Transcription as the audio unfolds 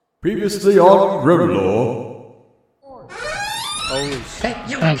Previously on Grimlaw. Holy shit.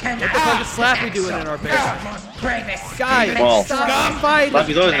 What the fuck is Slappy doing in our basement? Guys, Well, stop fighting!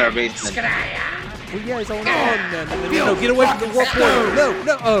 Slappy's always in our basement. Well, yeah, he's on then. No, get away from the warp portal.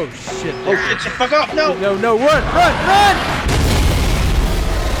 No. Oh, shit. Oh, shit, shut the fuck up! No! No, run!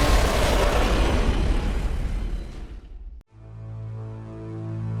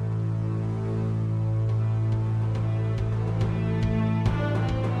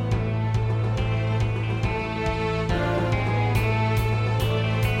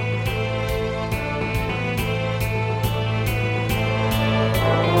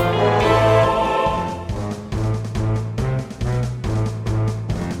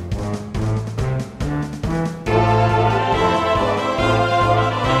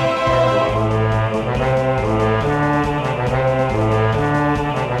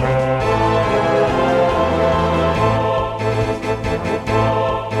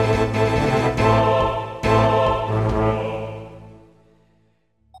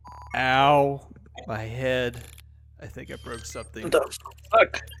 Ow. My head. I think I broke something. What the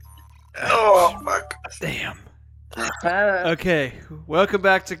fuck? Oh, fuck. Damn. Okay, welcome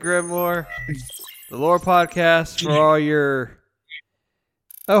back to Grimlore, the lore podcast for all your...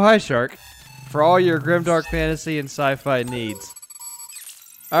 Oh, hi, Shark. For all your grimdark fantasy and sci-fi needs.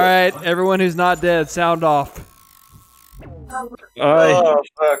 Alright, everyone who's not dead, sound off. Oh,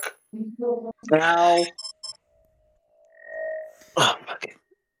 fuck. Ow. Oh, fuck.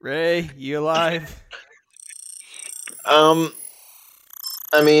 Ray, you alive? I'm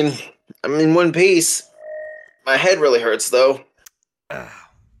in one piece. My head really hurts, though.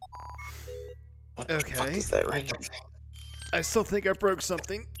 What the fuck Okay. is that right? I still think I broke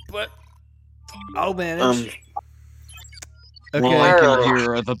something, but I'll manage. Okay. All I can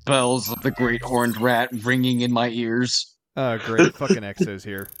hear are the bells of the great horned rat ringing in my ears. Oh, great. Fucking Exo's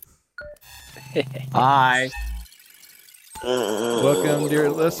here. Hi. Welcome, dear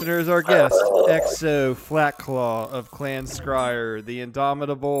listeners, our guest, Exo Flatclaw of Clan Scryer, the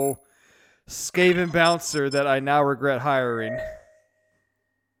indomitable Skaven bouncer that I now regret hiring.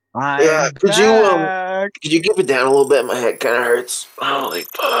 Yeah, could you keep it down a little bit? My head kind of hurts. Holy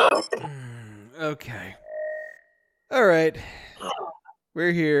fuck. Okay. All right.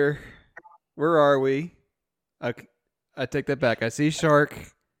 We're here. Where are we? I take that back. I see Shark.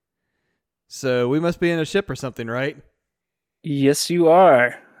 So we must be in a ship or something, right? Yes, you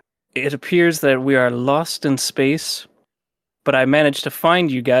are. It appears that we are lost in space, but I managed to find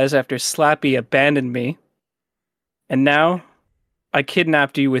you guys after Slappy abandoned me. And now, I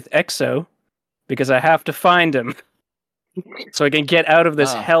kidnapped you with Exo, because I have to find him, so I can get out of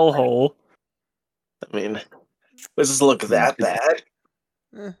this hellhole. I mean, does this look that bad?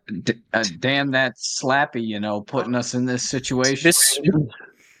 Damn that Slappy, putting us in this situation.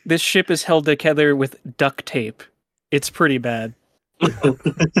 This ship is held together with duct tape. It's pretty bad.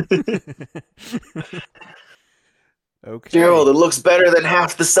 Okay. Gerald, it looks better than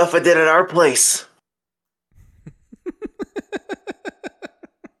half the stuff I did at our place.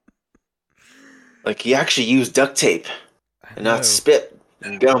 Like, he actually used duct tape and not spit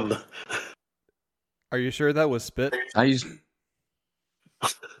and gum. Are you sure that was spit? I used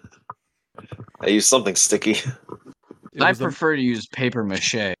something sticky. I prefer to use paper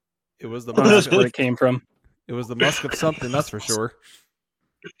mache. It was the That's musk. where it came from. It was the musk of something, that's for sure.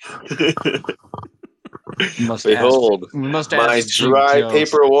 Behold, we must my ask dry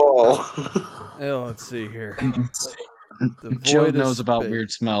paper wall. Oh, let's see here. The Joe void knows of about space.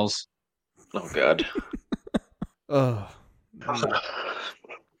 weird smells. Oh, God. Oh.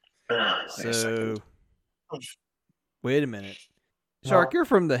 So, wait a minute. Shark, you're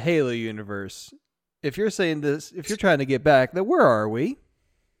from the Halo universe. If you're saying this, if you're trying to get back, then where are we?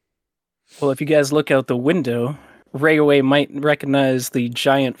 Well, if you guys look out the window, Rayaway might recognize the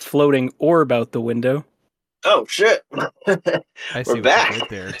giant floating orb out the window. Oh, shit. I see We're back. right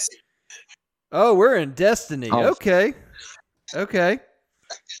there. Oh, we're in Destiny. Oh. Okay.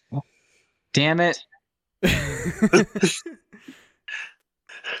 Damn it.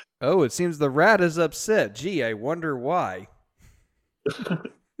 Oh, it seems the rat is upset. Gee, I wonder why.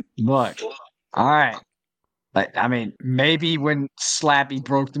 Look. Alright. Maybe when Slappy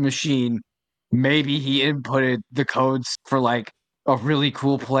broke the machine, maybe he inputted the codes for, a really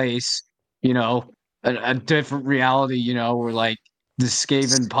cool place, a different reality, where, the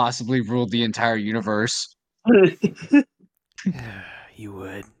Skaven possibly ruled the entire universe. You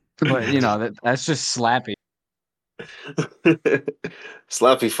would. But, that's just Slappy.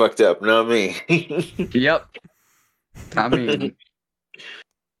 Slappy fucked up, not me. Yep.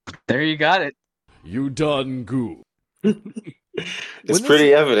 There you got it. You done goo. It's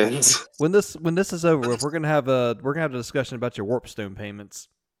pretty evident. When this is over with, we're gonna have a discussion about your warpstone payments.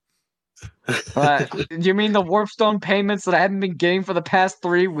 You mean the warpstone payments that I haven't been getting for the past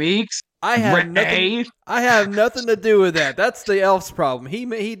 3 weeks? I have nothing to do with that. That's the elf's problem.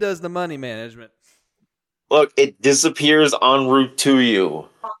 He does the money management. Look, it disappears en route to you.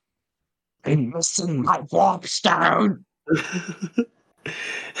 I'm missing my warpstone.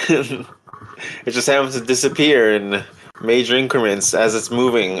 It just happens to disappear in major increments as it's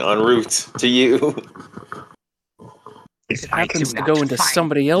moving en route to you. It happens to go into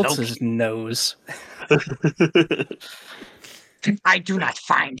somebody else's nose. I do not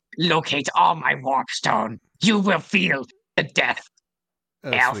locate all my warpstone. You will feel the death,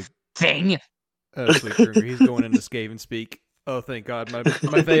 elf thing. Oh, sweet Grimmer, he's going into Skaven speak. Oh, thank God, my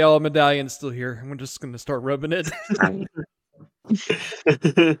Vaal medallion's still here. I'm just going to start rubbing it.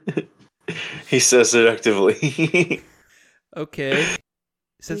 He says seductively. Okay.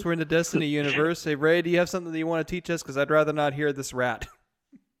 Since we're in the Destiny universe, hey, Ray, do you have something that you want to teach us? Because I'd rather not hear this rat.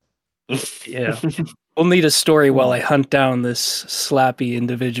 Yeah. We'll need a story while I hunt down this slappy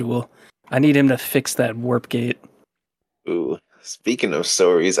individual. I need him to fix that warp gate. Ooh, speaking of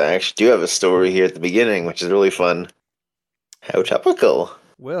stories, I actually do have a story here at the beginning, which is really fun. How topical.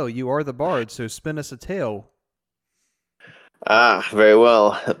 Well, you are the bard, so spin us a tale. Ah, very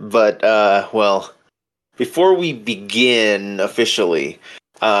well. But, well, before we officially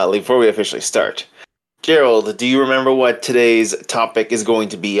start, Gerald, do you remember what today's topic is going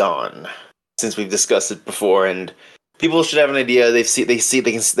to be on? Since we've discussed it before, and people should have an idea. They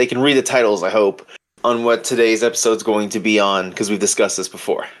can read the titles, I hope, on what today's episode's going to be on, because we've discussed this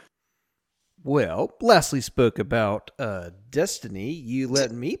before. Well, Leslie spoke about Destiny. You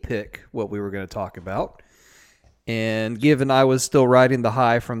let me pick what we were going to talk about. And given I was still riding the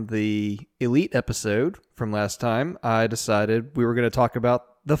high from the Elite episode from last time, I decided we were going to talk about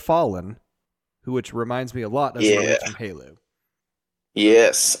the Fallen, which reminds me a lot of the from Halo.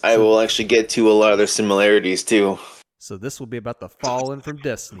 Yes, I will actually get to a lot of their similarities, too. So this will be about the Fallen from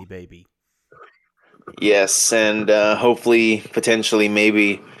Destiny, baby. Yes, and hopefully, potentially,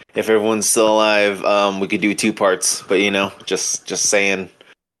 maybe, if everyone's still alive, we could do 2 parts. But, just saying,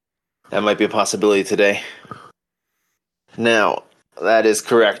 that might be a possibility today. Now, that is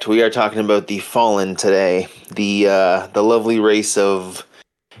correct. We are talking about the Fallen today. The lovely race of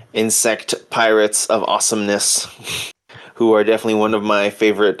insect pirates of awesomeness, who are definitely one of my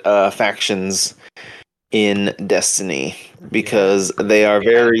favorite factions in Destiny, because they are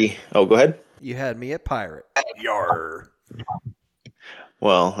very... Oh, go ahead. You had me at pirate. Yarr.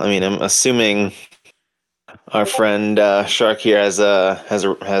 Well, I mean, I'm assuming our friend Shark here has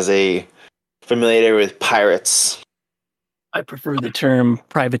a familiarity with pirates. I prefer the term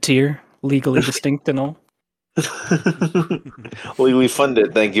privateer, legally distinct and all. Legally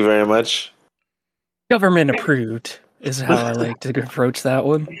funded, thank you very much. Government approved is how I like to approach that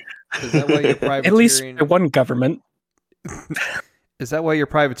one. Is that why you're privateering? At least by one government. Is that why you're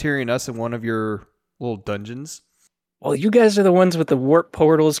privateering us in one of your little dungeons? Well, you guys are the ones with the warp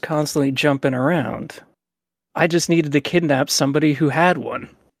portals constantly jumping around. I just needed to kidnap somebody who had one.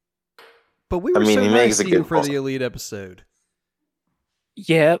 But we were so nice to you for the Elite episode.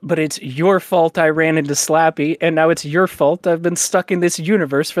 Yeah, but it's your fault I ran into Slappy, and now it's your fault I've been stuck in this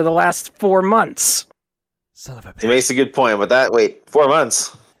universe for the last 4 months. Son of a bitch. He makes a good point, but 4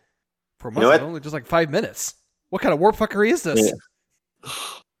 months? 4 months is only just like 5 minutes. What kind of warp fuckery is this? Yeah.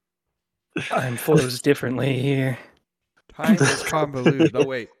 Time flows differently here. Time is convoluted. Oh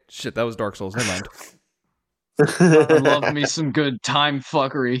wait, shit, that was Dark Souls. Never mind. I love me some good time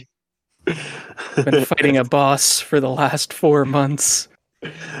fuckery. Been fighting a boss for the last 4 months.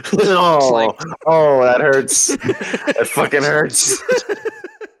 Oh, that hurts. That fucking hurts.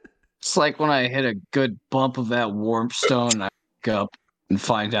 It's like when I hit a good bump of that warpstone, I wake up and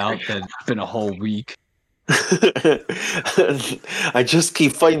find out that it's been a whole week. I just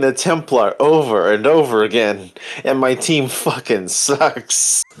keep fighting the Templar over and over again, and my team fucking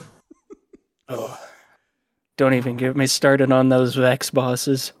sucks. Oh, don't even get me started on those Vex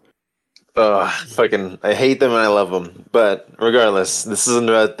bosses. Fucking, I hate them and I love them. But regardless, this isn't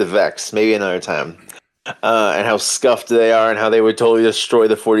about the Vex. Maybe another time. And how scuffed they are and how they would totally destroy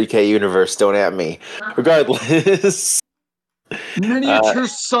the 40k universe. Don't at me. Regardless. Miniature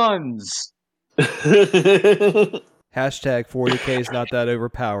sons. Hashtag 40k is not that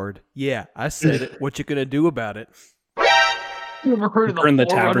overpowered. Yeah, I said it. What you gonna do about it? You ever heard of the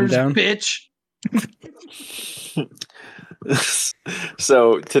tavern down, bitch?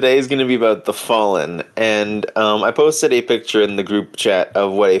 So today's going to be about the Fallen, and I posted a picture in the group chat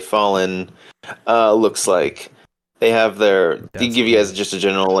of what a Fallen looks like, They have their. They That's give you guys cool. just a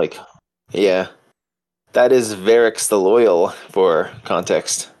general like, yeah. That is Varix the Loyal for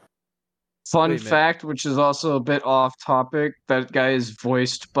context. Fun Wait a minute. fact, which is also a bit off topic, that guy is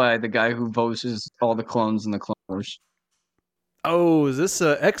voiced by the guy who voices all the clones in the Clone Wars. Oh, is this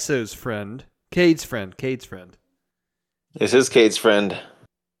Exo's friend? Cade's friend. This is Cade's friend.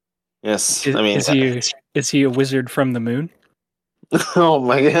 Yes, I mean, Is he a wizard from the moon? oh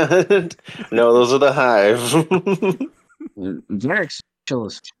my god, no, those are the Hive. Varix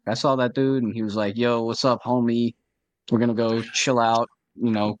chills. I saw that dude, and he was like, "Yo, what's up, homie? We're gonna go chill out,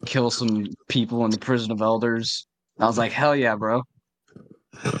 kill some people in the prison of elders." I was like, "Hell yeah, bro!"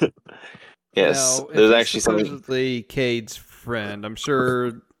 Yes, Now, if there's he's actually something. supposedly Cade's friend, I'm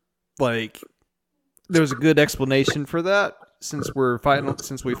sure, like, there's a good explanation for that since we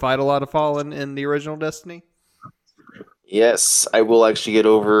fight a lot of Fallen in the original Destiny. Yes, I will actually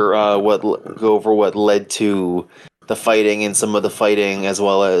go over what led to the fighting and some of the fighting as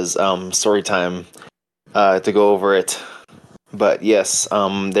well as story time to go over it. But yes,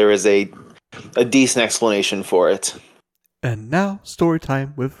 there is a decent explanation for it. And now, story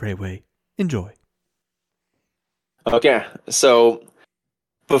time with Rayway. Enjoy. Okay, so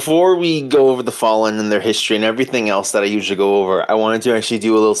before we go over the Fallen and their history and everything else that I usually go over, I wanted to actually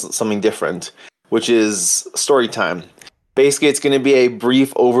do a little something different, which is story time. Basically, it's going to be a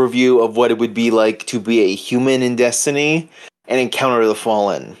brief overview of what it would be like to be a human in Destiny and encounter the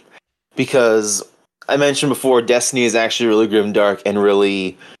Fallen. Because I mentioned before, Destiny is actually really grim, dark, and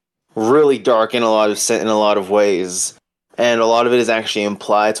really, really dark in a lot of ways. And a lot of it is actually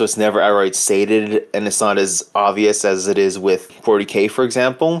implied, so it's never outright stated, and it's not as obvious as it is with 40K, for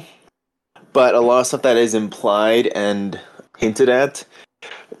example. But a lot of stuff that is implied and hinted at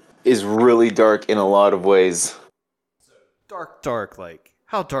is really dark in a lot of ways. Dark, like,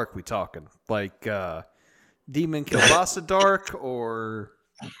 how dark we talking? Like, Demon Kielbasa dark, or...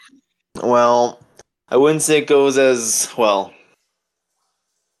 Well, I wouldn't say it goes as well.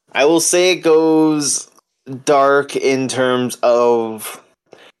 I will say it goes dark in terms of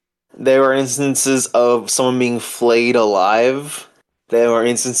there are instances of someone being flayed alive. There are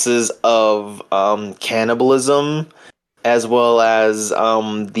instances of cannibalism, as well as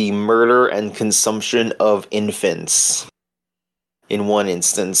the murder and consumption of infants. In one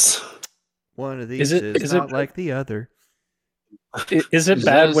instance, One of these is not like the other. Is it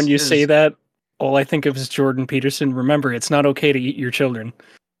bad when you say that? All I think of is Jordan Peterson. Remember, it's not okay to eat your children.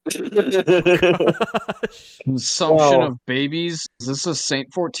 Consumption of babies. Is this a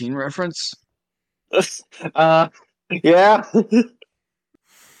Saint 14 reference? Yeah.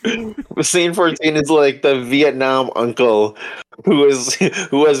 Saint 14 is like the Vietnam uncle who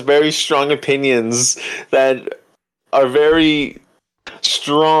has very strong opinions that are very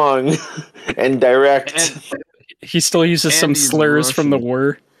strong and direct. And he still uses some slurs from the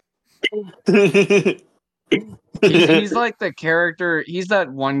war. He's like the character. He's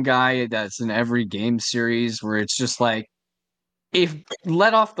that one guy that's in every game series where it's just like, if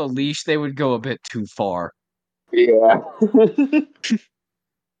let off the leash, they would go a bit too far. Yeah.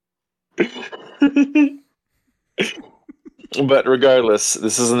 But regardless,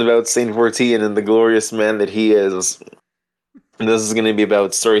 this isn't about Saint 14 and the glorious man that he is. This is going to be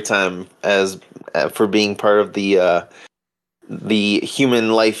about story time as for being part of the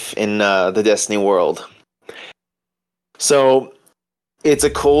human life in the Destiny world. So it's a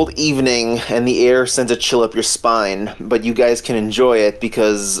cold evening and the air sends a chill up your spine, but you guys can enjoy it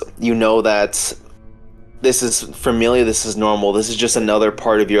because you know that this is familiar, this is normal, this is just another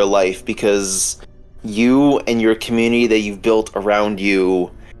part of your life because you and your community that you've built around you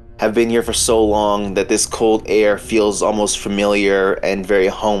have been here for so long that this cold air feels almost familiar and very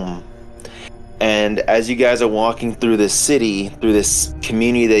home. And as you guys are walking through this city, through this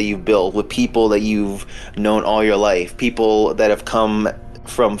community that you've built with people that you've known all your life, people that have come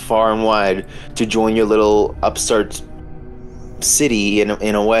from far and wide to join your little upstart city in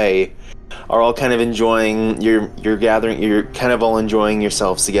a way, are all kind of enjoying you're kind of all enjoying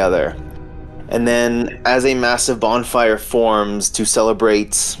yourselves together. And then as a massive bonfire forms to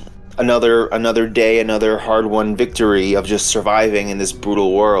celebrate another day, another hard-won victory of just surviving in this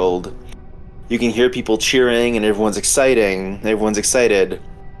brutal world, you can hear people cheering and everyone's excited.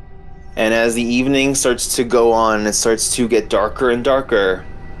 And as the evening starts to go on, it starts to get darker and darker.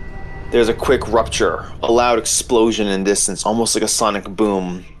 There's a quick rupture, a loud explosion in distance, almost like a sonic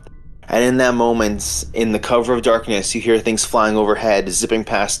boom. And in that moment, in the cover of darkness, you hear things flying overhead, zipping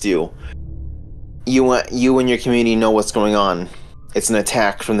past you. You and your community know what's going on. It's an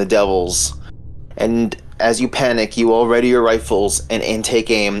attack from the devils. And as you panic, you all ready your rifles and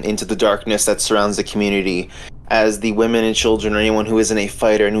take aim into the darkness that surrounds the community as the women and children, or anyone who isn't a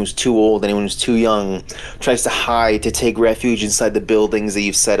fighter and who's too old, anyone who's too young, tries to hide, to take refuge inside the buildings that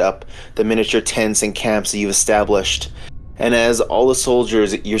you've set up, the miniature tents and camps that you've established. And as all the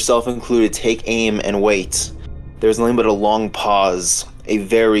soldiers, yourself included, take aim and wait, there's nothing but a long pause, a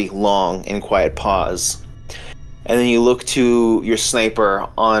very long and quiet pause. And then you look to your sniper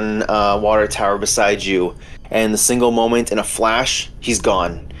on a water tower beside you, and in a single moment, in a flash, he's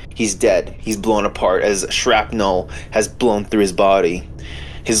gone. He's dead. He's blown apart as shrapnel has blown through his body.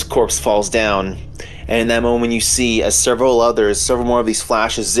 His corpse falls down, and in that moment you see as several more of these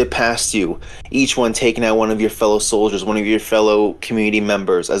flashes zip past you, each one taking out one of your fellow soldiers, one of your fellow community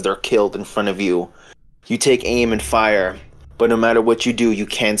members as they're killed in front of you. You take aim and fire, but no matter what you do, you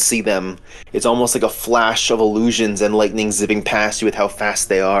can't see them. It's almost like a flash of illusions and lightning zipping past you with how fast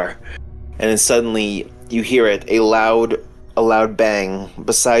they are. And then suddenly you hear it, a loud bang.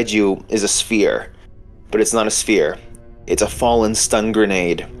 Beside you is a sphere, but it's not a sphere. It's a fallen stun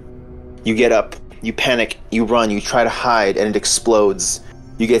grenade. You get up, you panic, you run, you try to hide, and it explodes.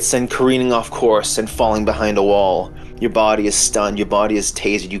 You get sent careening off course and falling behind a wall. Your body is stunned, your body is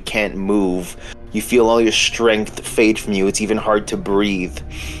tasered, you can't move. You feel all your strength fade from you, it's even hard to breathe.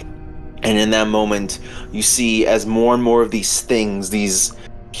 And in that moment, you see as more and more of these things, these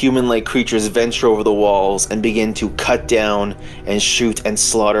human-like creatures venture over the walls and begin to cut down and shoot and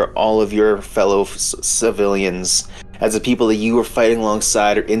slaughter all of your fellow civilians, as the people that you were fighting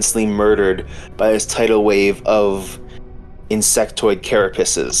alongside are instantly murdered by this tidal wave of insectoid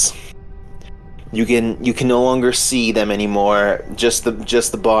carapaces. You can no longer see them anymore, just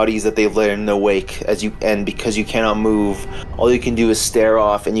the bodies that they've laid in their wake, and because you cannot move, all you can do is stare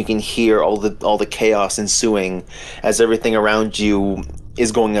off, and you can hear all the chaos ensuing as everything around you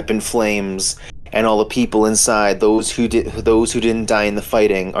is going up in flames, and all the people inside, those who didn't die in the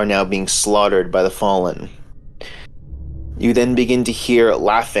fighting, are now being slaughtered by the fallen. You then begin to hear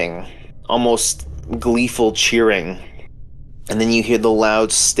laughing, almost gleeful cheering, and then you hear the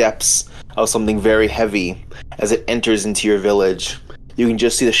loud steps of something very heavy as it enters into your village. You can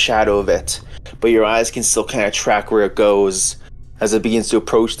just see the shadow of it, but your eyes can still kind of track where it goes as it begins to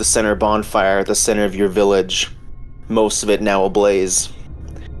approach the center bonfire at the center of your village, most of it now ablaze.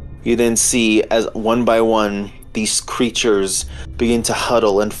 You then see, as one by one, these creatures begin to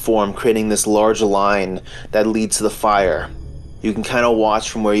huddle and form, creating this large line that leads to the fire. You can kind of watch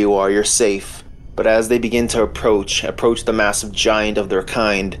from where you are, you're safe. But as they begin to approach the massive giant of their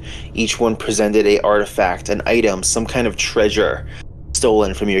kind, each one presented an artifact, an item, some kind of treasure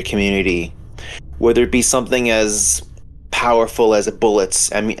stolen from your community. Whether it be something as powerful as bullets,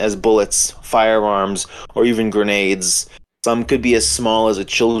 firearms, or even grenades. Some could be as small as a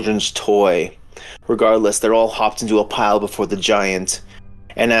children's toy. Regardless, they're all hopped into a pile before the giant.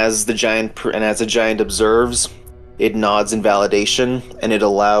 And as the giant observes, it nods in validation, and it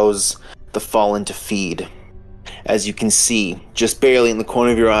allows the fallen to feed. As you can see, just barely in the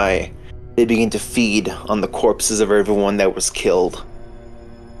corner of your eye, they begin to feed on the corpses of everyone that was killed.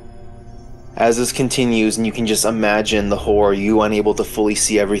 As this continues, and you can just imagine the horror, you unable to fully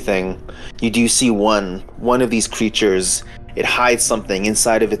see everything, you do see one of these creatures. It hides something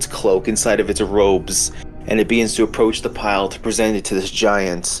inside of its cloak, inside of its robes, and it begins to approach the pile to present it to this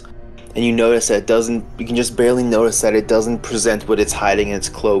giant. And you notice that you can just barely notice that it doesn't present what it's hiding in its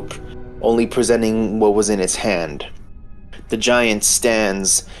cloak, only presenting what was in its hand. The giant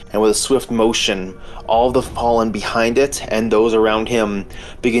stands, and with a swift motion, all of the fallen behind it and those around him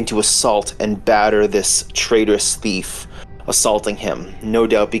begin to assault and batter this traitorous thief, assaulting him, no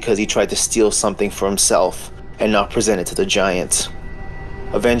doubt because he tried to steal something for himself and not present it to the giant.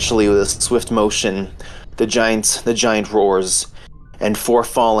 Eventually, with a swift motion, the giant roars, and four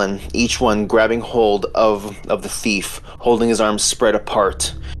fallen, each one grabbing hold of the thief, holding his arms spread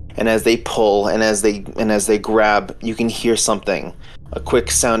apart. And as they pull and as they grab, you can hear something. A quick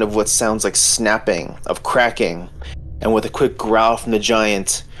sound of what sounds like snapping, of cracking. And with a quick growl from the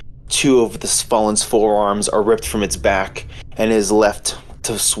giant, two of this fallen's forearms are ripped from its back and it is left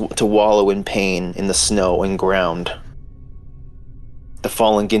to wallow in pain in the snow and ground. The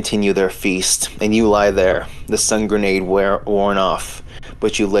fallen continue their feast, and you lie there, the stun grenade worn off,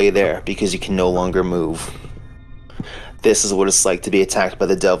 but you lay there because you can no longer move. This is what it's like to be attacked by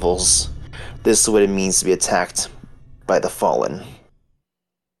the devils. This is what it means to be attacked by the fallen.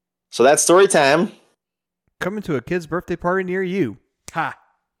 So that's story time. Coming to a kid's birthday party near you. Ha!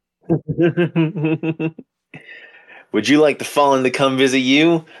 Would you like the fallen to come visit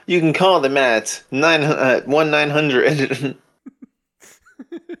you? You can call them at 1-900.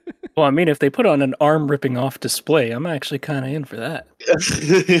 Well, I mean, if they put on an arm ripping off display, I'm actually kind of in for that.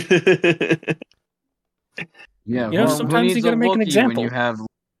 Yeah, You know, who sometimes needs you gotta a make an Wookiee when example. you have?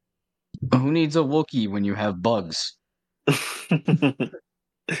 Who needs a Wookiee when you have bugs?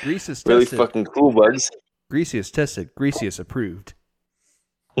 Grease is Really tested. fucking cool, bugs. Greasy is tested. Greasy is approved.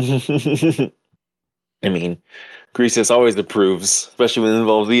 I mean, Greasus always approves, especially when it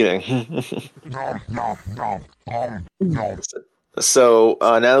involves eating. So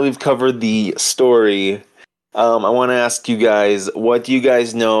now that we've covered the story, I want to ask you guys, what do you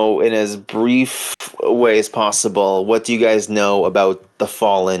guys know in as brief a way as possible? What do you guys know about the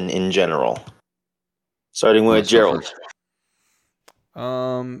Fallen in general? Starting with Let's go Gerald. first.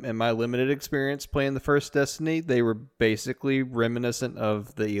 In my limited experience playing the first Destiny, they were basically reminiscent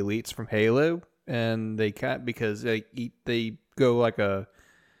of the elites from Halo, and they can't because they go like a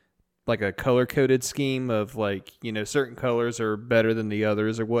color coded scheme of like, you know, certain colors are better than the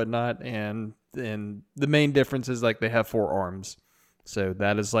others or whatnot, and the main difference is like they have 4 arms. So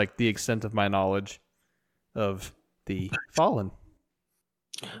that is like the extent of my knowledge of the Fallen.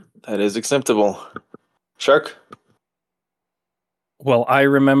 That is acceptable. Shark? Well, I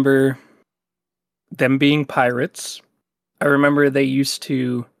remember them being pirates. I remember they used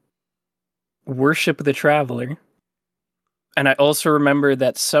to worship the Traveler. And I also remember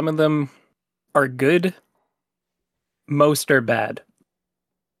that some of them are good, most are bad.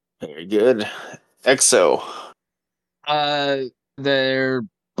 Very good. Exo. They're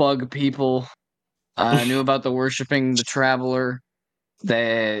bug people. I knew about the worshiping the Traveler.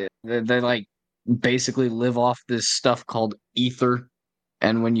 They like basically live off this stuff called ether,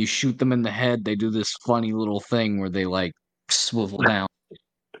 and when you shoot them in the head, they do this funny little thing where they like swivel down.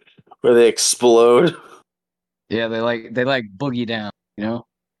 Where they explode. Yeah, they like boogie down. You know,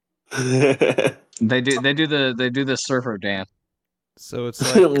 they do the surfer dance. So it's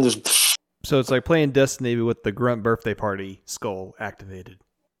like Just- playing Destiny with the Grunt birthday party skull activated.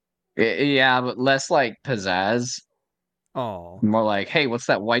 Yeah, but less like pizzazz, Oh, more like, hey, what's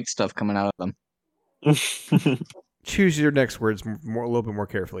that white stuff coming out of them? choose your next words a little bit more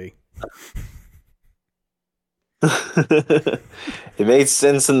carefully. It made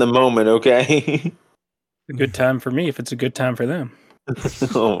sense in the moment, okay? A good time for me if it's a good time for them.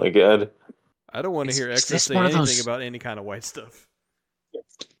 Oh my god. I don't want to hear Is Exo this say one of anything those- about any kind of white stuff.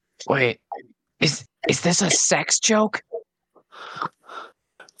 Wait, is this a sex joke? I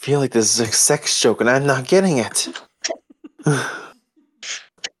feel like this is a sex joke and I'm not getting it. I'll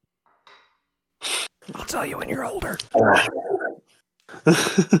tell you when you're older.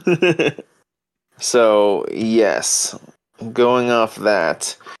 So, yes, going off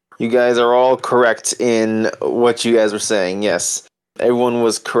that, you guys are all correct in what you guys were saying. Yes, everyone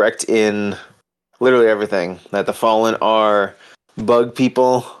was correct in literally everything. That the Fallen are bug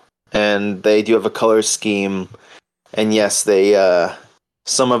people, and they do have a color scheme. And yes, they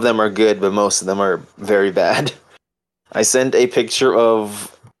some of them are good, but most of them are very bad. I sent a picture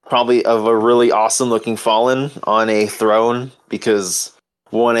of a really awesome looking Fallen on a throne because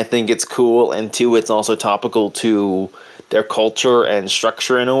 1, I think it's cool, and 2, it's also topical to their culture and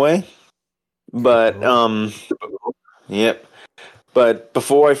structure in a way. But yep. But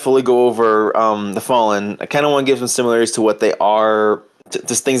before I fully go over the Fallen, I kind of want to give some similarities to what they are,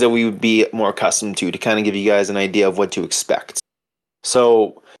 just things that we would be more accustomed to kind of give you guys an idea of what to expect.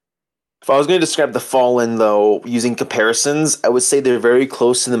 So, if I was going to describe the Fallen, though, using comparisons, I would say they're very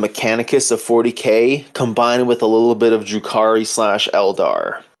close to the Mechanicus of 40k, combined with a little bit of Drukari /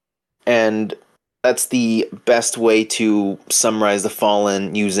 Eldar. And that's the best way to summarize the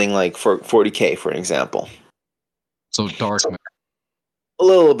Fallen using, like, for 40k, for an example. So dark. A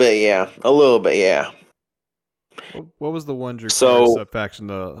little bit, yeah. A little bit, yeah. What was the one Drukari So- subfaction?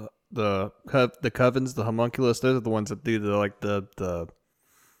 The Covens, the Homunculus. Those are the ones that do the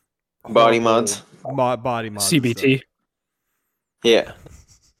Body horrible mods? body mods. and CBT. stuff. Yeah.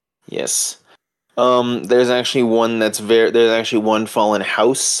 Yes. There's actually one there's actually one Fallen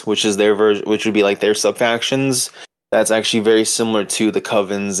House, which is their which would be like their subfactions. That's actually very similar to the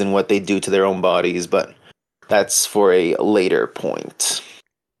Covens and what they do to their own bodies, but that's for a later point.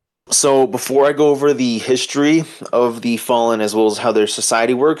 So before I go over the history of the Fallen as well as how their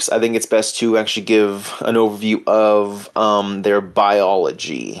society works, I think it's best to actually give an overview of their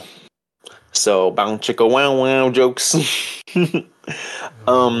biology. So bow chicka wow wow jokes.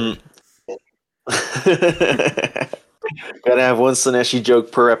 Gotta have one Slaneshi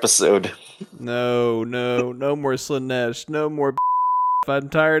joke per episode. No more Slanesh. No more. I'm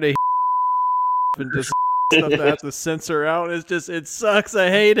tired of and just stuff that I have to censor out. It sucks. I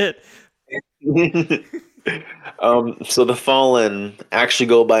hate it. So the Fallen actually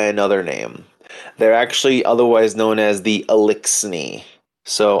go by another name. They're actually otherwise known as the Elixni.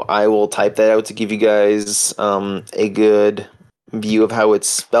 So I will type that out to give you guys a good view of how it's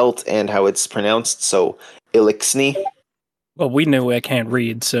spelt and how it's pronounced. So Elixni. Well, we know I can't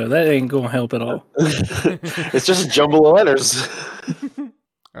read, so that ain't gonna help at all. It's just a jumble of letters.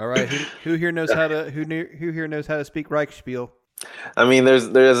 All right, who here knows how to who here knows how to speak Reichspiel? I mean,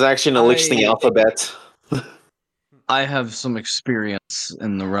 there's actually an Elixni alphabet. I have some experience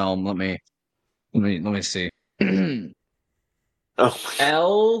in the realm. Let me see. Oh,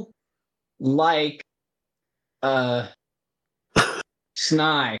 L like Snai.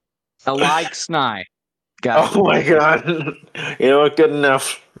 I like Snai. Got oh my god. You know what? Good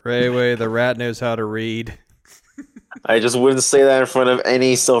enough. Rayway, the rat knows how to read. I just wouldn't say that in front of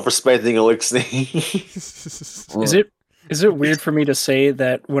any self-respecting Elixni. Is it weird for me to say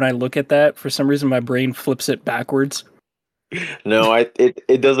that when I look at that, for some reason my brain flips it backwards? No,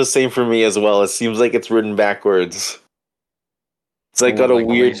 it does the same for me as well. It seems like it's written backwards. It's like got a like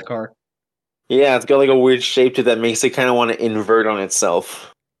weird race car. Yeah, it's got like a weird shape to that makes it kind of want to invert on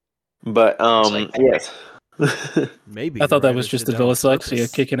itself. But yes. Maybe I thought that was writers just did the that on dyslexia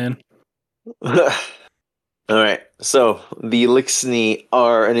purpose. kicking in. All right. So the Elixni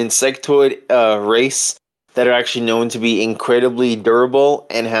are an insectoid race that are actually known to be incredibly durable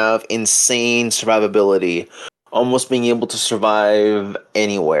and have insane survivability, almost being able to survive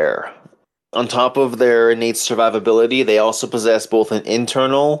anywhere. On top of their innate survivability, they also possess both an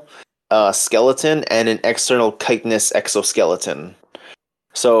internal skeleton and an external chitinous exoskeleton.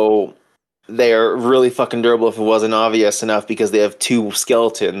 So they're really fucking durable if it wasn't obvious enough because they have two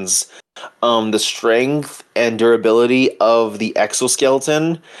skeletons. The strength and durability of the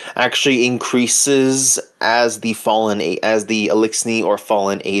exoskeleton actually increases as the Elixni or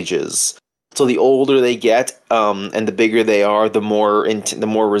fallen ages. So the older they get, and the bigger they are, the more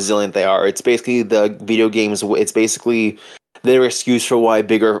resilient they are. It's basically the video games. It's basically their excuse for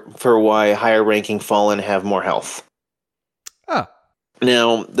why higher ranking fallen have more health. Ah,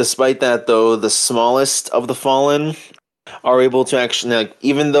 Now, despite that, though, the smallest of the fallen are able to actually, like,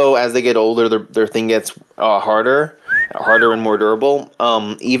 even though as they get older, their thing gets harder and more durable.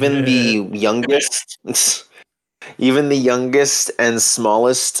 Even the youngest, even the youngest and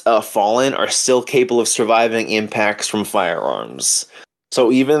smallest fallen are still capable of surviving impacts from firearms. So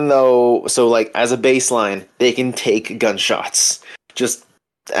like as a baseline, they can take gunshots. Just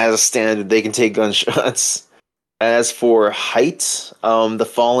as a standard, they can take gunshots. As for height, the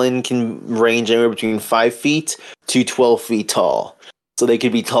fallen can range anywhere between 5 feet to 12 feet tall. So they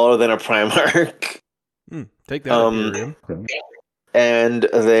could be taller than a Primarch. take that, Imperium. And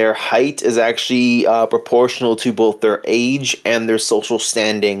their height is actually proportional to both their age and their social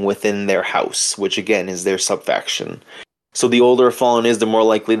standing within their house, which again is their subfaction. So the older a fallen is, the more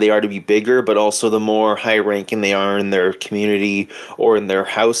likely they are to be bigger, but also the more high ranking they are in their community or in their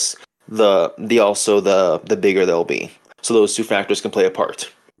house, the bigger they'll be. So those two factors can play a part.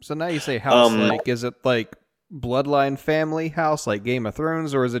 So now you say house, like, is it like bloodline family house, like Game of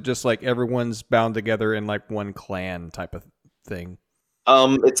Thrones, or is it just like everyone's bound together in like one clan type of thing?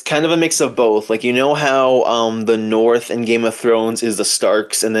 It's kind of a mix of both. Like, you know how the North in Game of Thrones is the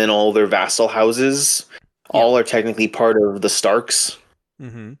Starks and then all their vassal houses all are technically part of the Starks?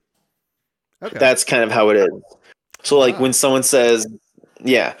 Mm-hmm. Okay. That's kind of how it is. So like when someone says,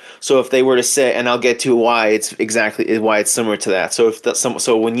 yeah, so if they were to say, and I'll get to why it's similar to that. So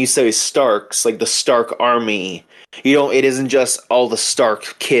so when you say Starks, like the Stark army, it isn't just all the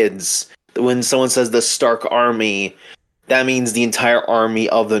Stark kids. When someone says the Stark army, that means the entire army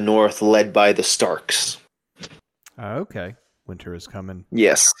of the North led by the Starks. Okay. Winter is coming.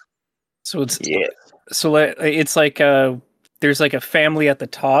 Yes. So it's like there's like a family at the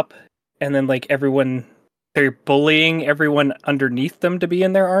top, and then like they're bullying everyone underneath them to be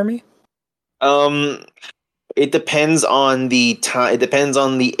in their army. It depends on the time. It depends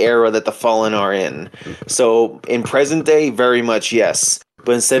on the era that the Fallen are in. So in present day, very much yes.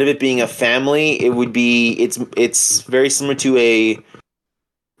 But instead of it being a family, it's very similar to a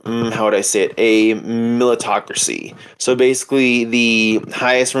how would I say it? A militocracy. So basically, the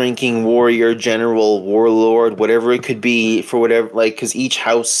highest ranking warrior, general, warlord, whatever it could be, for whatever, like, because each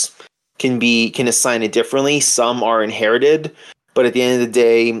house can assign it differently. Some are inherited, but at the end of the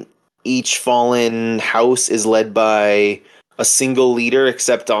day, each fallen house is led by a single leader,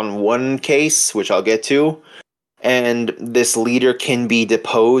 except on one case, which I'll get to. And this leader can be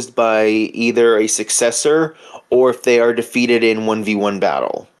deposed by either a successor or if they are defeated in 1v1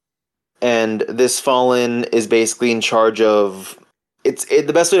 battle. And this fallen is basically in charge of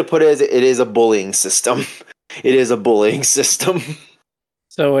the best way to put it is it is a bullying system. It is a bullying system.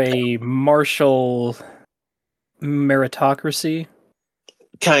 So a martial meritocracy.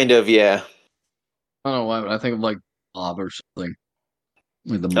 Kind of, yeah. I don't know why, but I think of like mob or something,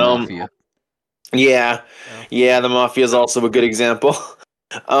 like the Um, mafia. yeah, Oh. yeah. The mafia is also a good example.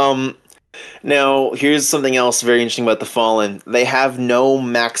 um, Now, here's something else very interesting about the Fallen. They have no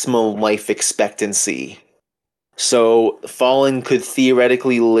maximum life expectancy. So, Fallen could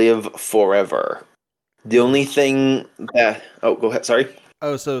theoretically live forever. The only thing that. Oh, go ahead. Sorry.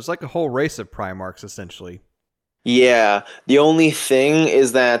 Oh, so it's like a whole race of Primarchs, essentially. Yeah. The only thing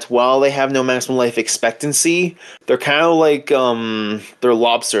is that while they have no maximum life expectancy, they're kind of like they're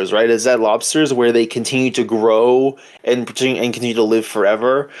lobsters, right? Is that lobsters where they continue to grow and continue to live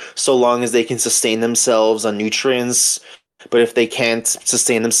forever, so long as they can sustain themselves on nutrients. But if they can't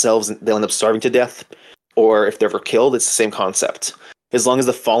sustain themselves, they'll end up starving to death. Or if they're ever killed, it's the same concept. As long as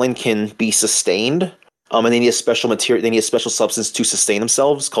the fallen can be sustained, and they need a special material, they need a special substance to sustain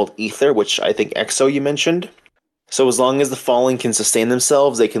themselves called ether, which I think Exo you mentioned. So as long as the fallen can sustain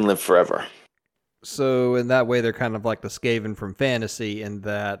themselves, they can live forever. So in that way, they're kind of like the Skaven from fantasy, in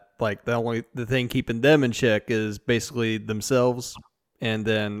that like the thing keeping them in check is basically themselves, and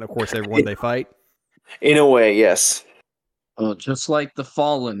then of course everyone they fight. In a way, yes. Oh, just like the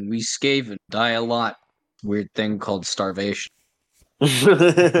Fallen, we Skaven die a lot. Weird thing called starvation.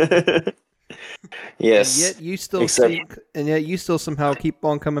 Yes. And yet you still Except somehow keep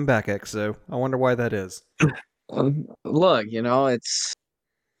on coming back, Exo. I wonder why that is. Look, it's.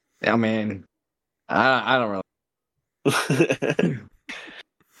 I mean, I don't really.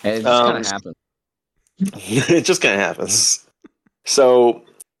 It just kind of happened. it just kind of happens. So,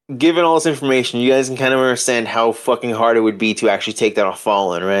 given all this information, you guys can kind of understand how fucking hard it would be to actually take down a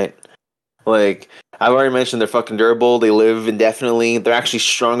fallen, right? Like, I've already mentioned they're fucking durable, they live indefinitely, they're actually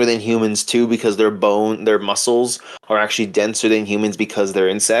stronger than humans too because their muscles are actually denser than humans because they're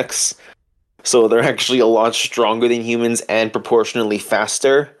insects. So they're actually a lot stronger than humans and proportionally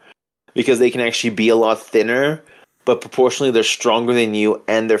faster because they can actually be a lot thinner, but proportionally they're stronger than you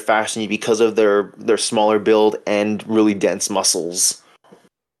and they're faster than you because of their smaller build and really dense muscles.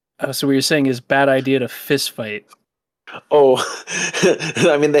 So what you're saying is bad idea to fist fight. Oh,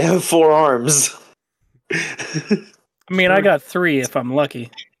 I mean, they have 4 arms. I mean, I got 3 if I'm lucky.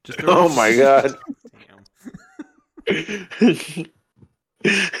 Oh my god.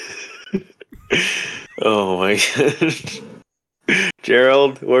 Oh my god.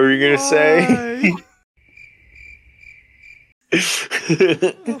 Gerald, what were you going to say?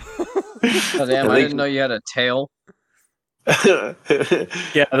 Oh, damn, I didn't know you had a tail. Yeah,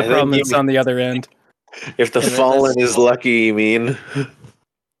 the problem is on the other end. If the fallen is lucky, you mean?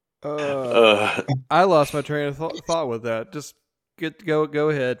 I lost my train of thought with that. Just go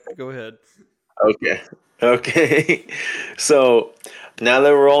ahead. Go ahead. Okay. So, now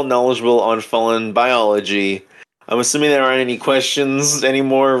that we're all knowledgeable on fallen biology, I'm assuming there aren't any questions, any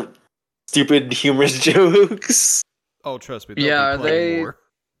more stupid humorous jokes. Oh, trust me. Yeah, Be plenty more.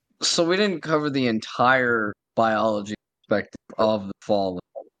 So we didn't cover the entire biology aspect of the fallen.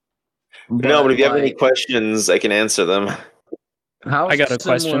 No, but if you have any questions, I can answer them. How I got a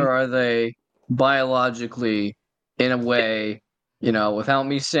similar question. are they biologically, in a way, without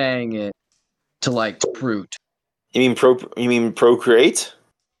me saying it, to like fruit? You mean procreate?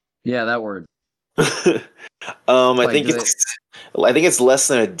 Yeah, that word. I think it's less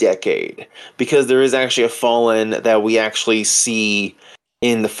than a decade because there is actually a fallen that we actually see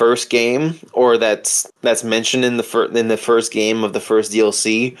in the first game, or that's mentioned in the first game of the first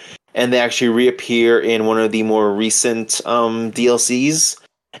DLC, and they actually reappear in one of the more recent DLCs,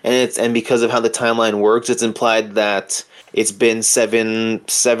 and because of how the timeline works, it's implied that it's been 7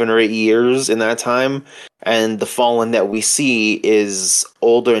 or 8 years in that time, and the fallen that we see is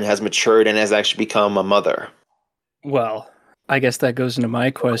older and has matured and has actually become a mother. Well, I guess that goes into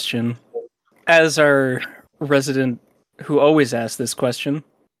my question. As our resident who always asks this question,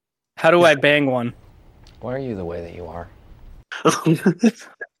 how do I bang one? Why are you the way that you are?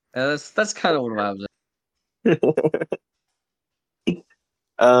 That's kind of what I was.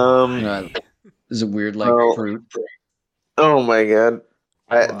 Is it weird like fruit? Oh my god.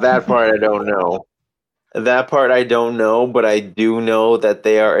 That part I don't know. That part I don't know, but I do know that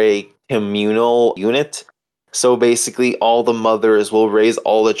they are a communal unit. So basically, all the mothers will raise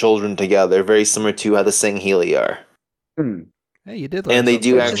all the children together, very similar to how the Sangheili are. Hey, you did. And they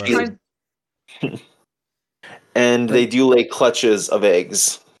do actually, and they do lay clutches of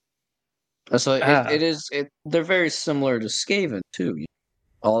eggs. So they're very similar to Skaven too.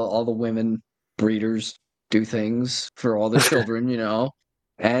 All the women breeders do things for all the children,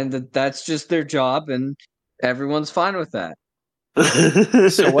 and that's just their job, and everyone's fine with that.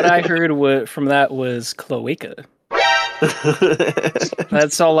 So what I heard from that was cloaca.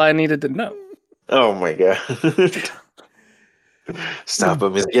 That's all I needed to know. Oh my god. Stop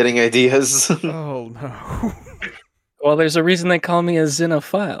him, he's getting ideas. Oh no. Well, there's a reason they call me a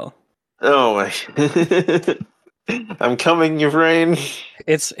xenophile. Oh my. I'm coming, your brain.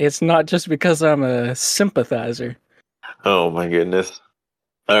 It's not just because I'm a sympathizer. Oh my goodness.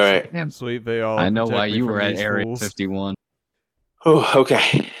 Alright. Sweet Veil. I know protect why me you from were at these Area fools. 51. Oh,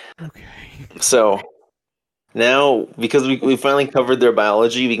 okay. Okay. So, now, because we finally covered their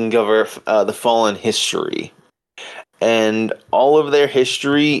biology, we can cover the Fallen history. And all of their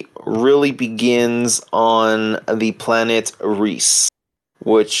history really begins on the planet Reese,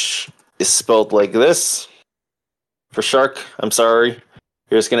 which is spelled like this. For shark, I'm sorry.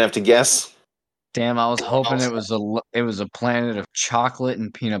 You're just gonna have to guess. Damn, I was hoping it was a planet of chocolate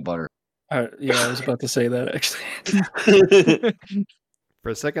and peanut butter. Yeah, I was about to say that actually. For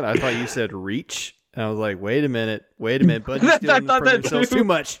a second, I thought you said reach. And I was like, wait a minute. Bungie's stealing thought from that themselves too. too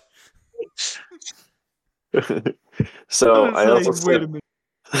much. So I also sent,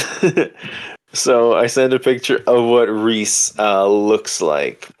 so I sent a picture of what Reese looks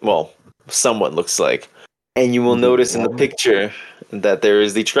like. Well, somewhat looks like. And you will notice in the picture that there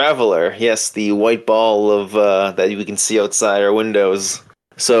is the Traveler. Yes, the white ball of that we can see outside our windows.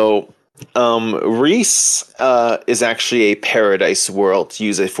 So, Reese is actually a paradise world, to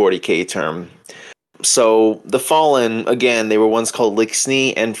use a 40k term. So the Fallen, again, they were once called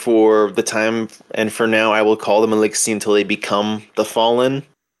Lixni, and for the time and for now, I will call them Elixni until they become the Fallen.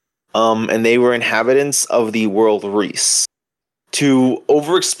 And they were inhabitants of the world Reese. To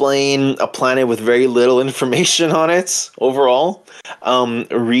over-explain a planet with very little information on it overall,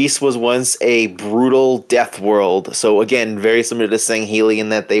 Reese was once a brutal death world. So again, very similar to Sangheli in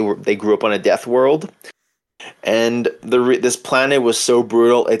that they grew up on a death world. And this planet was so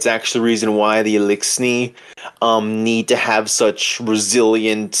brutal, it's actually the reason why the Elixni need to have such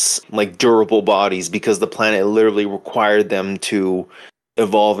resilient, like durable bodies, because the planet literally required them to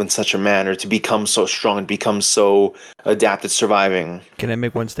evolve in such a manner to become so strong and become so adept at surviving. Can I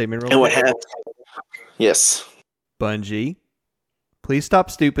make one statement real And what quick? happened? Yes. Bungie, please stop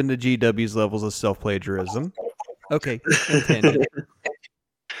stooping to GW's levels of self-plagiarism. Okay, continue.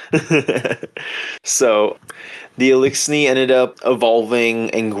 So, the Elixni ended up evolving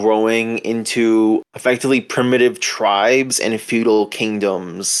and growing into effectively primitive tribes and feudal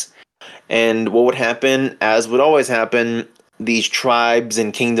kingdoms. And what would happen, as would always happen, these tribes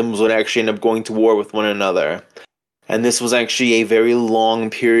and kingdoms would actually end up going to war with one another. And this was actually a very long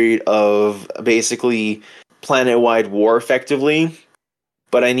period of basically planet-wide war, effectively.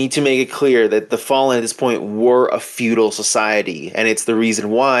 But I need to make it clear that the Fallen at this point were a feudal society, and it's the reason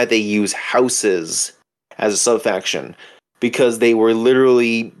why they use houses as a sub-faction, because they were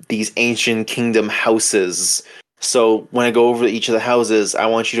literally these ancient kingdom houses. So when I go over each of the houses, I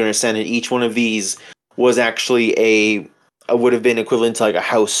want you to understand that each one of these was actually would have been equivalent to like a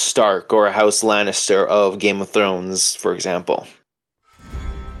House Stark or a House Lannister of Game of Thrones, for example.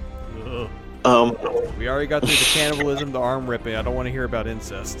 We already got through the cannibalism, the arm ripping. I don't want to hear about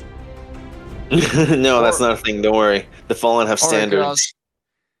incest. No, that's not a thing. Don't worry. The Fallen have standards.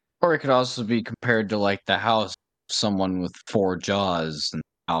 Or it could also be compared to like the house, someone with 4 jaws, and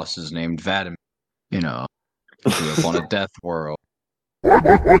the house is named Vadim. You know, grew up on a death world.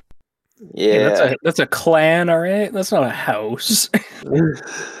 Yeah. That's a clan, all right? That's not a house.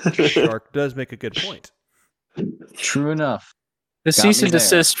 Shark does make a good point. True enough. The Got cease me and there.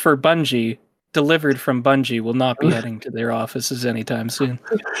 desist for Bungie, delivered from Bungie, will not be heading to their offices anytime soon.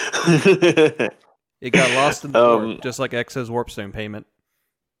 It got lost in the warp, just like Exo's Warpstone payment.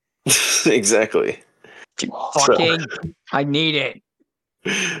 Exactly. Fucking, I need it.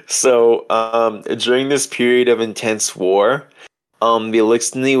 So, during this period of intense war, the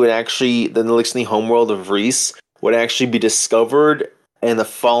Elixni homeworld of Reese would actually be discovered, and the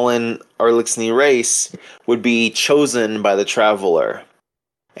fallen Elixni race would be chosen by the Traveler.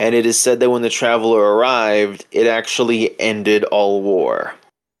 And it is said that when the Traveler arrived, it actually ended all war.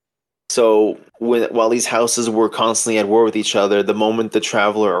 So, while these houses were constantly at war with each other, the moment the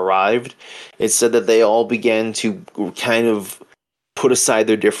Traveler arrived, it said that they all began to kind of put aside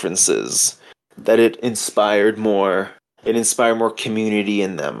their differences. That it inspired more community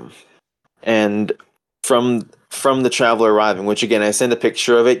in them. And from the Traveler arriving, which again I sent a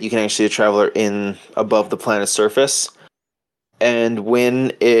picture of it, you can actually see a Traveler above the planet's surface. And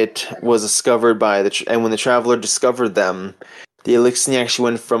when it was discovered when the Traveler discovered them, the Elixni actually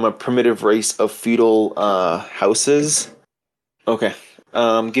went from a primitive race of feudal houses. Okay,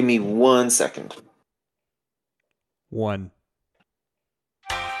 give me 1 second. 1.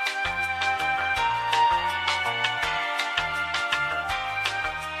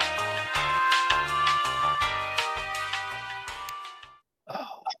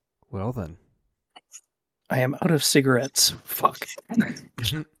 Well then. I am out of cigarettes. Fuck.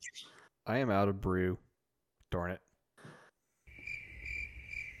 I am out of brew. Darn it.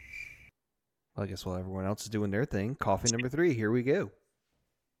 Well, I guess while everyone else is doing their thing, coffee number 3, here we go.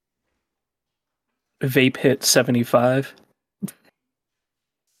 Vape hit 75.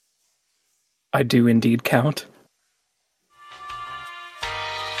 I do indeed count.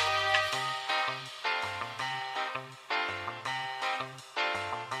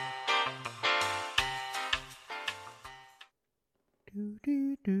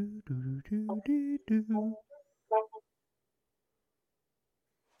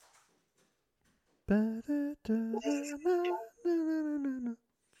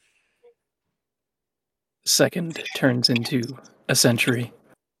 Second turns into a century.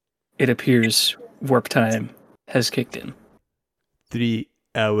 It appears warp time has kicked in. 3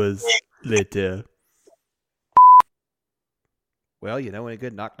 hours later. Well, you know any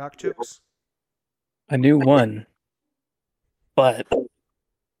good knock-knock jokes? A new one, but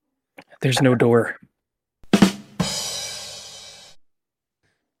there's no door.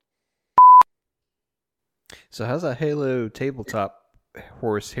 So how's that Halo tabletop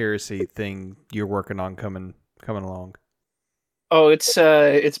horse heresy thing you're working on coming along? Oh,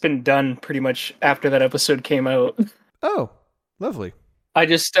 it's been done pretty much after that episode came out. Oh, lovely. I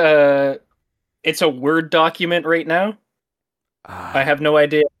just it's a Word document right now. I have no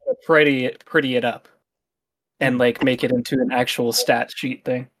idea how to pretty it up and like make it into an actual stat sheet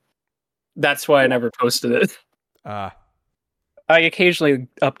thing. That's why I never posted it. I occasionally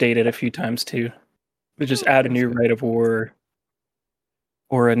update it a few times too. Just add a new Rite of War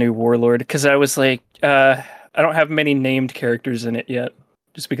or a new Warlord, because I was like, I don't have many named characters in it yet,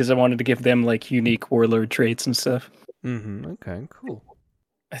 just because I wanted to give them like unique Warlord traits and stuff. Okay, cool.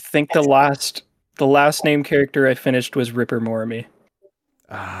 I think the last named character I finished was Ripper Mormy.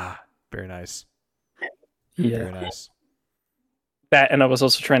 Very nice. Yeah, very nice. That, and I was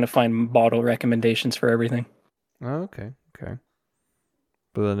also trying to find model recommendations for everything. Oh, okay.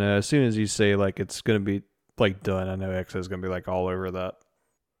 But then as soon as you say like it's gonna be like done, I know Exo is gonna be like all over that.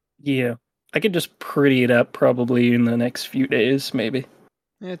 Yeah, I could just pretty it up probably in the next few days, maybe.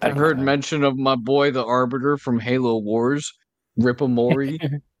 Yeah, I heard mention of my boy, the Arbiter from Halo Wars,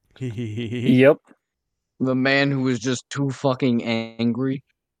 Ripamori. Yep. The man who was just too fucking angry.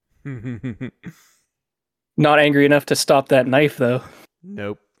 Not angry enough to stop that knife, though.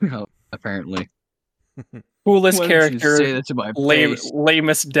 Nope. No, apparently. Coolest Why don't character, you say that to my face?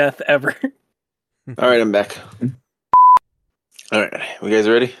 lamest death ever. All right, I'm back. All right, you guys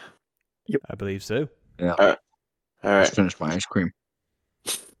ready? Yep. I believe so. Yeah. All right. Just finished my ice cream.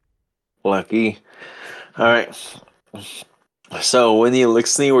 Lucky. All right. So when the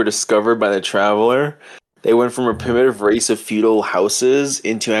Elixni were discovered by the Traveler, they went from a primitive race of feudal houses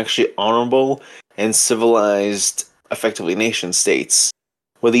into actually honorable and civilized, effectively nation states,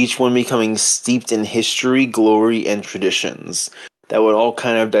 with each one becoming steeped in history, glory, and traditions that would all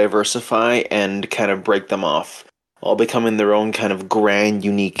kind of diversify and kind of break them off, all becoming their own kind of grand,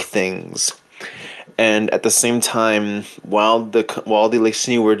 unique things. And at the same time, while the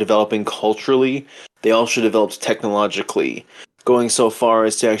Elixni were developing culturally, they also developed technologically, going so far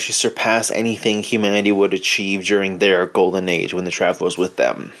as to actually surpass anything humanity would achieve during their golden age when the Traveler was with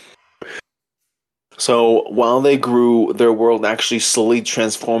them. So while they grew, their world actually slowly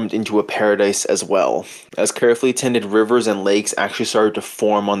transformed into a paradise as well, as carefully tended rivers and lakes actually started to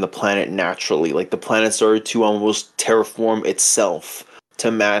form on the planet naturally. Like the planet started to almost terraform itself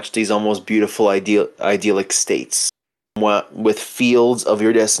to match these almost beautiful idyllic states, with fields of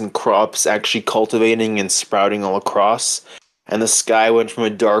iridescent crops actually cultivating and sprouting all across, and the sky went from a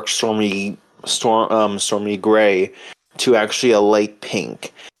dark, stormy gray to actually a light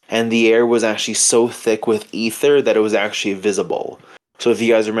pink. And the air was actually so thick with ether that it was actually visible. So if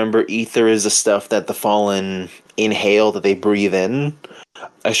you guys remember, ether is the stuff that the Fallen inhale, that they breathe in.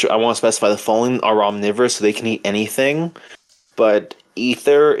 I want to specify the Fallen are omnivorous, so they can eat anything. But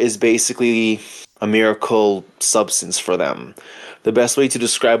ether is basically a miracle substance for them. The best way to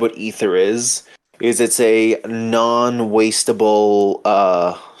describe what ether is it's a non-wastable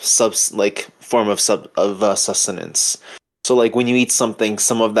form of sustenance. So like when you eat something,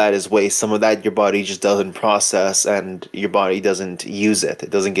 some of that is waste, some of that your body just doesn't process and your body doesn't use it.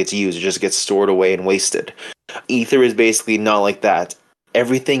 It doesn't get used, it just gets stored away and wasted. Ether is basically not like that.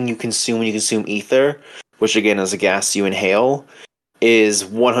 Everything you consume when you consume ether, which again is a gas you inhale, is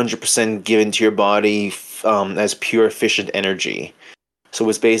 100% given to your body as pure efficient energy. So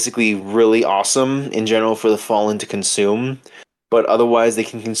it's basically really awesome in general for the Fallen to consume. But otherwise, they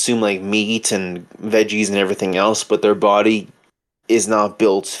can consume like meat and veggies and everything else, but their body is not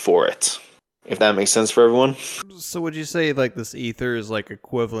built for it. If that makes sense for everyone. So would you say like this ether is like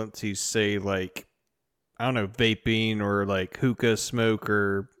equivalent to say like I don't know vaping or like hookah smoke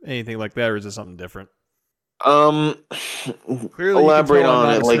or anything like that, or is it something different? Clearly, Elaborate you can tell I'm on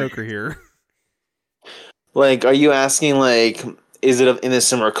not it. a Like, smoker here. like, are you asking like, is it in a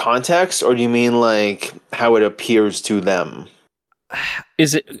similar context, or do you mean like how it appears to them?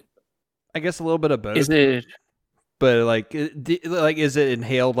 Is it? I guess a little bit of both. Is it? But like, is it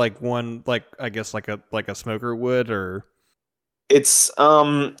inhaled like one like I guess like a smoker would or? It's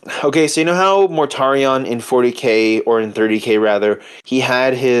okay. So you know how Mortarion in 40K or in 30K rather, he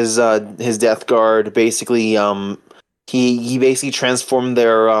had his Death Guard basically he basically transformed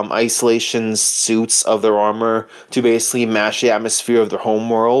their isolation suits of their armor to basically match the atmosphere of their home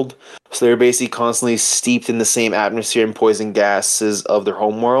world. So they're basically constantly steeped in the same atmosphere and poison gases of their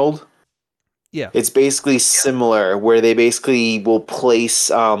home world. Yeah. It's basically similar, where they basically will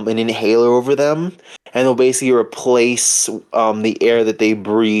place an inhaler over them, and they'll basically replace the air that they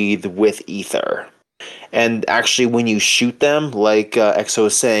breathe with ether. And actually, when you shoot them, like Exo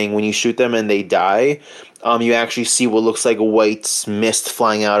was saying, when you shoot them and they die, you actually see what looks like a white mist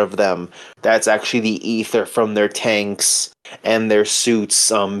flying out of them. That's actually the ether from their tanks and their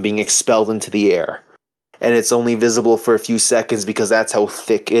suits being expelled into the air. And it's only visible for a few seconds because that's how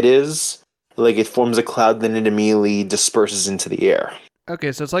thick it is. Like it forms a cloud, then it immediately disperses into the air.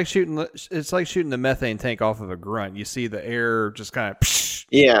 Okay, so it's like shooting the methane tank off of a grunt. You see the air just kind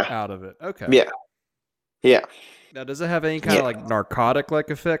of out of it. Okay. Yeah. Now, does it have any kind of like narcotic like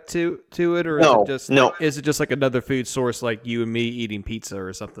effect to it, or No, is it just no. like, is it just like another food source like you and me eating pizza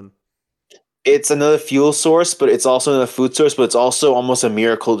or something? It's another fuel source, but it's also another food source, but it's also almost a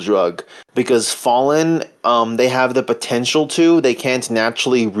miracle drug because Fallen, they have the potential to. They can't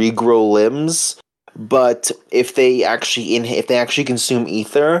naturally regrow limbs, but if they actually consume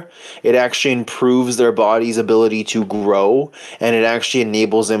ether, it actually improves their body's ability to grow, and it actually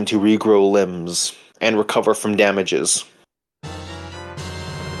enables them to regrow limbs and recover from damages.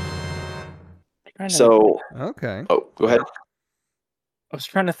 So, Okay. oh, go ahead. I was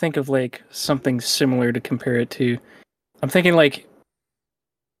trying to think of like something similar to compare it to. I'm thinking like,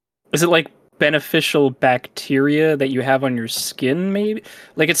 is it like beneficial bacteria that you have on your skin? Maybe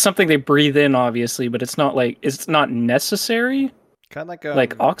like it's something they breathe in, obviously, but it's not necessary. Kind of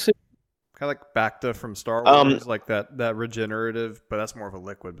Like oxygen. kind of like Bacta from Star Wars, like that regenerative, but that's more of a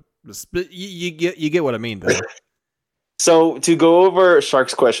liquid. But you get what I mean, though. So to go over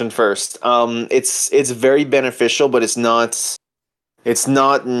Shark's question first, it's very beneficial, but it's not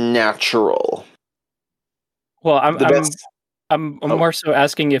natural. Well, The best. I'm more so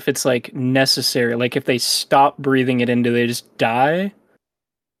asking if it's like necessary. Like if they stop breathing it in, do they just die?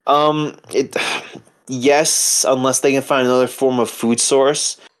 It yes, unless they can find another form of food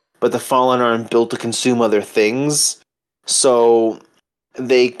source, but the Fallen aren't built to consume other things, so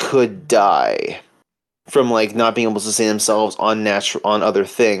they could die from like not being able to sustain themselves on other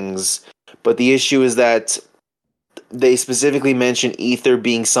things. But the issue is that they specifically mention ether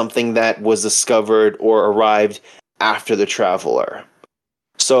being something that was discovered or arrived after the traveler.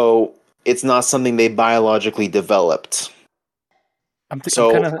 So it's not something they biologically developed. I'm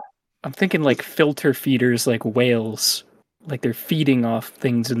thinking like filter feeders, like whales, like they're feeding off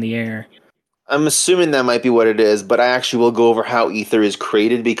things in the air. I'm assuming that might be what it is, but I actually will go over how ether is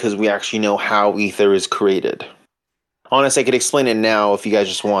created because we actually know how ether is created. Honestly, I could explain it now if you guys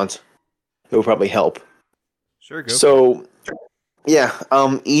just want. It would probably help. Sure, go. So, yeah,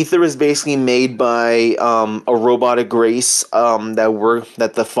 ether is basically made by a robotic race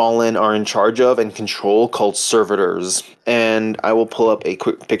that the Fallen are in charge of and control, called servitors. And I will pull up a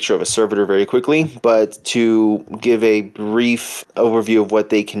quick picture of a servitor very quickly, but to give a brief overview of what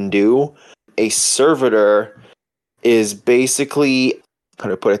they can do, a servitor is basically, how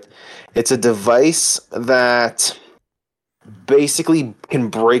do I put it? It's a device that basically can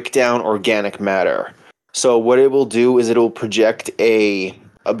break down organic matter. So what it will do is it will project a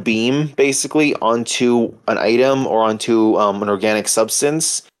beam basically onto an item or onto an organic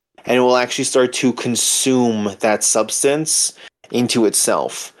substance, and it will actually start to consume that substance into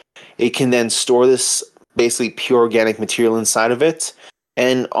itself. It can then store this basically pure organic material inside of it,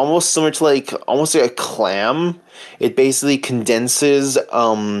 and almost similar to almost like a clam, it basically condenses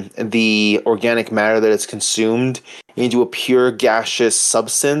the organic matter that it's consumed into a pure gaseous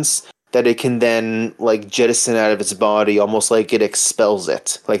substance that it can then like jettison out of its body, almost like it expels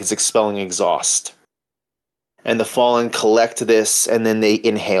it, like it's expelling exhaust. And the Fallen collect this, and then they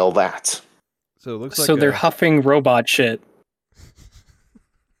inhale that. So it looks So they're huffing robot shit.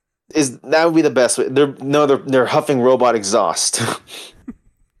 That would be the best way. They're huffing robot exhaust.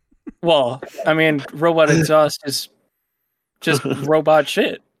 Well, I mean, robot exhaust is just robot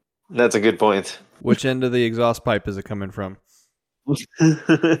shit. That's a good point. Which end of the exhaust pipe is it coming from?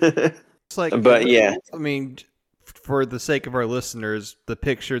 It's like, But yeah, I mean, for the sake of our listeners, the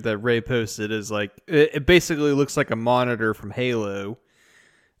picture that Ray posted is like it basically looks like a monitor from Halo.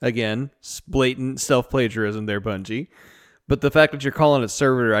 Again, blatant self-plagiarism there, Bungie. But the fact that you're calling it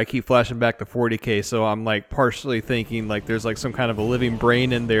servitor, I keep flashing back to 40K, so I'm like partially thinking like there's like some kind of a living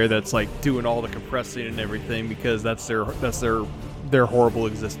brain in there that's like doing all the compressing and everything because that's their horrible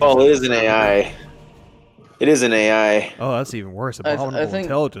existence. Oh, it is an AI. It is an AI. Oh, that's even worse. Abominable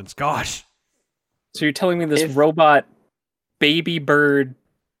intelligence. Gosh. So you're telling me this robot baby bird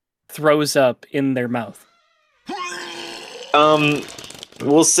throws up in their mouth?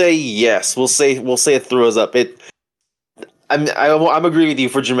 We'll say yes. We'll say it throws up. I'm agree with you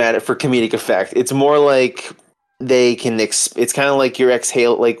for comedic effect. It's more like they can. It's kind of like your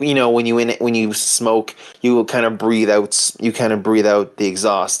exhale, like when you smoke, you kind of breathe out. You kind of breathe out the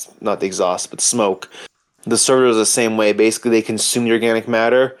exhaust, not the exhaust, but smoke. The servitor is the same way. Basically, they consume the organic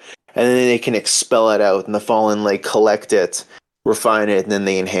matter, and then they can expel it out, and the fallen like collect it, refine it, and then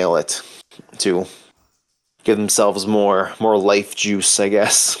they inhale it to give themselves more life juice, I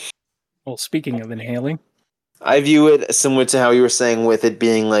guess. Well, speaking of inhaling, I view it similar to how you were saying with it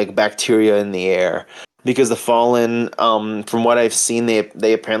being like bacteria in the air, because the fallen, from what I've seen,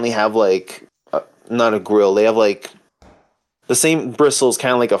 they apparently have like not a grill. They have like the same bristles,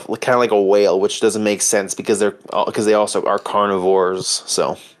 kind of like a whale, which doesn't make sense because they also are carnivores.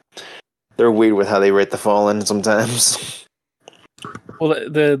 So they're weird with how they rate the fallen sometimes. well,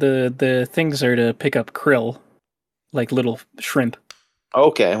 the things are to pick up krill, like little shrimp.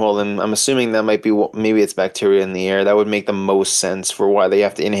 Okay, well then I'm assuming that might be maybe it's bacteria in the air. That would make the most sense for why they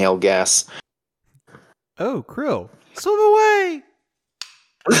have to inhale gas. Oh, krill, swim away!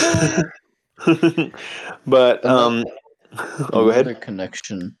 But go ahead. Another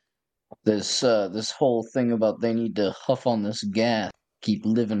connection. This whole thing about they need to huff on this gas, keep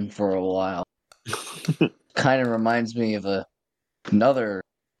living for a while. Kind of reminds me of another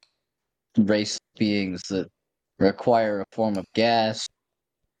race of beings that require a form of gas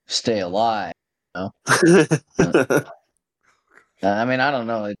stay alive. I mean, I don't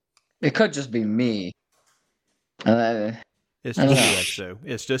know. It could just be me. It's just you, Exo.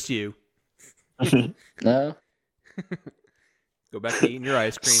 It's just you. No. Go back to eating your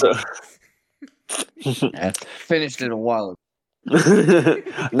ice cream. So, I finished it a while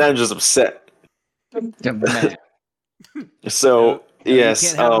now I'm just upset. ago. So No, yes, you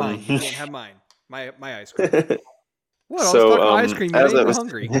can't have mine. You can't have mine. My ice cream. What? I was So, talking ice cream. You as made I me was-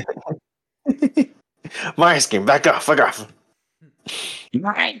 hungry. my ice cream, back off.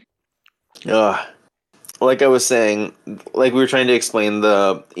 Like I was saying, like we were trying to explain,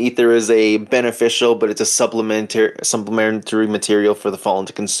 the ether is a beneficial, but it's a supplementary material for the fallen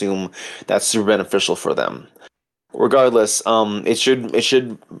to consume. That's super beneficial for them. Regardless, it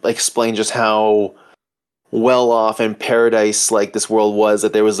should explain just how well off and paradise like this world was,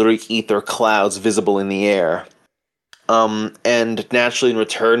 that there was literally ether clouds visible in the air. And naturally, in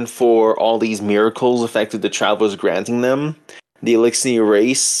return for all these miracles affected the travelers granting them, the Elixir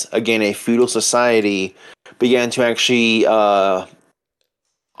race, again a feudal society, began to actually honor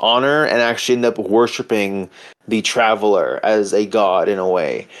and actually end up worshipping the traveler as a god in a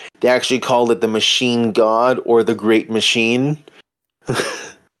way. They actually called it the machine god or the great machine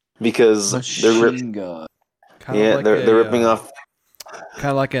because Machine God. they're ripping off.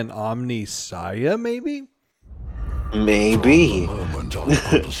 Kind of like an Omnisaya, maybe. Maybe.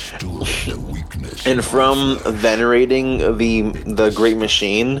 And from venerating the great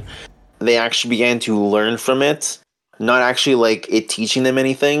machine, they actually began to learn from it. Not actually like it teaching them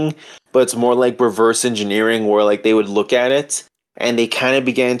anything, but it's more like reverse engineering, where like they would look at it and they kind of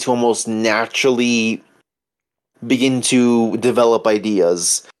began to almost naturally begin to develop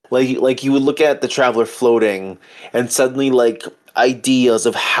ideas. Like you would look at the traveler floating, and suddenly like ideas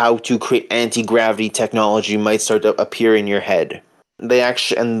of how to create anti-gravity technology might start to appear in your head. They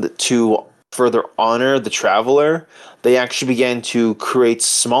actually, and to further honor the traveler, they actually began to create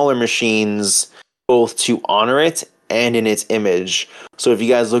smaller machines both to honor it and in its image. So if you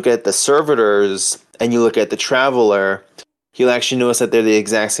guys look at the servitors and you look at the traveler, you'll actually notice that they're the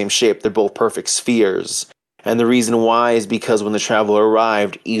exact same shape. They're both perfect spheres. And the reason why is because when the traveler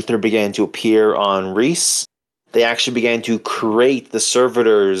arrived, ether began to appear on Reese. They actually began to create the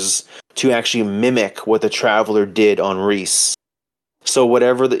servitors to actually mimic what the traveler did on Reese. So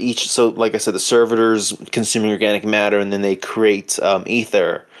whatever so like I said, the servitors consuming organic matter, and then they create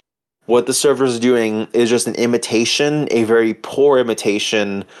ether. what the servers are doing is just an imitation, a very poor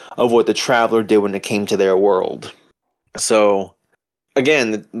imitation of what the Traveler did when it came to their world. So,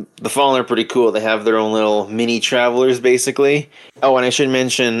 again, the Fallen are pretty cool. They have their own little mini Travelers, basically. Oh, and I should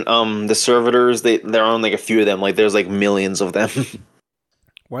mention, the Servitors, they're on like a few of them. Like, there's like millions of them.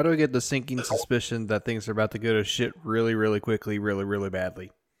 Why do I get the sinking suspicion that things are about to go to shit really, really quickly, really, really badly?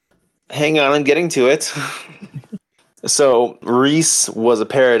 Hang on, I'm getting to it. So, Reese was a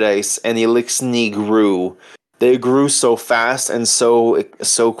paradise, and the Elixni grew. They grew so fast and so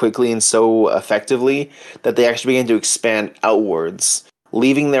quickly and so effectively that they actually began to expand outwards,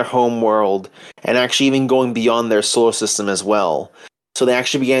 leaving their home world and actually even going beyond their solar system as well. So they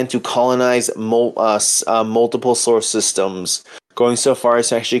actually began to colonize multiple solar systems, going so far as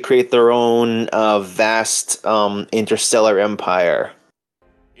to actually create their own vast interstellar empire.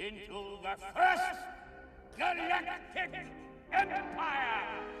 Into the first galactic empire!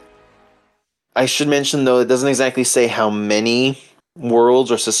 I should mention, though, it doesn't exactly say how many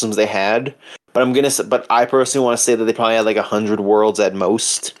worlds or systems they had, but I personally want to say that they probably had like 100 worlds at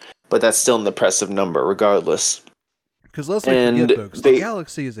most, but that's still an impressive number, regardless. Because let's not forget, folks, the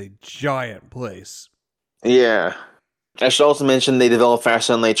galaxy is a giant place. Yeah. I should also mention they developed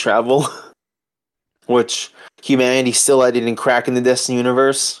faster than light travel, which humanity still didn't crack in the Destiny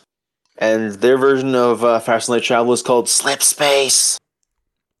universe, and their version of faster than light travel is called slip space.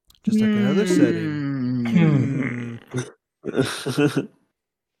 Just like another setting.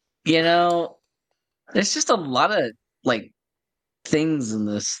 You know, there's just a lot of like things in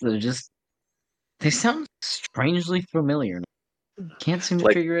this that are just they sound strangely familiar. Can't seem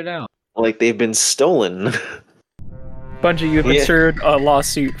to figure it out. Like they've been stolen. Bungie, you've insured a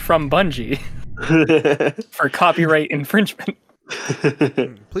lawsuit from Bungie for copyright infringement.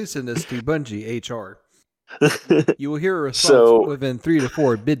 Please send this to Bungie HR. You will hear a response within 3 to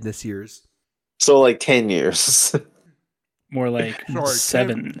 4 business years. So like 10 years. More like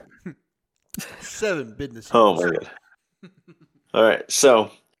 7. 7 business years. Oh my god. Alright,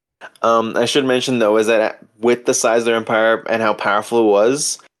 so I should mention though is that with the size of their empire and how powerful it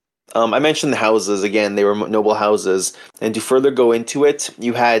was, I mentioned the houses again, they were noble houses, and to further go into it,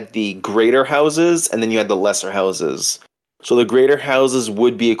 you had the greater houses and then you had the lesser houses. So the greater houses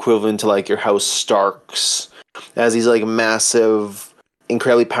would be equivalent to like your House Starks, as these like massive,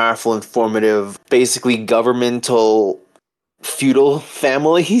 incredibly powerful, informative, basically governmental feudal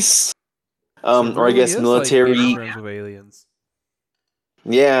families. Or I guess military. Like friends with aliens.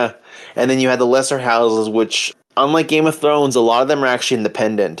 Yeah, and then you had the lesser houses, which, unlike Game of Thrones, a lot of them are actually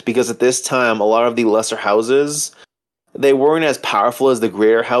independent, because at this time, a lot of the lesser houses, they weren't as powerful as the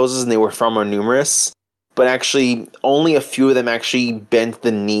greater houses, and they were far more numerous. But actually, only a few of them actually bent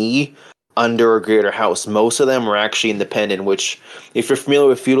the knee under a greater house. Most of them were actually independent, which, if you're familiar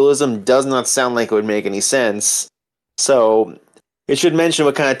with feudalism, does not sound like it would make any sense. So, it should mention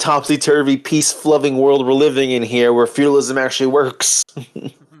what kind of topsy-turvy, peace-loving world we're living in here, where feudalism actually works.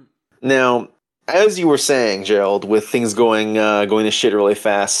 Now, as you were saying, Gerald, with things going to shit really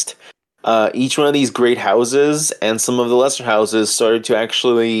fast, each one of these great houses and some of the lesser houses started to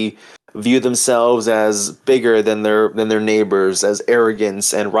actually view themselves as bigger than their neighbors, as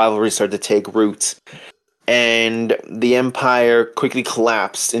arrogance and rivalry started to take root. And the empire quickly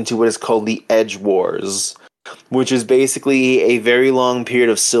collapsed into what is called the Edge Wars, which is basically a very long period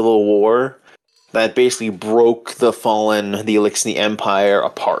of civil war that basically broke the Elixni Empire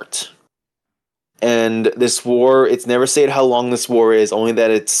apart. And this war, it's never stated how long this war is, only that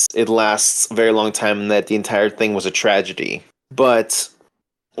it lasts a very long time and that the entire thing was a tragedy. But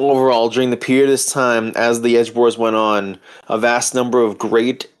overall, during the period of this time, as the Edge Wars went on, a vast number of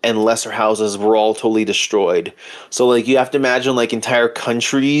great and lesser houses were all totally destroyed. So, like, you have to imagine, like, entire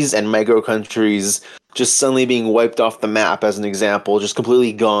countries and micro-countries just suddenly being wiped off the map, as an example, just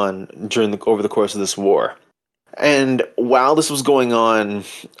completely gone over the course of this war. And while this was going on,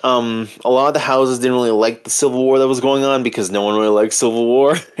 a lot of the houses didn't really like the civil war that was going on, because no one really liked civil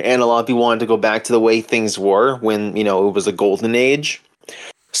war, and a lot of people wanted to go back to the way things were when, it was a golden age.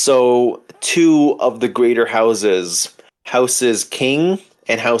 So, 2 of the greater houses, Houses King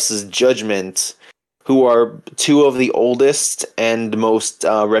and Houses Judgment, who are 2 of the oldest and most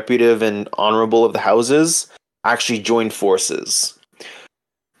reputable and honorable of the houses, actually joined forces.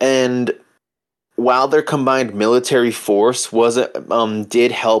 And while their combined military force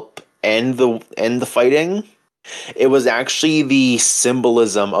did help end the fighting, it was actually the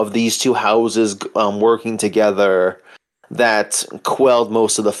symbolism of these 2 houses working together that quelled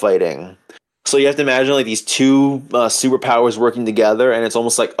most of the fighting. So you have to imagine like these 2 superpowers working together, and it's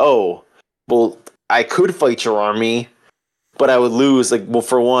almost like, oh, well, I could fight your army, but I would lose, like, well,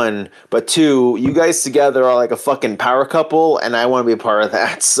 for one, but two, you guys together are like a fucking power couple, and I want to be a part of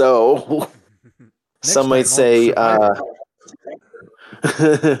that. So some might say,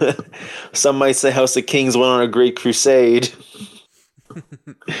 some might say House of Kings went on a great crusade.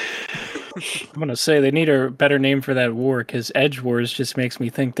 I'm gonna say they need a better name for that war, because Edge Wars just makes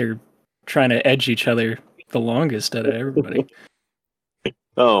me think they're trying to edge each other the longest out of everybody.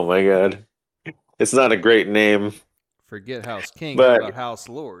 Oh my god. It's not a great name. Forget House King, But- how about House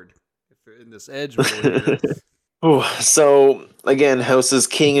Lord? If you're in this Edge war here. Ooh, so again, Houses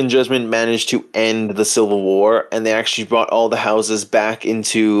King and Judgment managed to end the Civil War, and they actually brought all the houses back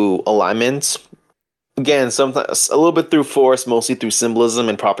into alignment. Again, sometimes a little bit through force, mostly through symbolism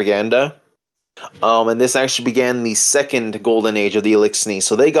and propaganda. And this actually began the second golden age of the Elixni.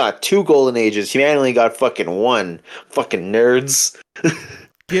 So they got 2 golden ages. Humanity only got fucking 1. Fucking nerds.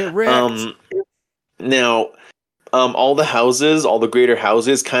 Get wrecked. Now, all the houses, all the greater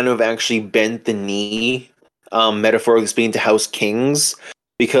houses, kind of actually bent the knee, metaphorically speaking, to House Kings,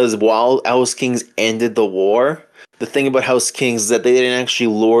 because while House Kings ended the war, the thing about House Kings is that they didn't actually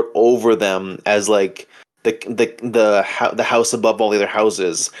lord over them as like the house above all the other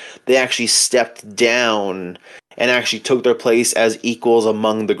houses. They actually stepped down and actually took their place as equals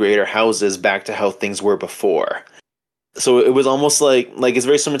among the greater houses, back to how things were before. So it was almost like it's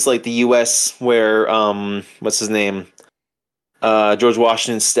very similar to like the U.S. where what's his name, George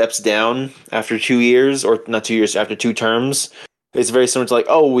Washington steps down after 2 years, or not 2 years, after 2 terms. It's very similar to like,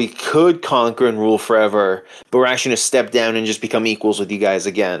 oh, we could conquer and rule forever, but we're actually going to step down and just become equals with you guys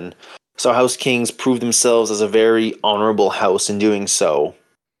again. So House Kings proved themselves as a very honorable house in doing so.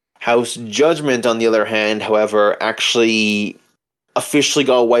 House Judgment, on the other hand, however, actually officially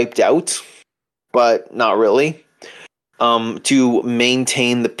got wiped out, but not really. To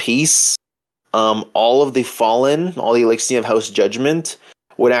maintain the peace, all of the Fallen, all the Elixir of House Judgment,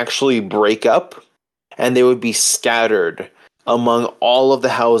 would actually break up, and they would be scattered among all of the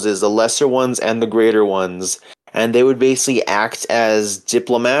houses, the lesser ones and the greater ones, and they would basically act as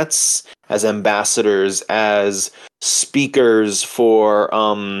diplomats, as ambassadors, as speakers for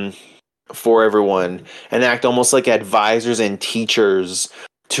everyone, and act almost like advisors and teachers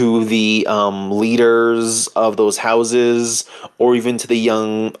to the leaders of those houses, or even to the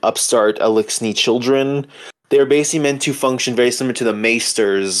young upstart Elixni children. They're basically meant to function very similar to the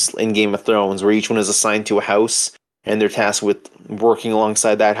Maesters in Game of Thrones, where each one is assigned to a house, and they're tasked with working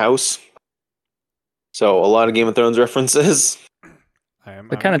alongside that house. So, a lot of Game of Thrones references.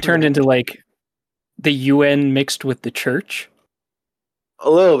 It kind of turned into like the UN mixed with the church. A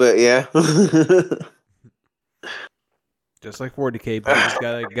little bit, yeah. Just like 40K, but you just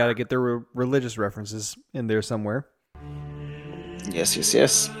gotta get their religious references in there somewhere.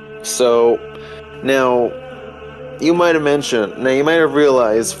 Yes. So, now, you might have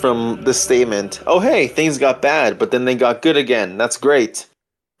realized from this statement, oh hey, things got bad, but then they got good again. That's great.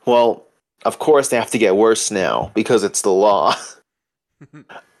 Well, of course they have to get worse now, because it's the law.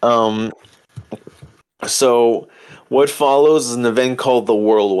 So, what follows is an event called the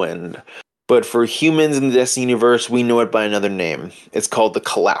Whirlwind. But for humans in the Destiny universe, we know it by another name. It's called the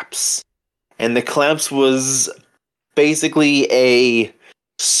Collapse. And the Collapse was basically a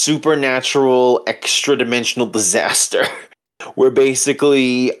supernatural, extra-dimensional disaster. Where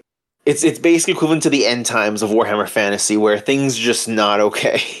basically, it's basically equivalent to the end times of Warhammer Fantasy, where things are just not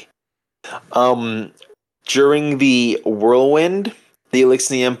okay. During the Whirlwind, the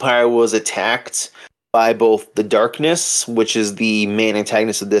Elixir Empire was attacked by both the Darkness, which is the main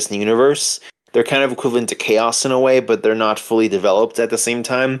antagonist of this universe. They're kind of equivalent to Chaos in a way, but they're not fully developed at the same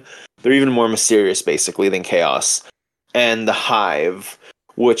time. They're even more mysterious, basically, than Chaos. And the Hive,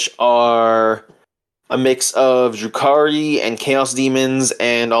 which are a mix of Drukhari and Chaos Demons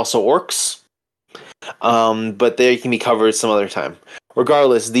and also Orcs. But they can be covered some other time.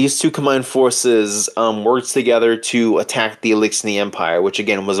 Regardless, these two combined forces worked together to attack the Elixir Empire, which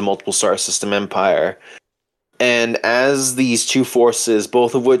again was a multiple star system empire. And as these two forces,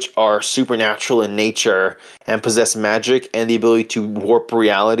 both of which are supernatural in nature and possess magic and the ability to warp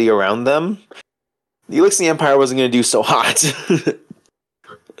reality around them, the Elixir Empire wasn't going to do so hot.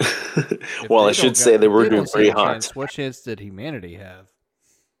 Well, I should say they were doing pretty hot. What chance did humanity have?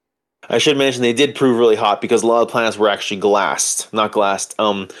 I should mention they did prove really hot because a lot of planets were actually not glassed.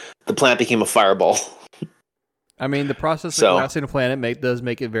 The planet became a fireball. I mean, the process of glassing a planet does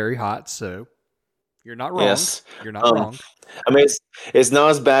make it very hot, so you're not wrong. Yes. You're not wrong. I mean, it's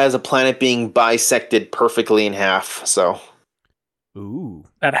not as bad as a planet being bisected perfectly in half, so. Ooh.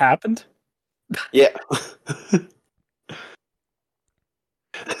 That happened? Yeah.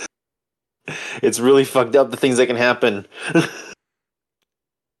 It's really fucked up the things that can happen.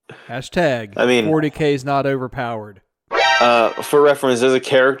 Hashtag I mean, 40K is not overpowered. For reference, there's a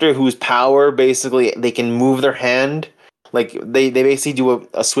character whose power basically they can move their hand, like they basically do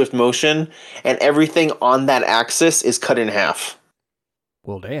a swift motion, and everything on that axis is cut in half.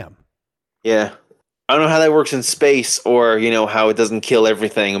 Well, damn. Yeah. I don't know how that works in space, or how it doesn't kill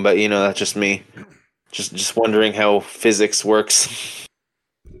everything, but that's just me. Just wondering how physics works.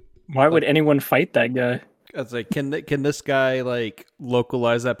 Why would anyone fight that guy? I was like, can this guy like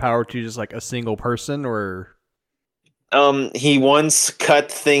localize that power to just like a single person, or? He once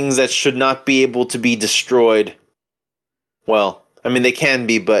cut things that should not be able to be destroyed. Well, I mean they can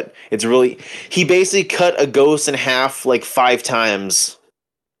be, but it's really he basically cut a ghost in half like 5 times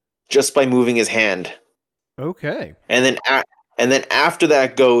just by moving his hand. Okay. And then after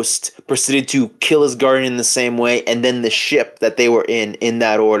that, ghost proceeded to kill his guardian in the same way, and then the ship that they were in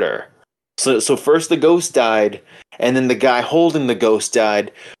that order. So first the ghost died, and then the guy holding the ghost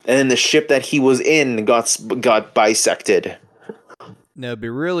died, and then the ship that he was in got bisected. Now it'd be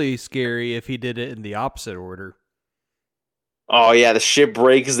really scary if he did it in the opposite order. Oh yeah, the ship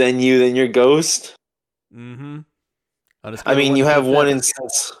breaks, then your ghost. Mm-hmm. I mean, you have one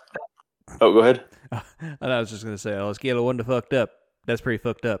instance. Oh, go ahead. And I was just gonna say, on a scale of 1 to fucked up, that's pretty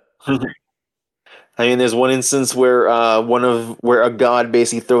fucked up. I mean, there's one instance where where a god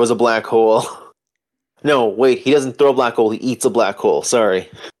basically throws a black hole. No, wait, he doesn't throw a black hole. He eats a black hole. Sorry.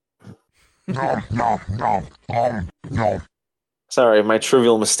 No. Sorry, my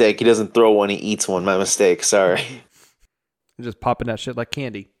trivial mistake. He doesn't throw one. He eats one. My mistake. Sorry. Just popping that shit like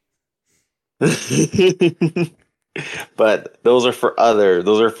candy. But those are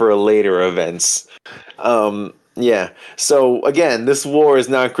for later events. Yeah. So again, this war is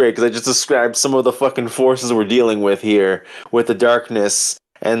not great because I just described some of the fucking forces we're dealing with here, with the darkness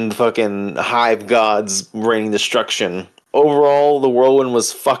and the fucking hive gods raining destruction. Overall, the whirlwind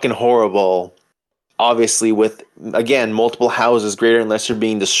was fucking horrible. Obviously, with again multiple houses, greater and lesser,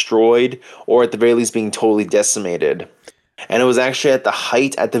 being destroyed, or at the very least being totally decimated. And it was actually at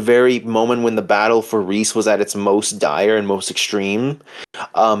the very moment when the battle for Reese was at its most dire and most extreme.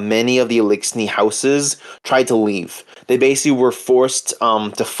 Many of the Elixni houses tried to leave. They basically were forced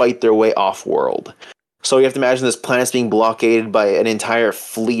to fight their way off-world. So you have to imagine this planet's being blockaded by an entire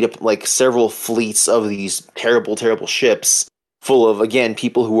fleet of, like, several fleets of these terrible, terrible ships full of, again,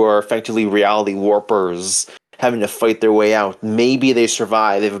 people who are effectively reality warpers having to fight their way out. Maybe they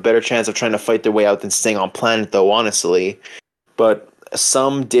survive. They have a better chance of trying to fight their way out than staying on planet, though, honestly. But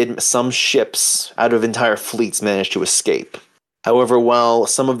some ships out of entire fleets managed to escape. However, while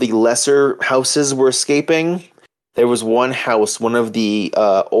some of the lesser houses were escaping, there was one house, one of the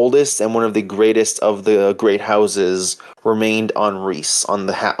oldest and one of the greatest of the great houses, remained on Reese, on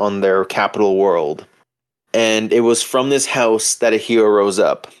their capital world. And it was from this house that a hero rose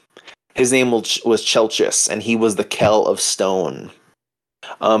up. His name was Chelchis, and he was the Kell of Stone.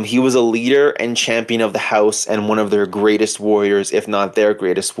 He was a leader and champion of the house and one of their greatest warriors, if not their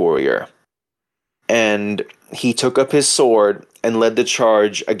greatest warrior. And he took up his sword and led the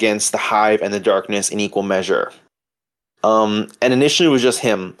charge against the Hive and the Darkness in equal measure. And initially it was just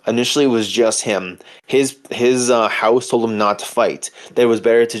him. His house told him not to fight. That it was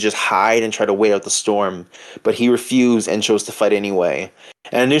better to just hide and try to wait out the storm. But he refused and chose to fight anyway.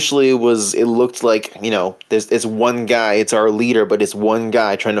 And initially it looked like, it's one guy, it's our leader, but it's one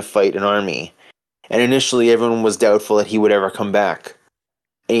guy trying to fight an army. And initially everyone was doubtful that he would ever come back.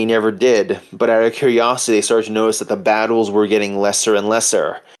 And he never did. But out of curiosity, they started to notice that the battles were getting lesser and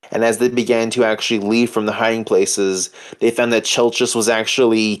lesser. And as they began to actually leave from the hiding places, they found that Chelchis was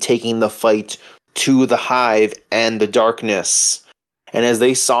actually taking the fight to the Hive and the Darkness. And as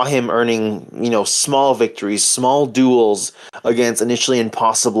they saw him earning, small victories, small duels against initially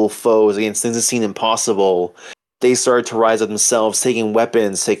impossible foes, against things that seemed impossible, they started to rise up themselves, taking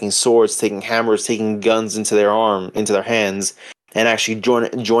weapons, taking swords, taking hammers, taking guns into their hands, and actually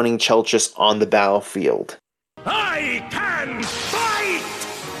joining Chelchis on the battlefield. I can fight!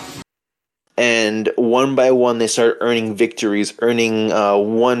 And one by one, they started earning victories, earning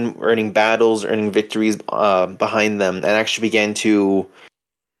battles, earning victories behind them, and actually began to.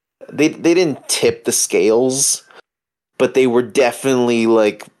 They didn't tip the scales, but they were definitely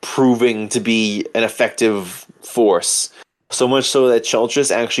proving to be an effective force. So much so that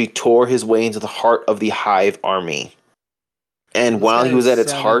Chelchis actually tore his way into the heart of the Hive army. And while he was at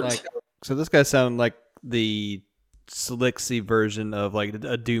its heart, so this guy sounded like the Selixi version of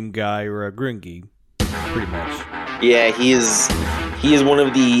a Doom guy or a Gringy, pretty much. Yeah, he is one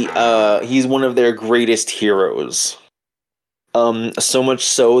of their greatest heroes. So much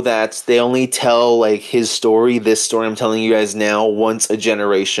so that they only tell like his story, this story I'm telling you guys now, once a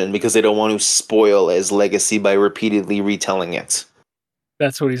generation because they don't want to spoil his legacy by repeatedly retelling it.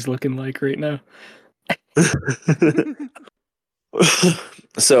 That's what he's looking like right now.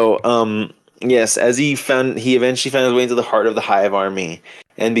 So, yes, as he eventually found his way into the heart of the Hive army,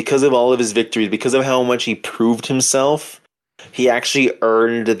 and because of all of his victories, because of how much he proved himself, he actually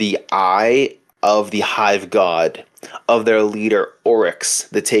earned the eye of the Hive God, of their leader Oryx,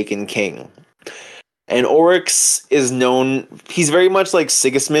 the Taken King. And Oryx is known, he's very much like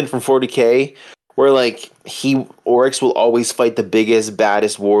Sigismund from 40k, where like Oryx will always fight the biggest,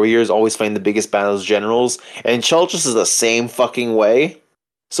 baddest warriors, always find the biggest battles generals, and Chalchus is the same fucking way.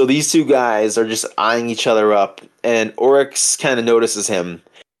 So these two guys are just eyeing each other up, and Oryx kind of notices him,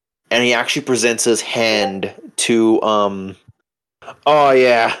 and he actually presents his hand to oh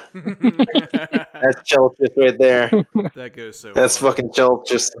yeah, that's Chalchus right there. That goes so That's far. fucking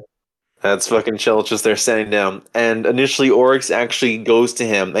Chalchus. That's fucking Chalchus there standing down. And initially Oryx actually goes to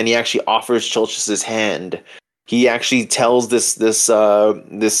him and he actually offers Chalchus' hand. He actually tells this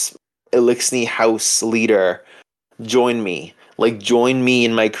Elixni house leader, join me. Like, join me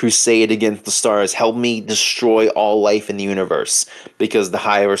in my crusade against the stars. Help me destroy all life in the universe. Because the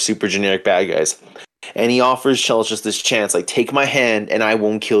Hive are super generic bad guys. And he offers Chalchus this chance, like, take my hand and I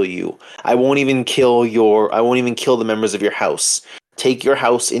won't kill you. I won't even kill the members of your house. Take your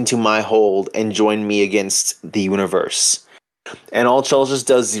house into my hold and join me against the universe. And all Chalchus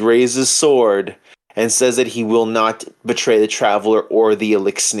does is he raises his sword and says that he will not betray the Traveler or the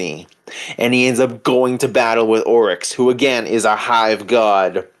Elixni. And he ends up going to battle with Oryx, who again is a Hive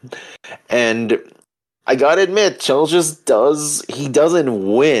god. And I gotta admit, Chalchus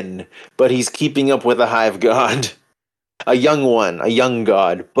doesn't win, but he's keeping up with a Hive god. A young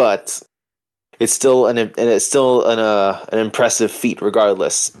god, but it's still an impressive feat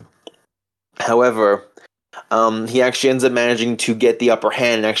regardless. However, he actually ends up managing to get the upper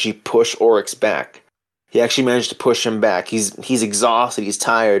hand and actually push Oryx back. He actually managed to push him back. He's exhausted, he's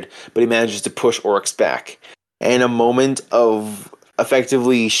tired, but he manages to push Oryx back. And in a moment of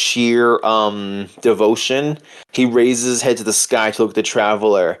effectively sheer devotion, he raises his head to the sky to look at the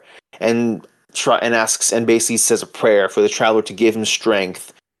Traveler and asks and basically says a prayer for the Traveler to give him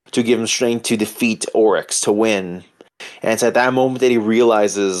strength to defeat Oryx, to win. And it's at that moment that he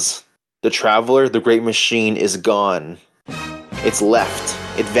realizes the Traveler, the great machine, is gone. It's left.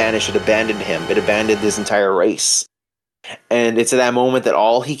 It vanished. It abandoned him. It abandoned his entire race. And it's at that moment that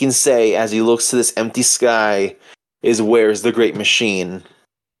all he can say as he looks to this empty sky is, where's the great machine?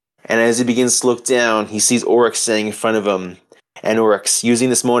 And as he begins to look down, he sees Oryx standing in front of him. And Oryx, using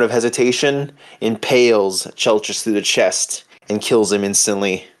this moment of hesitation, impales Chalchus through the chest and kills him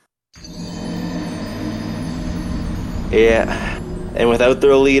instantly. Yeah. And without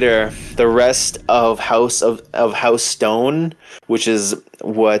their leader, the rest of House Stone, which is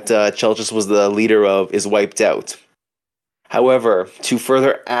what Chalchus was the leader of, is wiped out. However, to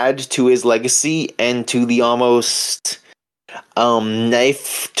further add to his legacy and to the almost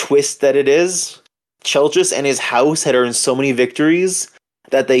knife twist that it is, Chalchus and his house had earned so many victories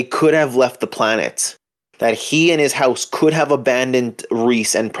that they could have left the planet. That he and his house could have abandoned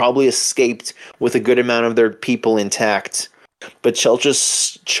Reese and probably escaped with a good amount of their people intact. But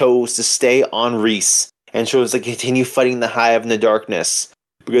Chalchus chose to stay on Reese and chose to continue fighting the Hive in the darkness,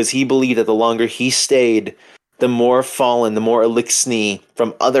 because he believed that the longer he stayed, the more fallen, the more Elixni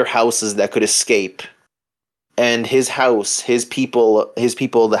from other houses that could escape. And his house, his people,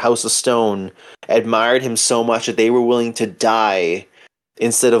 the House of Stone, admired him so much that they were willing to die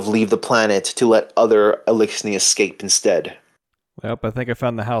instead of leave the planet to let other Elixni escape instead. Yep, I think I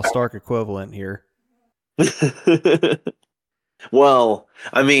found the House Stark equivalent here. Well,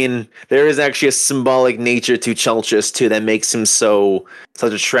 I mean, there is actually a symbolic nature to Chalchus too that makes him such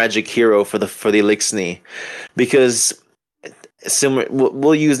a tragic hero for the Elixni, because similar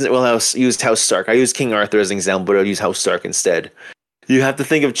we'll use House Stark. I use King Arthur as an example, but I'll use House Stark instead. You have to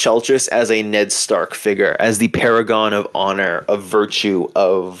think of Chalchus as a Ned Stark figure, as the paragon of honor, of virtue,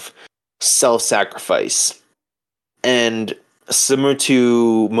 of self-sacrifice. And similar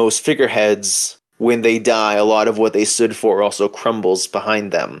to most figureheads, when they die, a lot of what they stood for also crumbles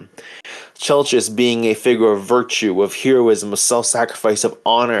behind them. Chalchus, being a figure of virtue, of heroism, of self-sacrifice, of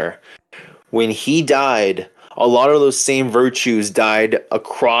honor, when he died, a lot of those same virtues died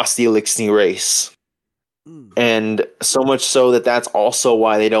across the Elixni race. And so much so that that's also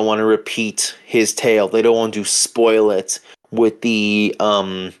why they don't want to repeat his tale. They don't want to spoil it with the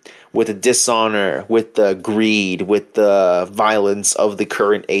dishonor, with the greed, with the violence of the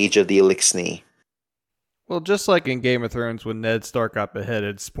current age of the Elixni. Well, just like in Game of Thrones when Ned Stark got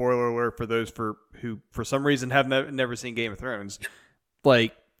beheaded, spoiler alert for those who for some reason have never seen Game of Thrones,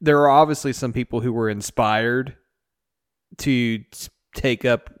 like there are obviously some people who were inspired to take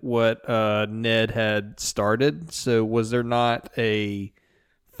up what Ned had started. So was there not a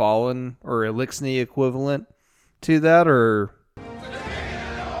Fallen or Elixni equivalent to that, or?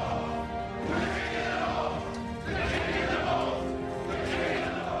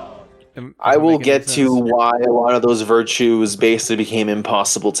 I will get to why a lot of those virtues basically became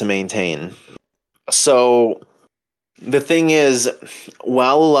impossible to maintain. So, the thing is,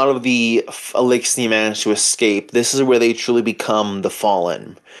 while a lot of the Elixni manage to escape, this is where they truly become the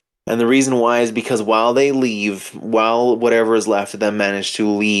Fallen. And the reason why is because while they leave, while whatever is left of them manage to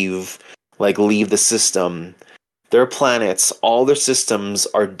leave the system, their planets, all their systems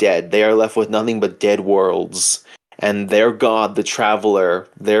are dead. They are left with nothing but dead worlds. And their god, the Traveler,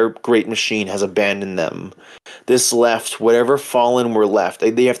 their great machine, has abandoned them. This left whatever Fallen were left.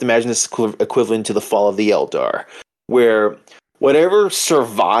 They have to imagine this equivalent to the fall of the Eldar, where whatever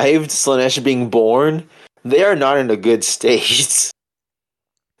survived Slaanesh being born, they are not in a good state.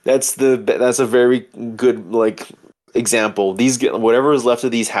 That's a very good example. Whatever is left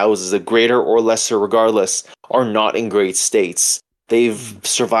of these houses, the greater or lesser, regardless, are not in great states. They've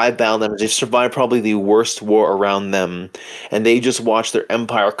survived battle damage. They've survived probably the worst war around them, and they just watched their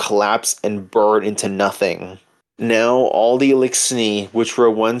empire collapse and burn into nothing. Now, all the Elixni, which were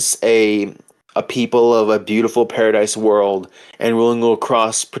once a people of a beautiful paradise world and ruling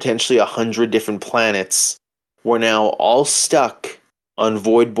across potentially 100 different planets, were now all stuck on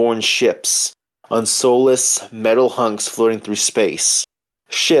void-born ships, on soulless metal hunks floating through space.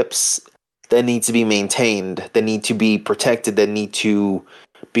 Ships that need to be maintained, that need to be protected, that need to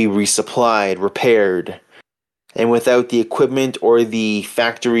be resupplied, repaired. And without the equipment or the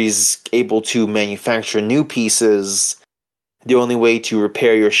factories able to manufacture new pieces, the only way to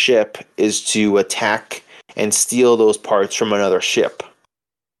repair your ship is to attack and steal those parts from another ship.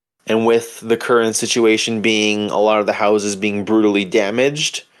 And with the current situation being a lot of the houses being brutally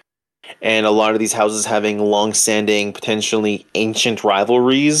damaged, and a lot of these houses having long-standing, potentially ancient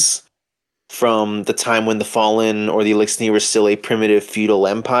rivalries, from the time when the Fallen or the Elixni were still a primitive feudal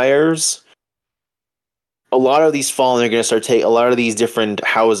empires, a lot of these Fallen are going to start a lot of these different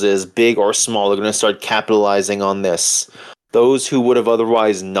houses, big or small, are going to start capitalizing on this. Those who would have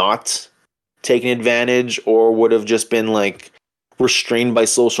otherwise not taken advantage or would have just been restrained by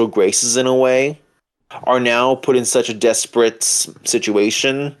social graces in a way are now put in such a desperate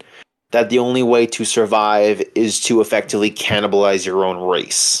situation that the only way to survive is to effectively cannibalize your own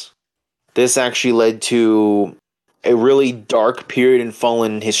race. This actually led to a really dark period in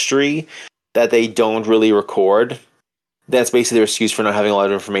Fallen history that they don't really record. That's basically their excuse for not having a lot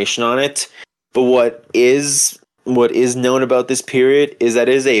of information on it. But what is known about this period is that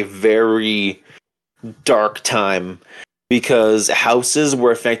it is a very dark time, because houses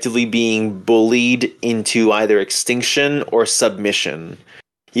were effectively being bullied into either extinction or submission.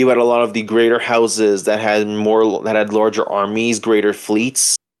 You had a lot of the greater houses that had larger armies, greater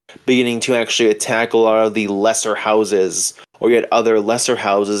fleets, beginning to actually attack a lot of the lesser houses, or yet other lesser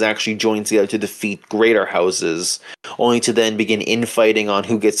houses actually join together to defeat greater houses, only to then begin infighting on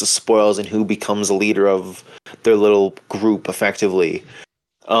who gets the spoils and who becomes the leader of their little group, effectively.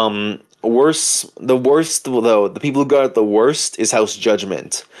 The people who got it the worst is House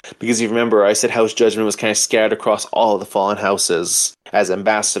Judgment. Because if you remember, I said House Judgment was kind of scattered across all of the Fallen houses as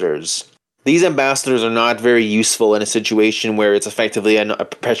ambassadors. These ambassadors are not very useful in a situation where it's effectively a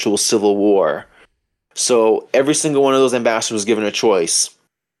perpetual civil war. So every single one of those ambassadors was given a choice.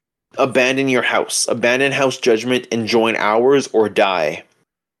 Abandon your house. Abandon House Judgment and join ours, or die.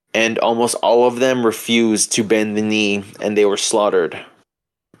 And almost all of them refused to bend the knee, and they were slaughtered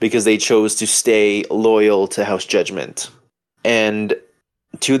because they chose to stay loyal to House Judgment. And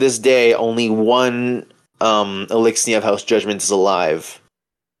to this day, only one Elixni of House Judgment is alive.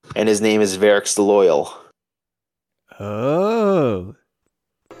 And his name is Varix the Loyal. Oh.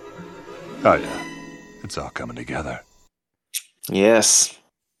 Oh, yeah. It's all coming together. Yes.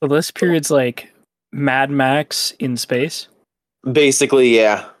 So this period's like Mad Max in space? Basically,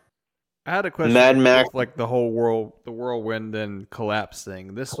 yeah. I had a question. Mad Max, the whole world, the whirlwind and collapse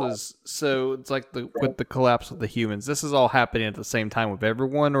thing. This was so it's like with the collapse of the humans. This is all happening at the same time with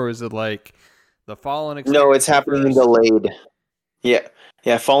everyone, or is it like the Fallen? No, it's happening delayed. Yeah.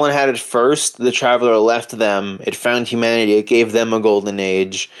 Fallen had it first. The Traveler left them. It found humanity. It gave them a golden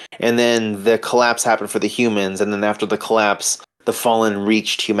age, and then the collapse happened for the humans. And then after the collapse, the Fallen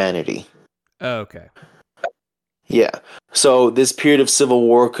reached humanity. Oh, okay. Yeah. So this period of civil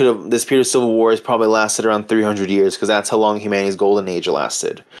war has probably lasted around 300 years because that's how long humanity's golden age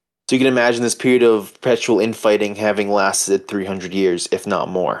lasted. So you can imagine this period of perpetual infighting having lasted 300 years, if not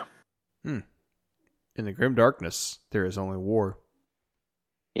more. In the grim darkness, there is only war.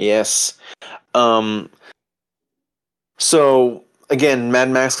 Yes. So again, Mad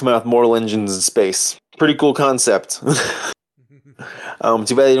Max coming out with mortal engines in space. Pretty cool concept. Too bad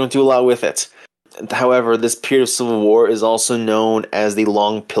they don't do a lot with it. However, this period of civil war is also known as the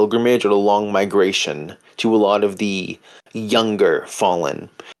Long Pilgrimage or the Long Migration to a lot of the younger Fallen,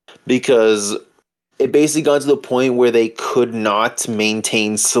 because it basically got to the point where they could not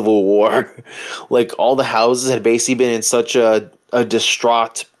maintain civil war. Like, all the houses had basically been in such a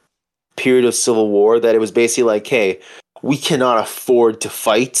distraught period of civil war that it was basically like, hey, we cannot afford to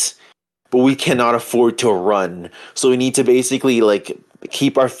fight, but we cannot afford to run. So we need to basically like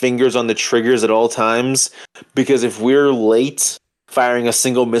keep our fingers on the triggers at all times, because if we're late firing a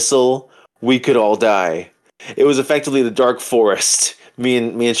single missile, we could all die. It was effectively the Dark Forest. Me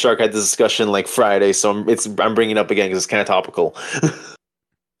and Shark had this discussion like Friday, so I'm bringing it up again because it's kind of topical.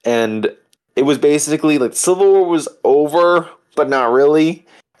 And it was basically like Civil War was over, but not really.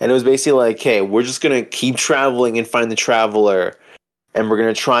 And it was basically like, hey, we're just gonna keep traveling and find the traveler, and we're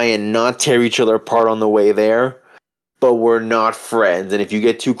gonna try and not tear each other apart on the way there, but we're not friends. And if you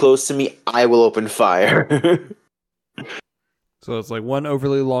get too close to me, I will open fire. So it's like one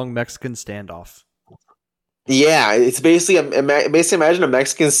overly long Mexican standoff. Yeah, it's basically imagine a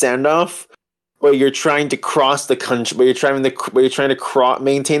Mexican standoff where you're trying to cross the country, where you're trying to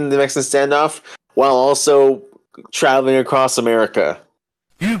maintain the Mexican standoff while also traveling across America.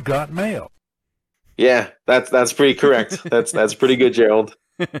 You've got mail. Yeah, that's pretty correct. That's pretty good, Gerald.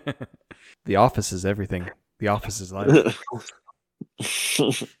 The Office is everything. The Office is life.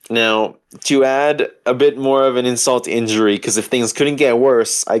 Now, to add a bit more of an insult to injury, because if things couldn't get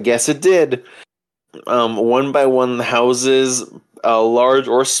worse, I guess it did. One by one, the houses, large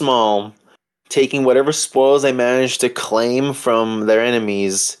or small, taking whatever spoils they managed to claim from their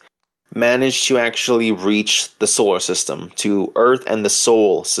enemies, managed to actually reach the solar system, to Earth and the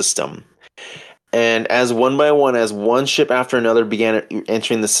Sol system. And as one by one, as one ship after another began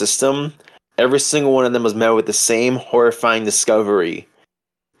entering the system, every single one of them was met with the same horrifying discovery.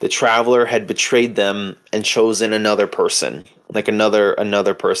 The traveler had betrayed them and chosen another person, like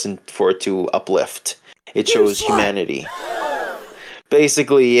another person for it to uplift. It chose humanity.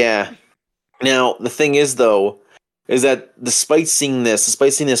 Basically, yeah. Now, the thing is, though, is that despite seeing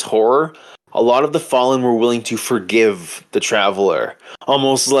this horror, a lot of the Fallen were willing to forgive the traveler.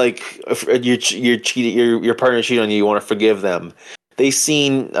 Almost like if your partner cheated on you, you want to forgive them. They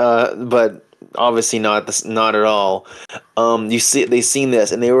seen, but obviously not at all. They seen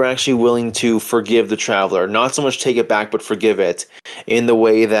this, and they were actually willing to forgive the traveler. Not so much take it back, but forgive it in the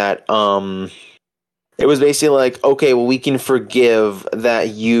way that it was basically like, okay, well, we can forgive that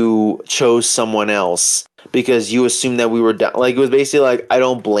you chose someone else because you assumed that we were down. Like, it was basically like, I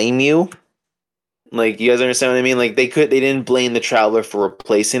don't blame you. Like, you guys understand what I mean? Like, they didn't blame the traveler for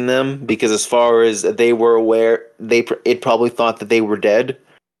replacing them because as far as they were aware, it probably thought that they were dead.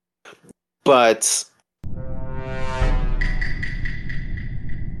 But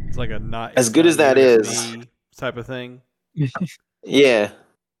It's like a not as good as that is type of thing. Yeah.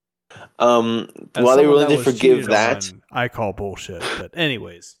 While they were willing to forgive that, I call bullshit. But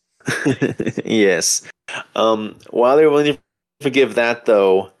anyways, yes. While they were willing to forgive that,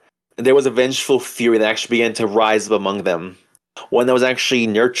 though, there was a vengeful fury that actually began to rise up among them. One that was actually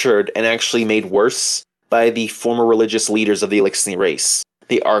nurtured and actually made worse by the former religious leaders of the Elixir race,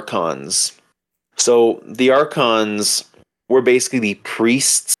 the Archons. So the Archons were basically the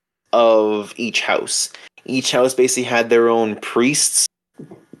priests of each house. Each house basically had their own priests,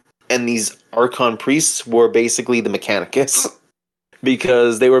 and these Archon priests were basically the Mechanicus,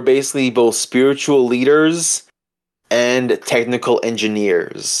 because they were basically both spiritual leaders and technical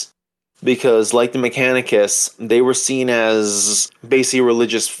engineers. Because, like the Mechanicus, they were seen as basically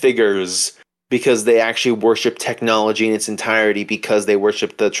religious figures because they actually worship technology in its entirety, because they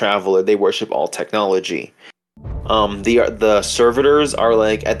worship the Traveler, they worship all technology. The servitors are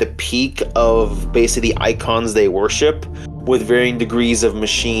like at the peak of basically the icons they worship, with varying degrees of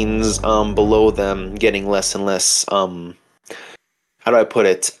machines below them getting less and less, how do I put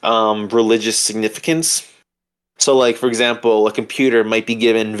it, religious significance. So, like, for example, a computer might be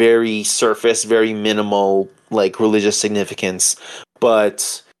given very surface, very minimal, like, religious significance,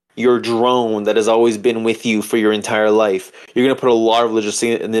 but your drone that has always been with you for your entire life, you're going to put a lot of religious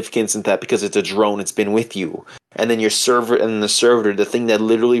significance in that because it's a drone, it's been with you. and then your server and the servitor, the thing that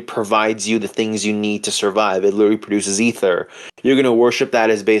literally provides you the things you need to survive. It literally produces ether. You're going to worship that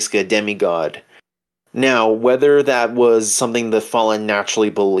as basically a demigod. Now, whether that was something the Fallen naturally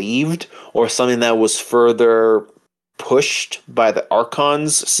believed or something that was further pushed by the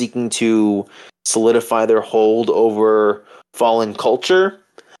Archons seeking to solidify their hold over Fallen culture,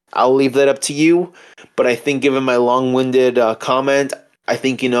 I'll leave that up to you. But I think, given my long-winded comment, I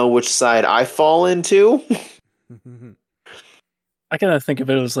think you know which side I fall into. I kind of think of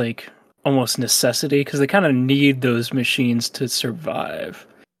it as like almost necessity because they kind of need those machines to survive.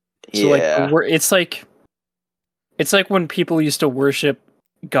 So Yeah. it's like when people used to worship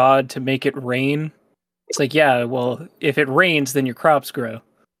God to make it rain. It's like, yeah, well, if it rains, then your crops grow.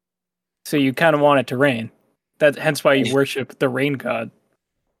 So you kind of want it to rain. Hence why you worship the rain god.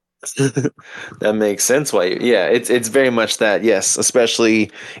 That makes sense. Why? Yeah, it's very much that. Yes, especially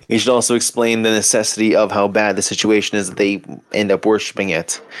you should also explain the necessity of how bad the situation is that they end up worshiping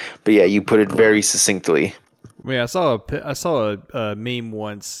it. But yeah, you put it very succinctly. Yeah, I saw a meme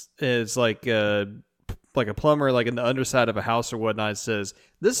once. It's like a plumber, like in the underside of a house or whatnot. It says,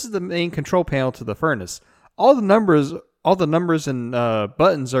 "This is the main control panel to the furnace. All the numbers and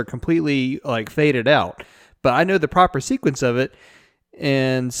buttons are completely like faded out, but I know the proper sequence of it."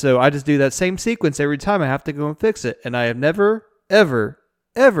 And so I just do that same sequence every time I have to go and fix it. And I have never, ever,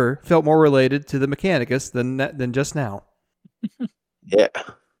 ever felt more related to the Mechanicus than just now. Yeah.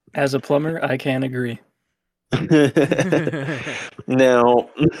 As a plumber, I can agree. Now,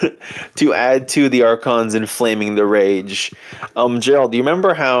 to add to the Archons inflaming the rage, Gerald, do you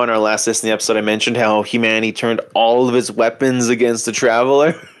remember how in our last Disney episode I mentioned how humanity turned all of its weapons against the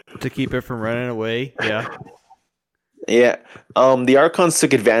Traveler? To keep it from running away? Yeah. Yeah. The Archons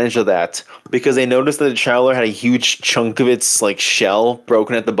took advantage of that because they noticed that the Traveler had a huge chunk of its like shell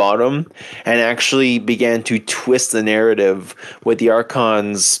broken at the bottom, and actually began to twist the narrative with the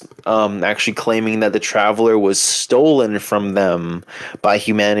Archons actually claiming that the Traveler was stolen from them by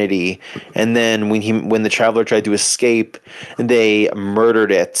humanity, and then when the Traveler tried to escape, they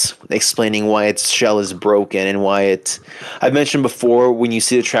murdered it, explaining why its shell is broken and why it. I've mentioned before, when you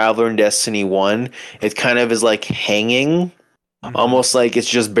see the Traveler in Destiny 1, it kind of is like hanging. Almost like it's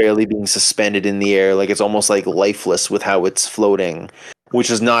just barely being suspended in the air, like it's almost like lifeless with how it's floating,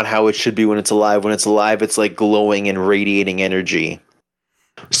 which is not how it should be when it's alive. When it's alive, it's like glowing and radiating energy.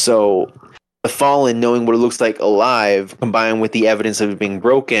 So the Fallen, knowing what it looks like alive, combined with the evidence of it being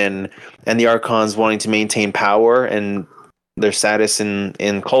broken, and the Archons wanting to maintain power and their status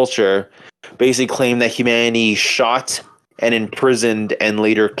in culture, basically claim that humanity shot and imprisoned and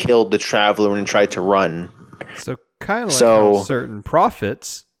later killed the Traveler and tried to run. So kind of like how certain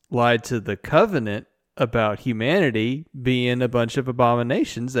prophets lied to the Covenant about humanity being a bunch of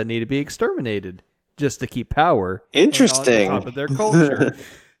abominations that need to be exterminated just to keep power. Interesting. On top of their culture.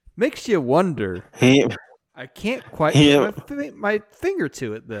 Makes you wonder. I can't quite put my finger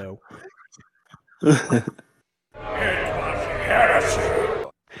to it, though.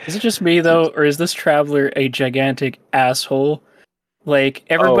 Is it just me, though, or is this Traveler a gigantic asshole? Like,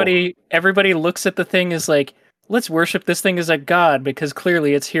 everybody looks at the thing as like, let's worship this thing as a god because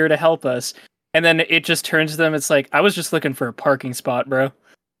clearly it's here to help us. And then it just turns to them, it's like, I was just looking for a parking spot, bro.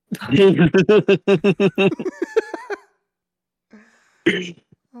 I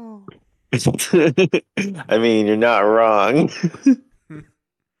mean, you're not wrong.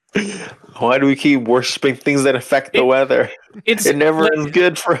 Why do we keep worshiping things that affect the weather? It never is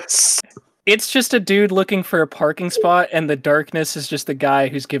good for us. It's just a dude looking for a parking spot, and the darkness is just the guy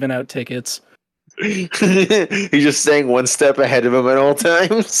who's giving out tickets. He's just staying one step ahead of him at all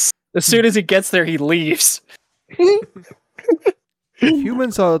times. As soon as he gets there, he leaves. If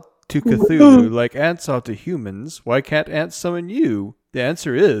humans are to Cthulhu like ants are to humans, why can't ants summon you? The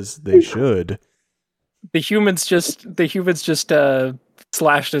answer is they should. The humans just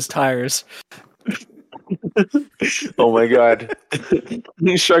slashed his tires. Oh my god.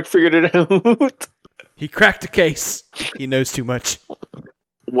 Shark figured it out. He cracked the case. He knows too much.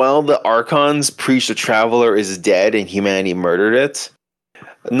 While the Archons preach the Traveler is dead and humanity murdered it,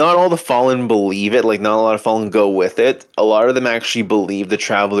 not all the Fallen believe it. Like, not a lot of Fallen go with it. A lot of them actually believe the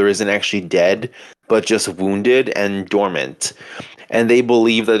Traveler isn't actually dead, but just wounded and dormant. And they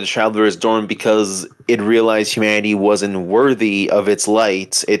believe that the Traveler is dormant because it realized humanity wasn't worthy of its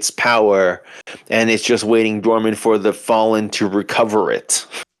light, its power, and it's just waiting dormant for the Fallen to recover it.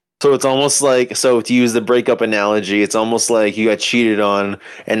 So it's almost like, so to use the breakup analogy, it's almost like you got cheated on,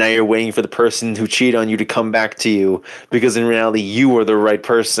 and now you're waiting for the person who cheated on you to come back to you, because in reality, you were the right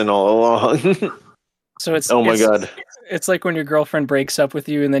person all along. So it's oh my god. It's like when your girlfriend breaks up with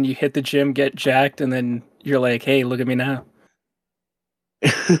you and then you hit the gym, get jacked, and then you're like, hey, look at me now.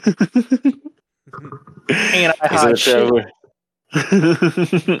 Ain't I hot shit?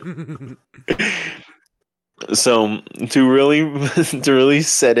 So to really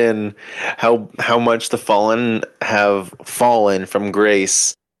set in how much the fallen have fallen from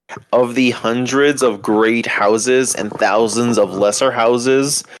grace, of the hundreds of great houses and thousands of lesser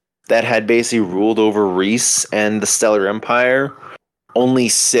houses that had basically ruled over Reese and the Stellar Empire, only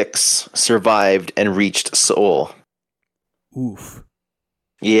 6 survived and reached Seoul. Oof.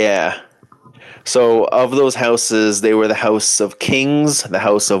 Yeah. So of those houses, they were the House of Kings, the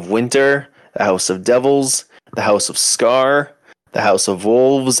House of Winter, the House of Devils, the House of Scar, the House of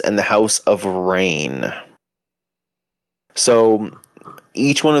Wolves, and the House of Rain. So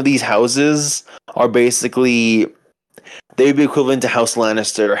each one of these houses are basically, they'd be equivalent to House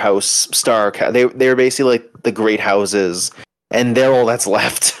Lannister, House Stark. They're basically like the great houses, and they're all that's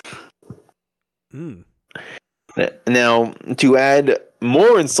left. Now, to add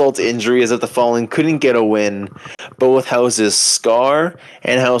more insult to injury is that the Fallen couldn't get a win. Both Houses Scar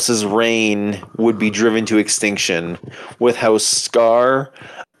and Houses Rain would be driven to extinction, with House Scar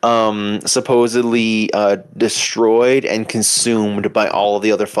supposedly destroyed and consumed by all of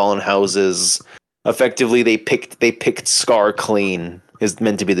the other fallen houses. Effectively, they picked Scar clean, is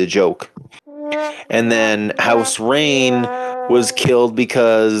meant to be the joke. And then House Rain was killed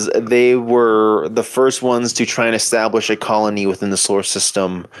because they were the first ones to try and establish a colony within the solar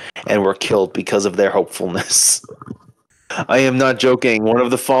system, and were killed because of their hopefulness. I am not joking. One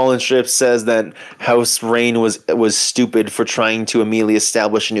of the fallen ships says that House Rain was stupid for trying to immediately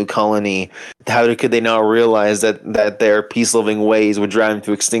establish a new colony. How could they not realize that their peace-loving ways would drive them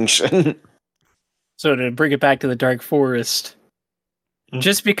to extinction? So to bring it back to the Dark Forest,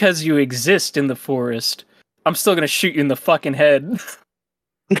 just because you exist in the forest, I'm still gonna shoot you in the fucking head.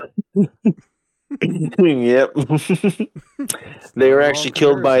 Yep. They were actually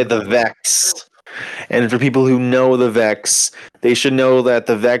killed by the Vex. And for people who know the Vex, they should know that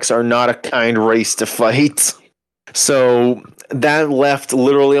the Vex are not a kind race to fight. So that left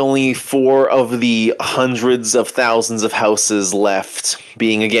literally only 4 of the hundreds of thousands of houses left,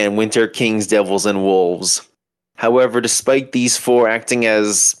 being again Winter Kings, Devils, and Wolves. However, despite these 4 acting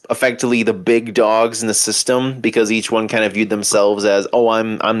as effectively the big dogs in the system, because each one kind of viewed themselves as, oh,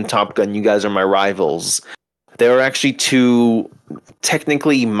 I'm Top Gun, you guys are my rivals, there were actually 2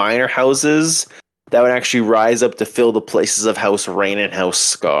 technically minor houses that would actually rise up to fill the places of House Rain and House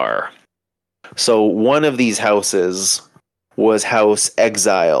Scar. So one of these houses was House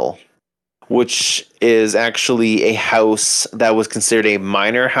Exile, which is actually a house that was considered a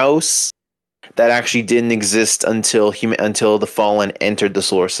minor house that actually didn't exist until the Fallen entered the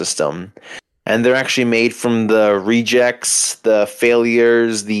solar system. And they're actually made from the rejects, the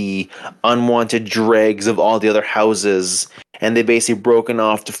failures, the unwanted dregs of all the other houses, and they basically broken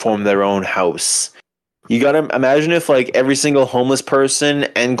off to form their own house. You gotta imagine if like every single homeless person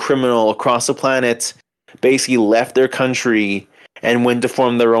and criminal across the planet basically left their country and went to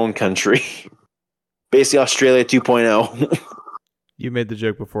form their own country. Basically Australia 2.0. You made the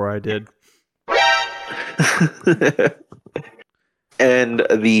joke before I did. And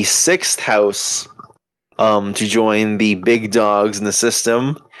the 6th house to join the big dogs in the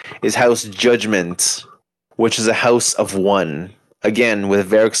system is House Judgment, which is a house of 1. Again, with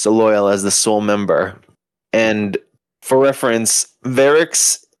Varix the Loyal as the sole member. And for reference,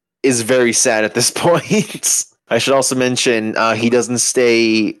 Varix is very sad at this point. I should also mention he doesn't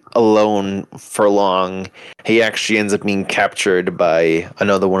stay alone for long. He actually ends up being captured by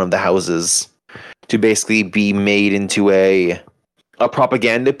another one of the houses to basically be made into a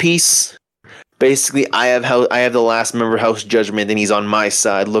propaganda piece. Basically, I have the last member of House Judgment, and he's on my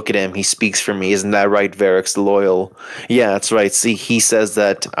side. Look at him; he speaks for me. Isn't that right, Varix the Loyal? Yeah, that's right. See, he says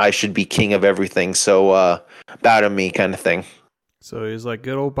that I should be king of everything. So, bow to me, kind of thing. So he's like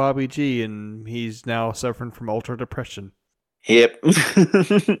good old Bobby G, and he's now suffering from ultra depression. Yep.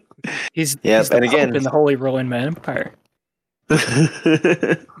 He's the and again Pope in the Holy Roman Empire.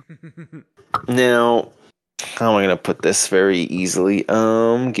 Now, how am I going to put this very easily?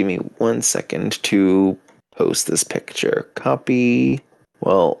 Give me 1 second to post this picture. Copy.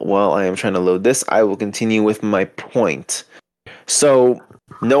 Well, while I am trying to load this, I will continue with my point. So,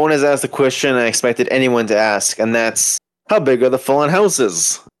 no one has asked the question I expected anyone to ask, and that's, how big are the fallen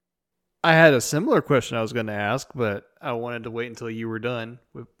houses? I had a similar question I was going to ask, but I wanted to wait until you were done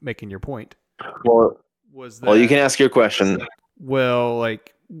with making your point. Well, you can ask your question. Well,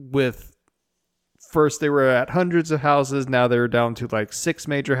 like with first they were at hundreds of houses, now they're down to like 6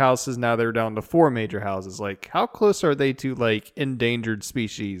 major houses, now they're down to 4 major houses. Like, how close are they to like endangered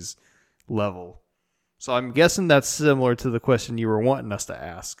species level? So I'm guessing that's similar to the question you were wanting us to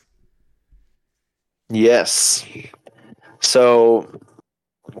ask. Yes. So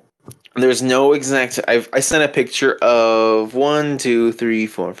there's no exact. I sent a picture of 1, 2, 3,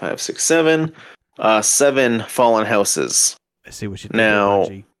 4, 5, 6, 7, 7 fallen houses. I see what you did Now,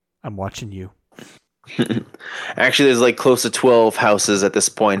 there, Bungie. I'm watching you. Actually, there's like close to 12 houses at this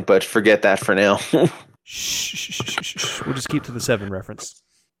point, but forget that for now. Shh. We'll just keep to the 7 reference.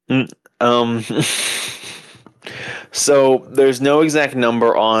 So there's no exact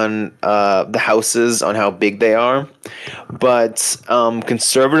number on the houses on how big they are, but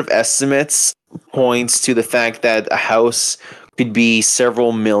conservative estimates points to the fact that a house could be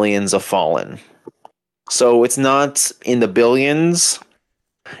several millions of fallen. So it's not in the billions.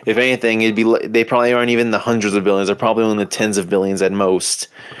 If anything, they probably aren't even the hundreds of billions. They're probably only the tens of billions at most.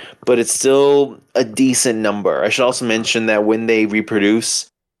 But it's still a decent number. I should also mention that when they reproduce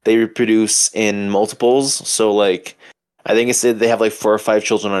in multiples. So, like, I think it said they have like 4 or 5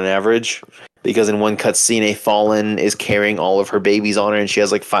 children on average. Because in one cutscene, a fallen is carrying all of her babies on her, and she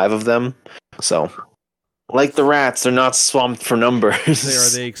has like 5 of them. So, like the rats, they're not swamped for numbers.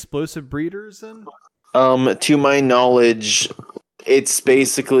 Are they explosive breeders then? To my knowledge, it's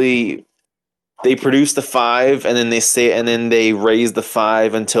basically they produce the 5 and then they raise the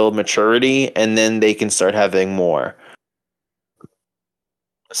 5 until maturity, and then they can start having more.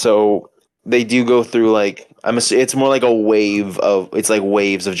 So they do go through like it's more like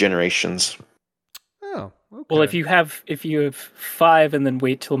waves of generations. Oh, okay. Well, if you have 5 and then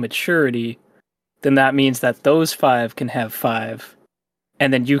wait till maturity, then that means that those 5 can have 5,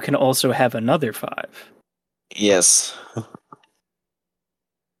 and then you can also have another 5. Yes.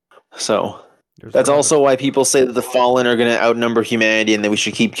 So that's also why people say that the fallen are going to outnumber humanity and that we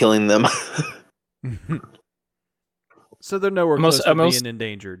should keep killing them. So they're nowhere close to being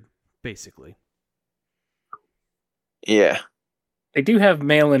endangered, basically. Yeah. They do have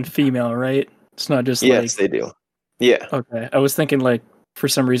male and female, right? It's not just yes, they do. Yeah. Okay, I was thinking like for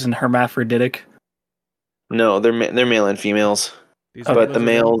some reason hermaphroditic. No, they're male and females. But the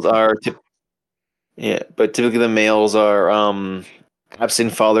males are but typically the males are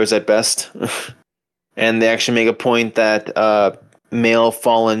absent fathers at best. And they actually make a point that male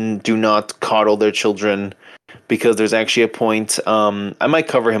fallen do not coddle their children, because there's actually a point, I might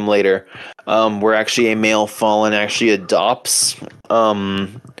cover him later, where actually a male fallen actually adopts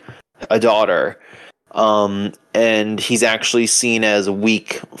a daughter, and he's actually seen as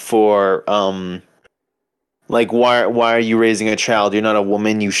weak for like, why are you raising a child? You're not a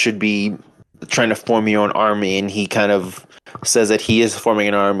woman. You should be trying to form your own army. And he kind of says that he is forming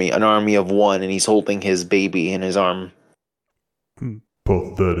an army of one, and he's holding his baby in his arm.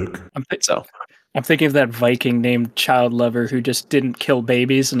 Pathetic. I'm thinking of that Viking named Child Lover who just didn't kill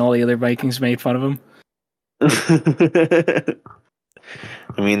babies, and all the other Vikings made fun of him.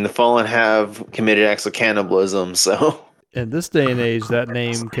 I mean, the Fallen have committed acts of cannibalism, so. In this day and age, that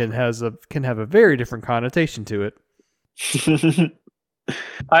name can have a very different connotation to it.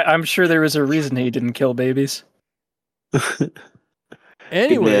 I'm sure there was a reason he didn't kill babies.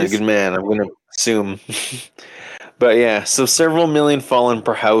 Anyways, good man. I'm gonna assume. But yeah, so several million fallen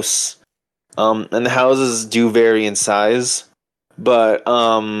per house, and the houses do vary in size. But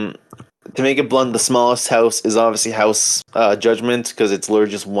to make it blunt, the smallest house is obviously House Judgment, because it's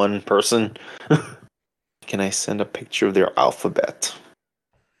literally just one person. Can I send a picture of their alphabet?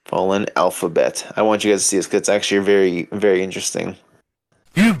 Fallen alphabet. I want you guys to see this because it's actually very, very interesting.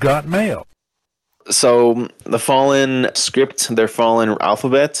 You've got mail. So the Fallen script, their Fallen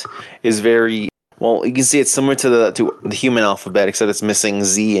alphabet, is very well. You can see it's similar to the human alphabet, except it's missing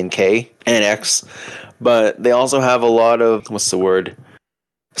Z and K and X. But they also have a lot of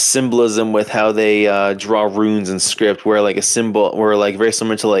symbolism with how they draw runes in script, where like a symbol, where like very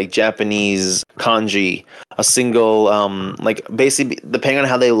similar to like Japanese kanji, a single like basically depending on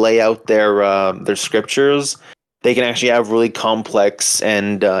how they lay out their scriptures, they can actually have really complex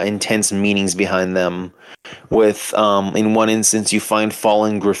and intense meanings behind them. With in one instance, you find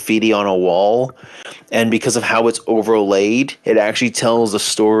fallen graffiti on a wall, and because of how it's overlaid, it actually tells the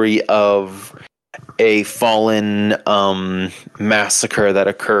story of a fallen massacre that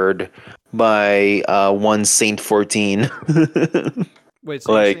occurred by one Saint 14. Wait,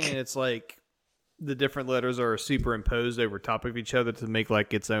 so you're saying it's like the different letters are superimposed over top of each other to make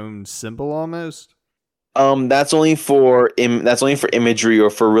like its own symbol almost? That's only for imagery or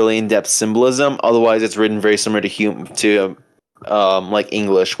for really in-depth symbolism. Otherwise, it's written very similar to like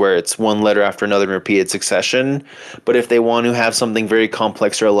English, where it's one letter after another in repeated succession. But if they want to have something very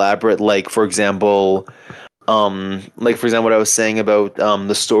complex or elaborate, like for example, what I was saying about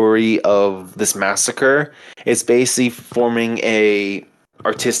the story of this massacre, it's basically forming a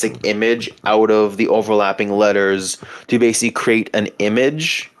artistic image out of the overlapping letters to basically create an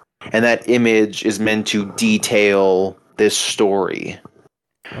image, and that image is meant to detail this story.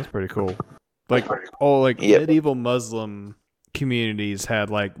 That's pretty cool. Like medieval Muslim communities had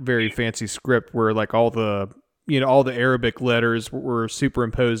like very fancy script where like all the Arabic letters were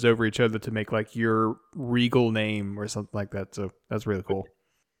superimposed over each other to make like your regal name or something like that. So that's really cool.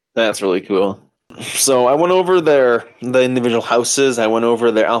 That's really cool. So I went over the individual houses, I went over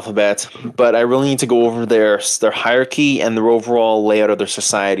their alphabet, but I really need to go over their hierarchy and their overall layout of their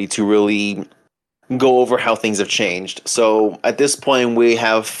society to really go over how things have changed. So at this point, we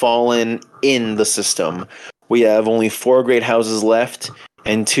have fallen in the system. We have only 4 great houses left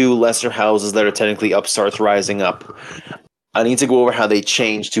and 2 lesser houses that are technically upstarts rising up. I need to go over how they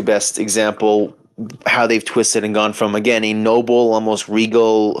changed to best example how they've twisted and gone from, again, a noble, almost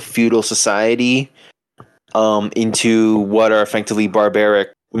regal, feudal society into what are effectively barbaric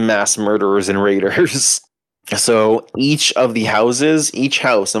mass murderers and raiders. So each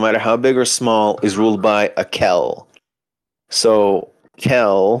house, no matter how big or small, is ruled by a Kel. So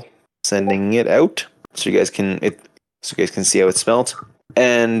Kel, sending it out so you guys can see how it's spelled.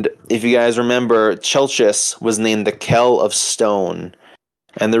 And if you guys remember, Chelchis was named the Kel of Stone.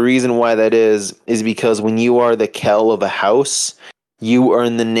 And the reason why that is because when you are the Kel of a house, you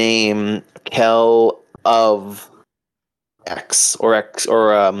earn the name Kel of X or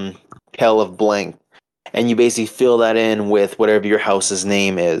Kel of blank. And you basically fill that in with whatever your house's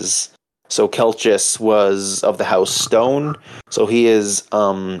name is. So Kelchis was of the house Stone, so he is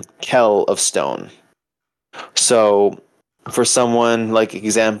Kel of Stone. So for someone like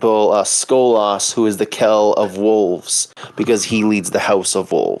example Skolas, who is the Kel of Wolves, because he leads the House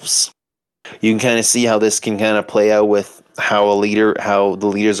of Wolves. You can kind of see how this can kind of play out with how the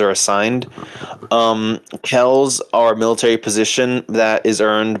leaders are assigned. Kells are a military position that is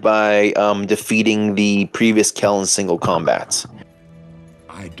earned by defeating the previous Kel in single combat.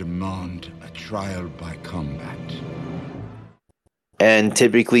 I demand a trial by combat. And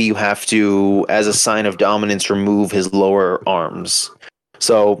typically you have to, as a sign of dominance, remove his lower arms.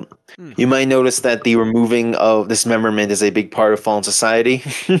 So you might notice that the removing of dismemberment is a big part of Fallen Society.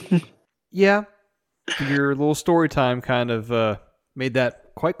 Yeah. Your little story time kind of made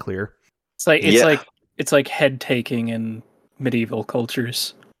that quite clear. It's like head taking in medieval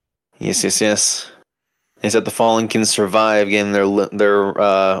cultures. Yes. Is that the Fallen can survive getting their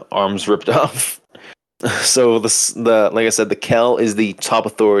arms ripped off. So like I said, the Kel is the top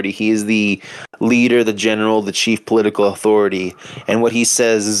authority. He is the leader, the general, the chief political authority, and what he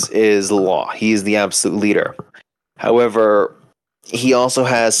says is law. He is the absolute leader. However, he also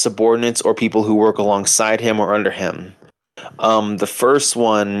has subordinates or people who work alongside him or under him. The first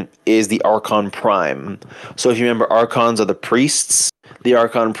one is the Archon Prime. So if you remember, Archons are the priests. The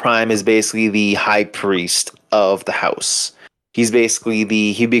Archon Prime is basically the high priest of the house. He's basically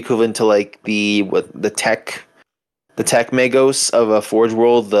he'd be equivalent to like the tech magos of a Forge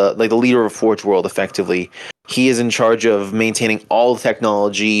World, the leader of a Forge World, effectively. He is in charge of maintaining all the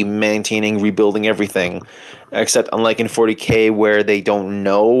technology, rebuilding everything. Except unlike in 40k where they don't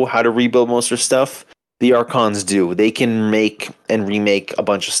know how to rebuild most of their stuff, the Archons do. They can make and remake a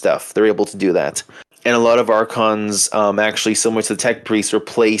bunch of stuff. They're able to do that. And a lot of Archons, actually, similar to the Tech Priests,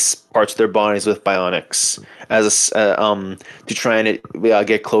 replace parts of their bodies with bionics to try and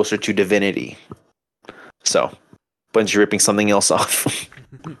get closer to divinity. So, bunch of ripping something else off.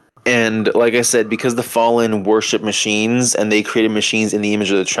 And like I said, because the Fallen worship machines and they created machines in the image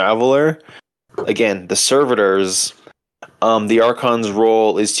of the Traveler, again, the servitors, the Archon's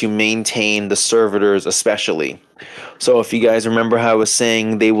role is to maintain the servitors especially. So if you guys remember how I was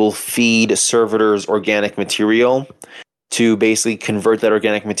saying they will feed servitors organic material to basically convert that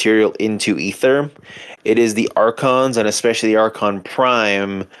organic material into ether, it is the Archons and especially the Archon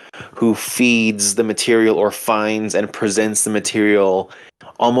Prime who feeds the material or finds and presents the material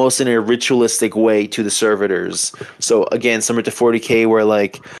almost in a ritualistic way to the servitors. So again, similar to 40k where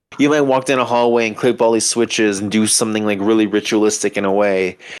like you might walk down a hallway and click all these switches and do something like really ritualistic in a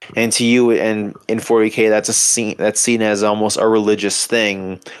way. And to you and in 40k that's seen as almost a religious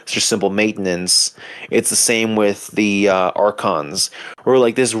thing. It's just simple maintenance. It's the same with the Archons. Or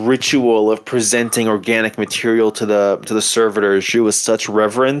like this ritual of presenting organic material to the servitors should with such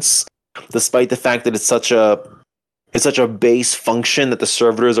reverence, despite the fact that it's such a base function that the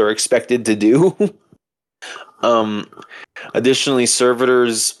servitors are expected to do. Additionally,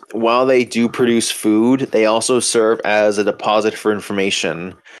 servitors, while they do produce food, they also serve as a deposit for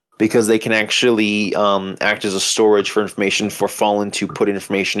information because they can actually act as a storage for information for Fallen to put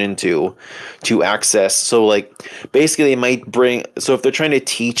information into to access. So, like, basically, they might bring. So, if they're trying to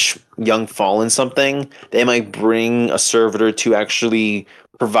teach young Fallen something, they might bring a servitor to actually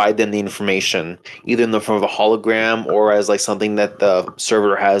provide them the information, either in the form of a hologram or as like something that the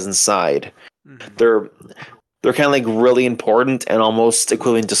servitor has inside. Mhm. They're kind of like really important and almost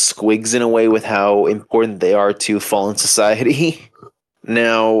equivalent to squigs in a way with how important they are to Fallen Society.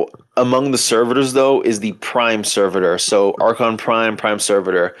 Now, among the servitors, though, is the Prime Servitor. So, Archon Prime, Prime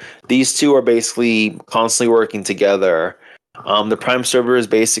Servitor. These two are basically constantly working together. The Prime Servitor is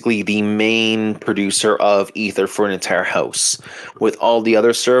basically the main producer of ether for an entire house, with all the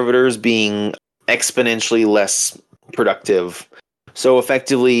other servitors being exponentially less productive. So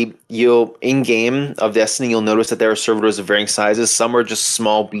effectively, you'll in game of Destiny, you'll notice that there are servitors of varying sizes. Some are just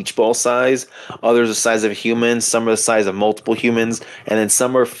small beach ball size, others the size of humans, some are the size of multiple humans, and then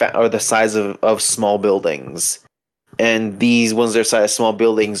some are the size of small buildings. And these ones that are size of small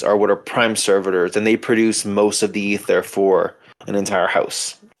buildings are what are prime servitors, and they produce most of the ether for an entire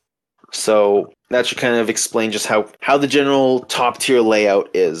house. So that should kind of explain just how the general top tier layout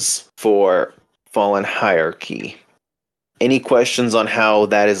is for Fallen Hierarchy. Any questions on how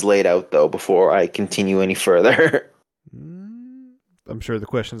that is laid out, though, before I continue any further? I'm sure the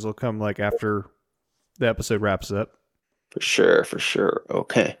questions will come like after the episode wraps up. For sure.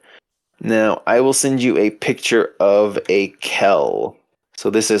 Okay. Now, I will send you a picture of a Kel.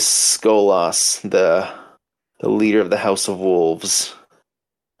 So this is Skolas, the leader of the House of Wolves.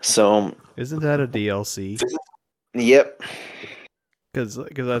 So, Isn't that a DLC? yep.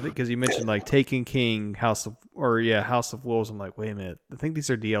 Because you mentioned like Taken King, House of Wolves. I'm like, wait a minute. I think these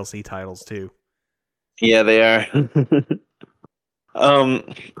are DLC titles too. Yeah, they are.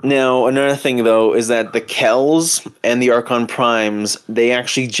 Now another thing though is that the Kells and the Archon Primes, they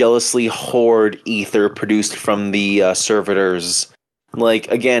actually jealously hoard ether produced from the servitors. Like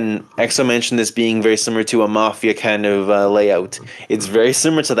again, Exo mentioned this being very similar to a mafia kind of layout. It's very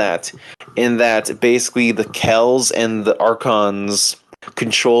similar to that, in that basically the Kells and the Archons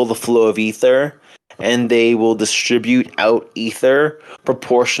control the flow of ether, and they will distribute out ether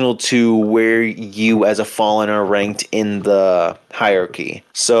proportional to where you as a Fallen are ranked in the hierarchy.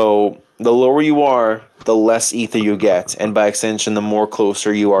 So the lower you are, the less ether you get, and by extension, the more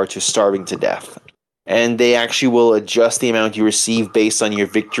closer you are to starving to death. And they actually will adjust the amount you receive based on your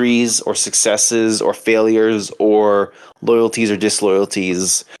victories or successes or failures or loyalties or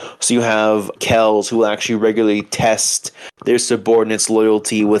disloyalties. So you have Kells who will actually regularly test their subordinates'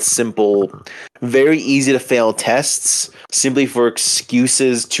 loyalty with simple, very easy to fail tests, simply for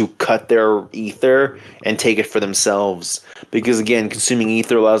excuses to cut their ether and take it for themselves. Because again, consuming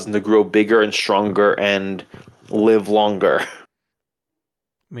ether allows them to grow bigger and stronger and live longer.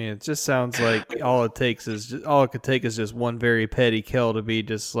 I mean, it just sounds like all it could take is just one very petty kill to be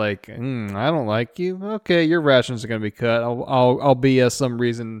just like, I don't like you. Okay, your rations are gonna be cut. I'll BS some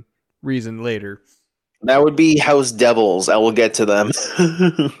reason later. That would be House Devils. I will get to them.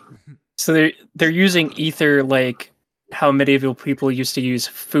 So they're using ether like how medieval people used to use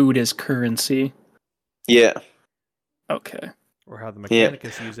food as currency. Yeah. Okay. Or how the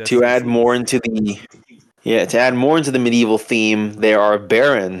Mechanicus use SCCs. To add more into the medieval theme, there are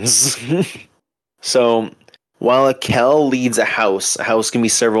barons. So, while a Kel leads a house can be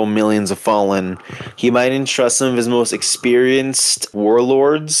several millions of Fallen, he might entrust some of his most experienced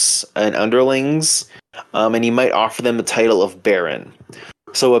warlords and underlings, and he might offer them the title of Baron.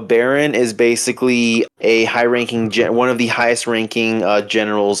 So a Baron is basically a high-ranking, one of the highest-ranking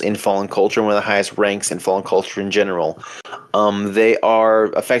generals in Fallen culture, one of the highest ranks in Fallen culture in general. They are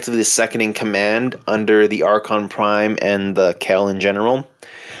effectively the second in command under the Archon Prime and the Kel in general.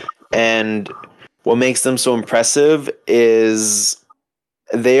 And what makes them so impressive is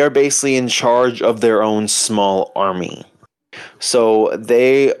they are basically in charge of their own small army. So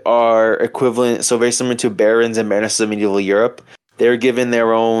they are equivalent, so very similar to barons and baronesses of medieval Europe. They're given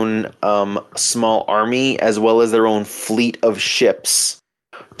their own small army as well as their own fleet of ships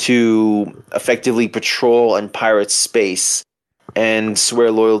to effectively patrol and pirate space and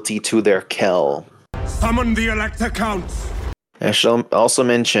swear loyalty to their Kel. Summon the Elector Counts! I shall also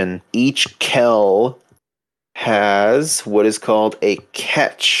mention each Kel has what is called a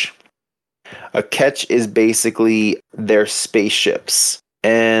ketch. A ketch is basically their spaceships.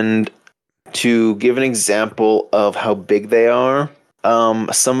 And to give an example of how big they are,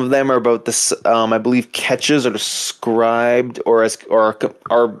 Some of them are about this. I believe catches are described or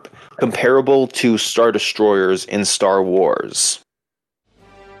are comparable to Star Destroyers in Star Wars.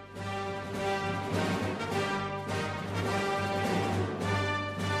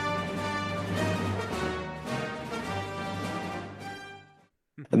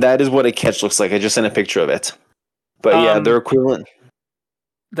 That is what a catch looks like. I just sent a picture of it. But yeah, they're equivalent.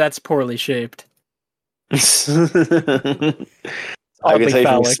 That's poorly shaped. I can tell you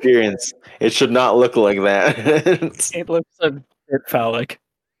from experience, it should not look like that. It looks a bit phallic.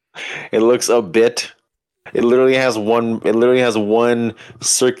 It looks a bit. It literally has one. It literally has one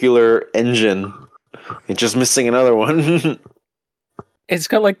circular engine. It's just missing another one. It's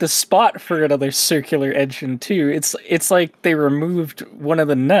got like the spot for another circular engine too. It's like they removed one of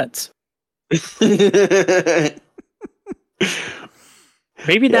the nuts.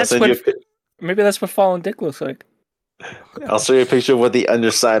 Maybe that's what Fallen Dick looks like. I'll show you a picture of what the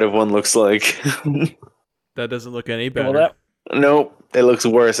underside of one looks like. That doesn't look any better. Nope, it looks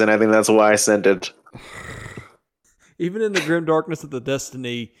worse, and I think that's why I sent it. Even in the grim darkness of the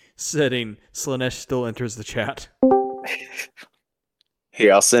Destiny setting, Slanesh still enters the chat.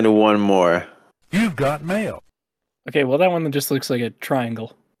 Here, I'll send one more. You've got mail. Okay, well that one just looks like a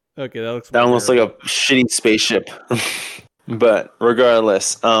triangle. Okay, that one looks like a shitty spaceship. But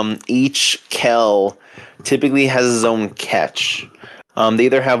regardless, each Kel typically has his own catch. They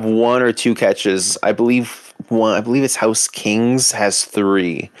either have one or two catches. I believe it's House Kings has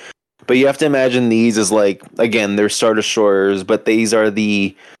 3. But you have to imagine these as like, again, they're Star Destroyers, but these are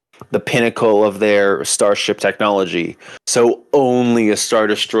the pinnacle of their starship technology. So only a Star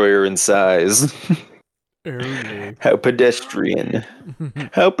Destroyer in size. How pedestrian.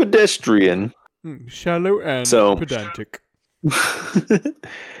 How pedestrian. Shallow and pedantic.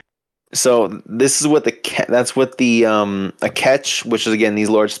 So this is what that's what the a catch, which is again these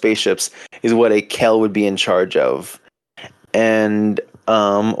large spaceships, is what a Kel would be in charge of. And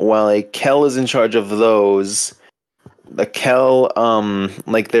while a Kel is in charge of those, the Kel,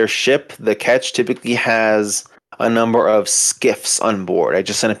 like their ship, the catch typically has a number of skiffs on board. I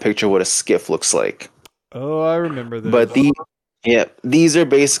just sent a picture of what a skiff looks like. Oh, I remember this. But these are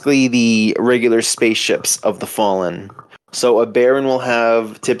basically the regular spaceships of the Fallen. So a Baron will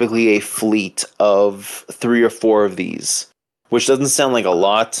have typically a fleet of 3 or 4 of these, which doesn't sound like a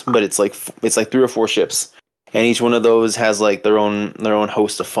lot, but it's like 3 or 4 ships, and each one of those has like their own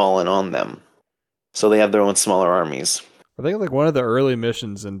host of Fallen on them. So they have their own smaller armies. I think like one of the early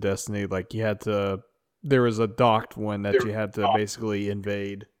missions in Destiny, like there was a docked one that you had to basically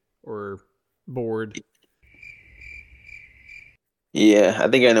invade or board. Yeah, I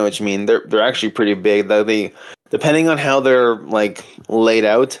think I know what you mean. They're actually pretty big. Though depending on how they're like laid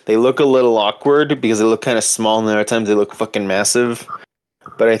out, they look a little awkward because they look kind of small, and other times they look fucking massive.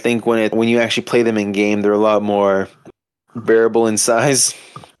 But I think when you actually play them in game, they're a lot more bearable in size.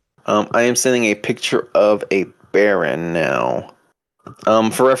 I am sending a picture of a Baron now.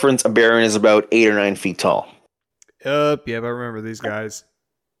 For reference, a Baron is about 8 or 9 feet tall. Yeah, I remember these guys.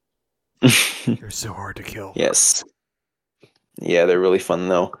 They're so hard to kill. Yes. Yeah, they're really fun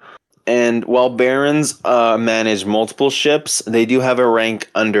though. And while Barons manage multiple ships, they do have a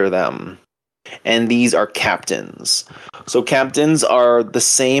rank under them. And these are captains. So captains are the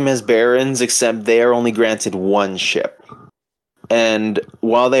same as Barons, except they are only granted 1 ship. And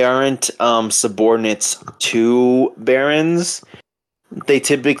while they aren't subordinates to Barons, they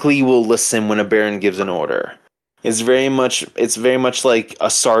typically will listen when a Baron gives an order. It's very much like a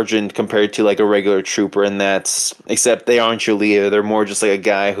sergeant compared to like a regular trooper, and except they aren't your leader. They're more just like a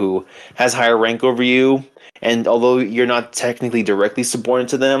guy who has higher rank over you. And although you're not technically directly subordinate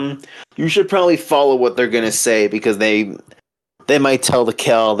to them, you should probably follow what they're gonna say, because they might tell the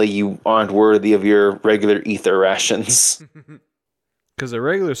Kel that you aren't worthy of your regular ether rations. Because a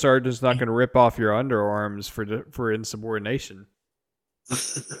regular sergeant's not going to rip off your underarms for insubordination.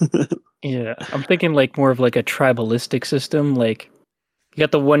 Yeah, I'm thinking like more of like a tribalistic system. Like you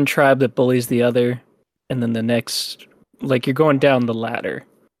got the one tribe that bullies the other, and then the next, like you're going down the ladder.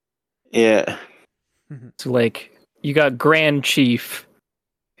 Yeah. So like you got Grand Chief,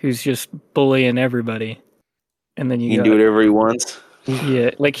 who's just bullying everybody, and then you can do whatever he wants.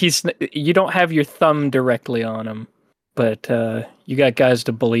 Yeah, like you don't have your thumb directly on him, but you got guys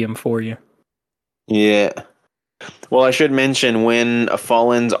to bully him for you. Yeah. Well, I should mention, when a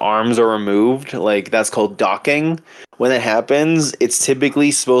Fallen's arms are removed, like that's called docking. When that happens, it's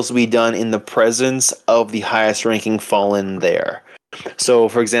typically supposed to be done in the presence of the highest ranking Fallen there. So,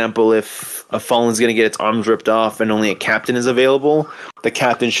 for example, if a Fallen's going to get its arms ripped off and only a captain is available, the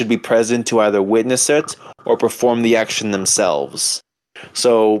captain should be present to either witness it or perform the action themselves.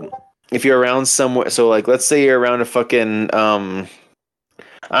 So if you're around somewhere, so like let's say you're around a fucking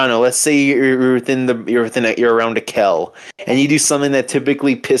I don't know. Let's say you're around a Kel, and you do something that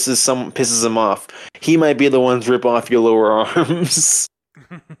typically pisses him off. He might be the one to rip off your lower arms.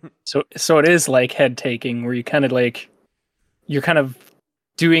 So it is like head taking, where you kind of like you're kind of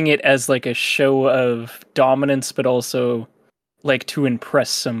doing it as like a show of dominance, but also like to impress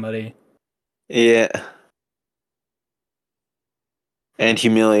somebody. Yeah. And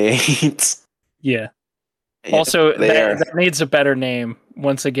humiliate. Yeah. Yeah, Also, there. that needs a better name.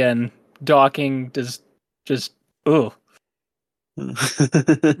 Once again, docking does just ugh.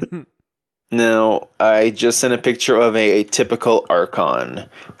 Now, I just sent a picture of a typical Archon.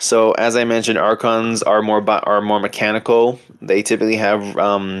 So, as I mentioned, Archons are more mechanical. They typically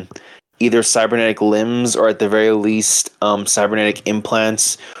have either cybernetic limbs or, at the very least, cybernetic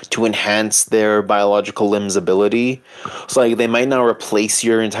implants to enhance their biological limbs' ability. So, like, they might not replace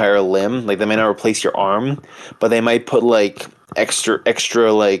your entire limb, like they might not replace your arm, but they might put like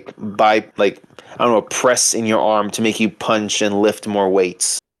extra like I don't know, press in your arm to make you punch and lift more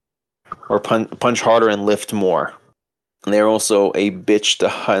weights. Or punch harder and lift more. And they're also a bitch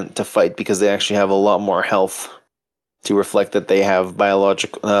to fight because they actually have a lot more health to reflect that they have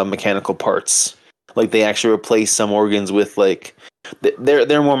biological mechanical parts. Like they actually replace some organs with like they're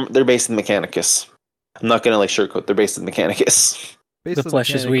based in Mechanicus. I'm not gonna like sugarcoat. They're based in Mechanicus. The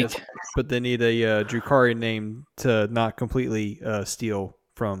flesh is weak, but they need a Drukari name to not completely steal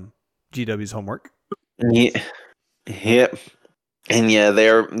from GW's homework. Yeah. Yep. And yeah,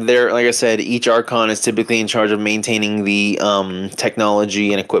 they're like I said, each Archon is typically in charge of maintaining the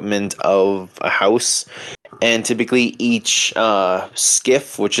technology and equipment of a house, and typically each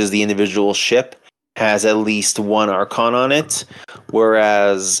skiff, which is the individual ship, has at least one Archon on it,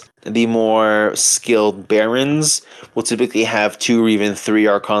 whereas the more skilled Barons will typically have 2 or even 3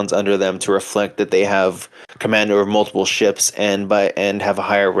 Archons under them to reflect that they have command over multiple ships and have a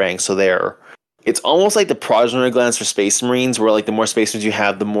higher rank, so they're it's almost like the progenitor glands for Space Marines, where like the more Space Marines you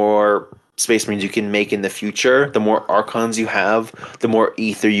have, the more Space Marines you can make in the future. The more Archons you have, the more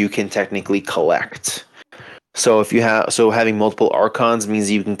ether you can technically collect. So having multiple Archons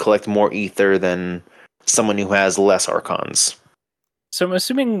means you can collect more ether than someone who has less Archons. So I'm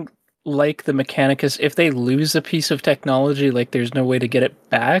assuming, like the Mechanicus, if they lose a piece of technology, like there's no way to get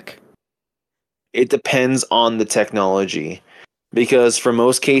it back. It depends on the technology. Because for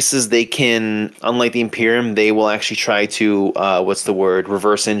most cases, they can, unlike the Imperium, they will actually try to,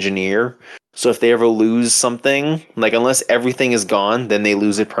 reverse engineer. So if they ever lose something, like unless everything is gone, then they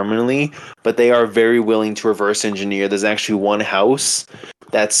lose it permanently. But they are very willing to reverse engineer. There's actually one house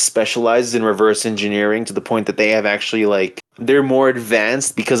that specializes in reverse engineering to the point that they have actually, like, they're more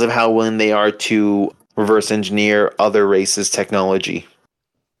advanced because of how willing they are to reverse engineer other races' technology.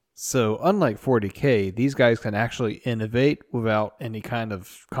 So, unlike 40K, these guys can actually innovate without any kind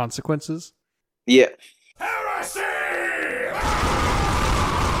of consequences. Yeah.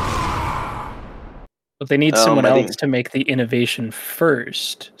 But they need someone else to make the innovation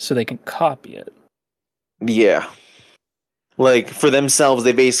first, so they can copy it. Yeah. Like, for themselves,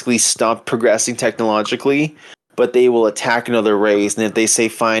 they basically stop progressing technologically, but they will attack another race, and if they say,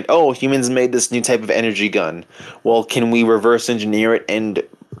 fine, humans made this new type of energy gun, well, can we reverse engineer it and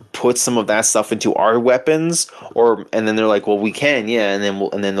put some of that stuff into our weapons? And then they're like, well, we can, yeah, and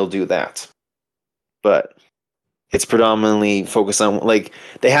then they'll do that. But it's predominantly focused on, like,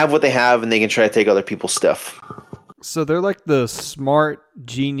 they have what they have, and they can try to take other people's stuff. So they're like the smart,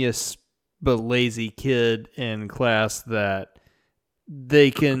 genius, but lazy kid in class that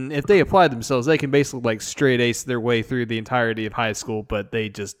they can, if they apply themselves, they can basically like straight ace their way through the entirety of high school, but they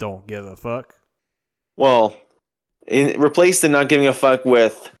just don't give a fuck. Well, replace the not giving a fuck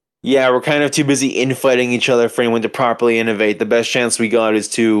with, yeah, we're kind of too busy infighting each other for anyone to properly innovate. The best chance we got is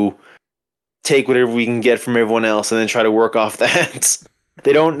to take whatever we can get from everyone else and then try to work off that.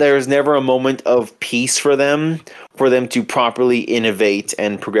 There's never a moment of peace for them to properly innovate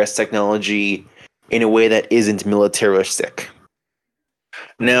and progress technology in a way that isn't militaristic.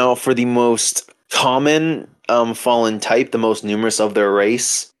 Now, for the most common Fallen type, the most numerous of their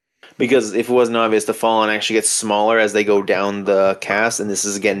race, because if it wasn't obvious, the Fallen actually gets smaller as they go down the cast, and this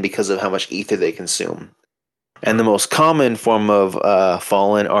is again because of how much ether they consume. And the most common form of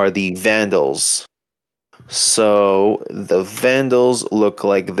Fallen are the Vandals. So the Vandals look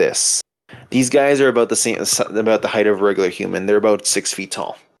like this. These guys are about the height of a regular human. They're about 6 feet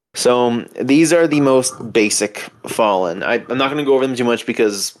tall. So these are the most basic Fallen. I'm not going to go over them too much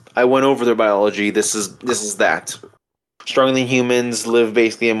because I went over their biology. This is that. Stronger than humans, live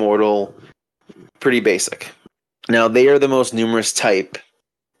basically immortal. Pretty basic. Now, they are the most numerous type,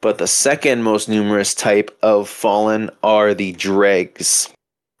 but the second most numerous type of fallen are the dregs.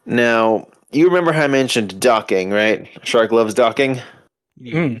 Now, you remember how I mentioned docking, right? Shark loves docking.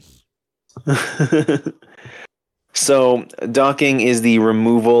 Yes. So, docking is the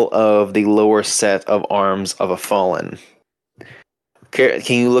removal of the lower set of arms of a fallen. Can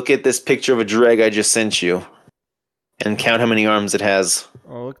you look at this picture of a dreg I just sent you and count how many arms it has?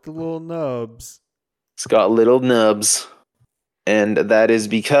 Oh, look at the little nubs. It's got little nubs, and that is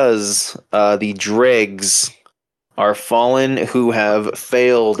because the dregs are fallen who have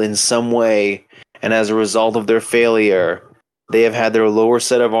failed in some way, and as a result of their failure, they have had their lower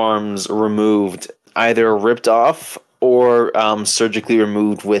set of arms removed, either ripped off or surgically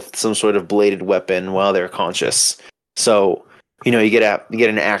removed with some sort of bladed weapon while they're conscious. So, you get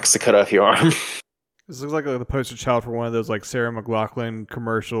an axe to cut off your arm. This looks like the poster child for one of those like Sarah McLachlan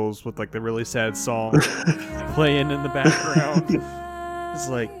commercials with like the really sad song playing in the background. It's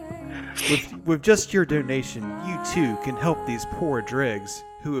like, with just your donation, you too can help these poor dregs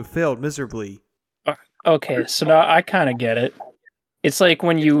who have failed miserably. Okay, so now I kind of get it. It's like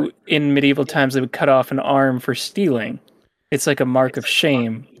when in medieval times, they would cut off an arm for stealing. It's like a mark of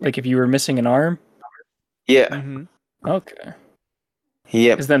shame. Like if you were missing an arm? Yeah. Mm-hmm. Okay.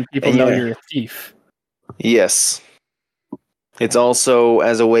 Yep. Because then people know you're a thief. Yes. It's also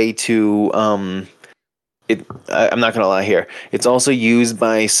as a way to I'm not gonna lie here. It's also used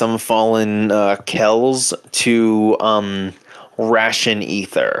by some fallen Kells to ration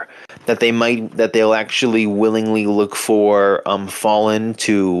ether. That they'll actually willingly look for fallen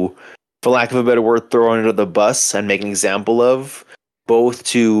to, for lack of a better word, throw under the bus and make an example of, both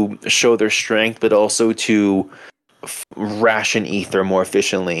to show their strength but also to ration ether more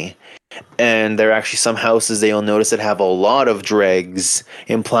efficiently. And there are actually some houses that you'll notice that have a lot of dregs,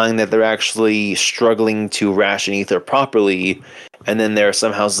 implying that they're actually struggling to ration ether properly. And then there are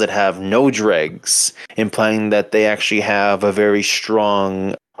some houses that have no dregs, implying that they actually have a very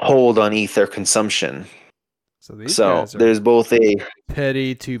strong hold on ether consumption. So these guys are there's both a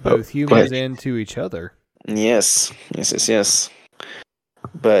petty to both humans and to each other. Yes.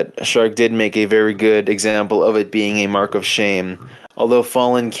 But Shark did make a very good example of it being a mark of shame. Although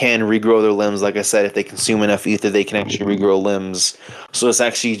fallen can regrow their limbs, like I said, if they consume enough ether, they can actually regrow limbs. So this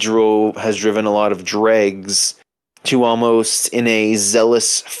actually has driven a lot of dregs to almost, in a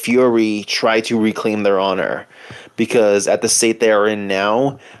zealous fury, try to reclaim their honor. Because at the state they are in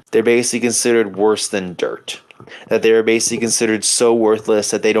now, they're basically considered worse than dirt. That they're basically considered so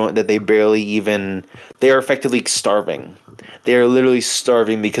worthless that they are effectively starving. They are literally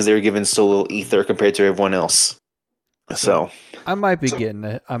starving because they were given so little ether compared to everyone else. So I might be getting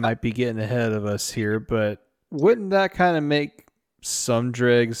ahead of us here, but wouldn't that kind of make some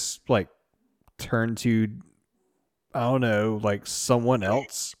dregs like turn to, I don't know, like someone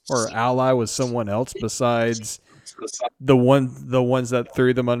else or ally with someone else besides the ones that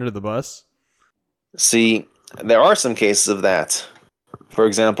threw them under the bus? See, there are some cases of that. For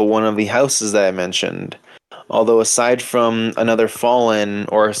example, one of the houses that I mentioned, although aside from another fallen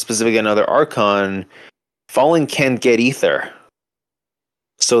or specifically another archon, fallen can't get ether.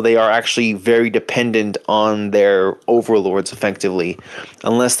 So they are actually very dependent on their overlords effectively.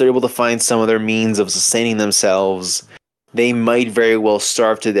 Unless they're able to find some other means of sustaining themselves, they might very well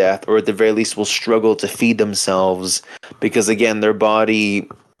starve to death, or at the very least will struggle to feed themselves. Because again, their body,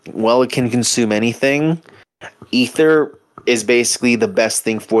 while it can consume anything, ether is basically the best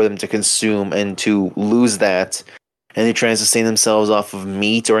thing for them to consume, and to lose that, and they try and sustain themselves off of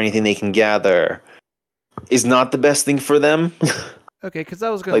meat or anything they can gather, is not the best thing for them. Okay, because I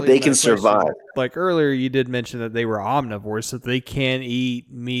was going to they can survive. Like earlier, you did mention that they were omnivores, so they can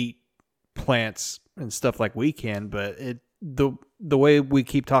eat meat, plants, and stuff like we can. But the way we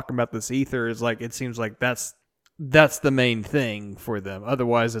keep talking about this ether is like it seems like that's the main thing for them.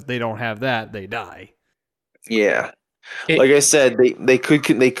 Otherwise, if they don't have that, they die. Yeah, like I said, they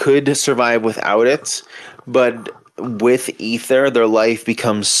could survive without it, but with ether, their life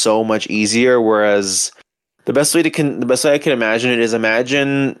becomes so much easier. Whereas the best way I can imagine it is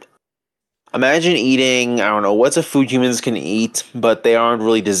imagine eating, I don't know, what's a food humans can eat, but they aren't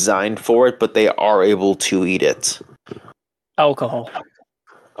really designed for it, but they are able to eat it. Alcohol.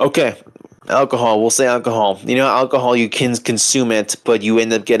 Okay, alcohol. We'll say alcohol. Alcohol, you can consume it, but you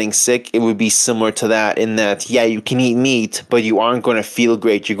end up getting sick. It would be similar to that in that, yeah, you can eat meat, but you aren't going to feel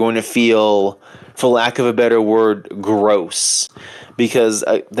great. You're going to feel, for lack of a better word, gross. Because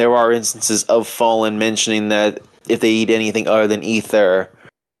there are instances of fallen mentioning that if they eat anything other than ether,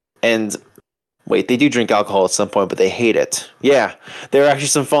 and Wait, they do drink alcohol at some point, but they hate it. Yeah, there are actually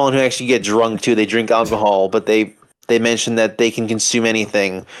some Fallen who actually get drunk too. They drink alcohol, but they mention that they can consume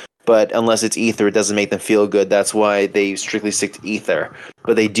anything, but unless it's ether, it doesn't make them feel good. That's why they strictly stick to ether.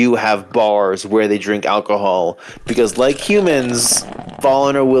 But they do have bars where they drink alcohol because, like humans,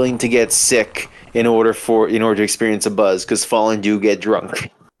 Fallen are willing to get sick in order to experience a buzz. Because Fallen do get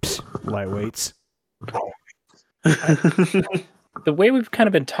drunk. Lightweights. The way we've kind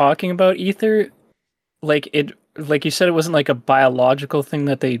of been talking about ether, like you said, it wasn't like a biological thing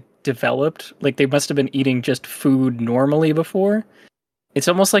that they developed. Like they must have been eating just food normally before. It's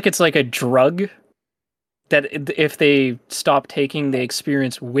almost like it's like a drug that if they stop taking, they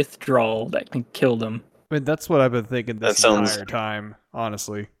experience withdrawal that can kill them. I mean, that's what I've been thinking this entire time,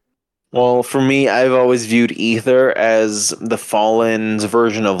 honestly. Well, for me, I've always viewed ether as the Fallen's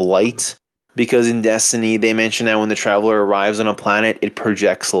version of light. Because in Destiny, they mention that when the Traveler arrives on a planet, it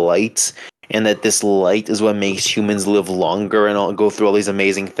projects light. And that this light is what makes humans live longer and go through all these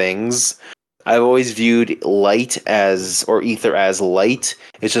amazing things. I've always viewed light or ether as light.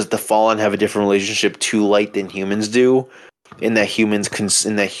 It's just the Fallen have a different relationship to light than humans do. In that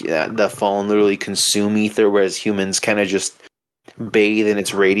the Fallen literally consume ether, whereas humans kind of just bathe in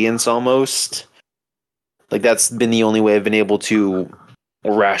its radiance almost. Like that's been the only way I've been able to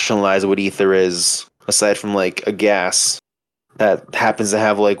rationalize what ether is, aside from like a gas that happens to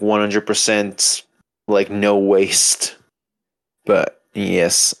have like 100% like no waste. But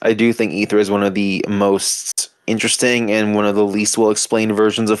yes, I do think ether is one of the most interesting and one of the least well explained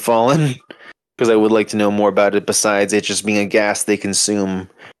versions of Fallen. Because I would like to know more about it besides it just being a gas they consume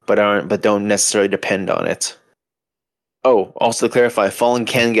but don't necessarily depend on it. Oh, also to clarify, Fallen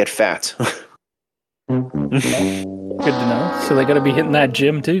can get fat. Good to know. So they got to be hitting that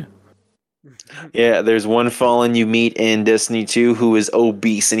gym too. Yeah, there's one Fallen you meet in Destiny 2 who is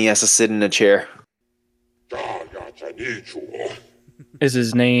obese and he has to sit in a chair. Is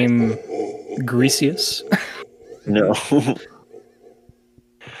his name Grecius? No.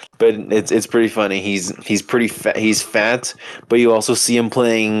 But it's pretty funny. He's pretty fat. He's fat, but you also see him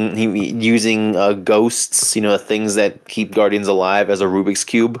using ghosts, things that keep guardians alive, as a Rubik's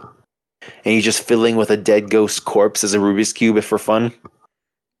cube, and he's just fiddling with a dead ghost corpse as a Rubik's cube for fun.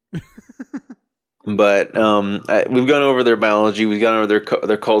 But we've gone over their biology, we've gone over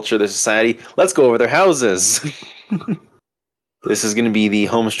their culture, their society. Let's go over their houses. This is going to be the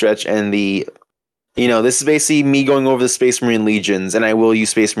home stretch and this is basically me going over the Space Marine Legions, and I will use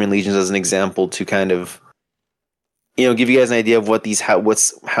Space Marine Legions as an example to kind of, give you guys an idea of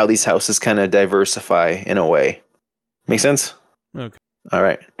how these houses kind of diversify in a way. Make sense? Okay. All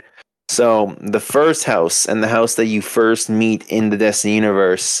right. So the first house, and the house that you first meet in the Destiny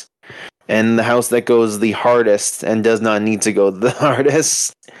universe, and the house that goes the hardest and does not need to go the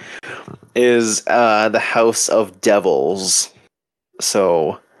hardest, is the House of Devils.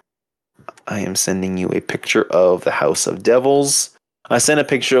 So I am sending you a picture of the House of Devils. I sent a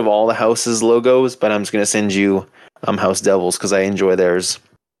picture of all the houses' logos, but I'm just going to send you House Devils because I enjoy theirs.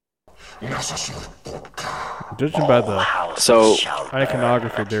 Judging by the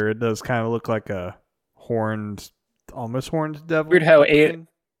iconography there, it does kind of look like a almost horned devil.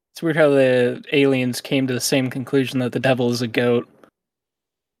 It's weird how the aliens came to the same conclusion that the devil is a goat.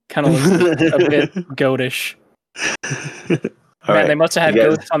 Kind of looks a bit goatish. Man, they must have had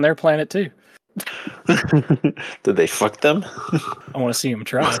goats on their planet too. Did they fuck them? I want to see them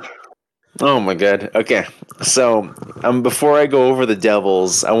try. Oh my god. Okay. So, before I go over the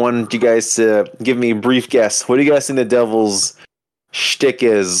devils, I wanted you guys to give me a brief guess. What do you guys think the devils' shtick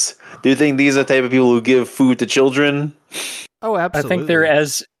is? Do you think these are the type of people who give food to children? Oh, absolutely. I think they're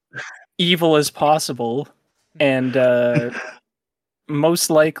as evil as possible, and most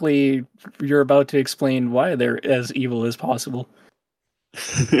likely you're about to explain why they're as evil as possible.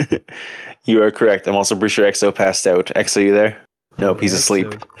 You are correct. I'm also pretty sure Exo passed out. Exo, you there? Nope, he's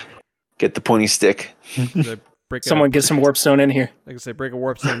asleep. Get the pointy stick. Someone get some warp stone in here. Like I say, break a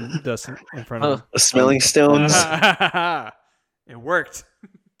warp stone dust in front of him. Smelling stones. It worked.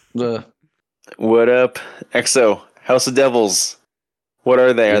 What up, Exo? House of Devils. What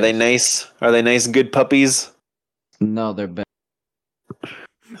are they? Are they nice? Are they nice, good puppies? No, they're bad.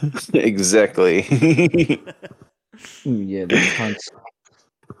 Exactly. Yeah, they're cunts.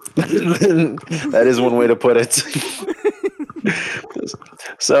 That is one way to put it.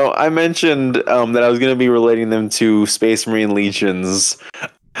 So I mentioned that I was going to be relating them to Space Marine Legions.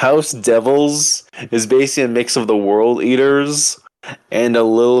 House Devils is basically a mix of the World Eaters and a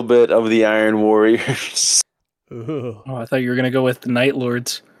little bit of the Iron Warriors. Oh, I thought you were going to go with the Night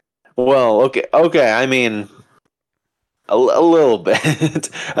Lords. Well, okay. I mean, A little bit.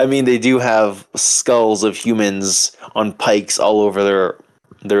 I mean, they do have skulls of humans on pikes all over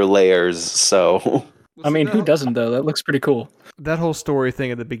their layers. So, I mean, who doesn't though? That looks pretty cool. That whole story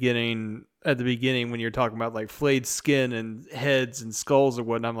thing at the beginning when you're talking about like flayed skin and heads and skulls and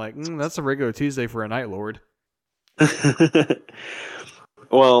whatnot, I'm like, that's a regular Tuesday for a Night Lord.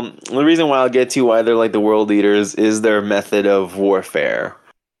 well, the reason why I'll get to why they're like the world leaders is their method of warfare.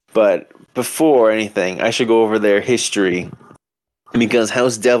 But before anything, I should go over their history. Because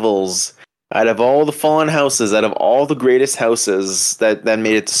House Devils, out of all the fallen houses, out of all the greatest houses that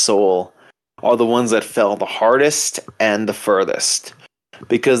made it to Seoul, are the ones that fell the hardest and the furthest.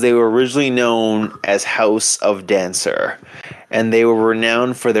 Because they were originally known as House of Dancer. And they were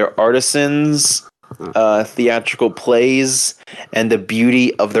renowned for their artisans, theatrical plays, and the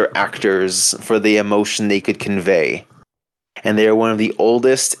beauty of their actors for the emotion they could convey. And they are one of the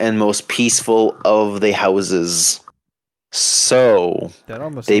oldest and most peaceful of the houses. So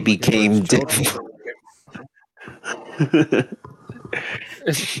they became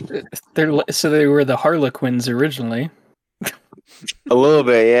So they were the Harlequins originally. A little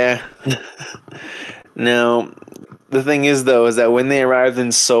bit, yeah. Now, the thing is, though, is that when they arrived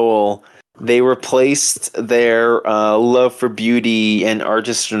in Seoul, they replaced their love for beauty and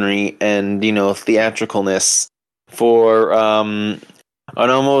artistry and, theatricalness for an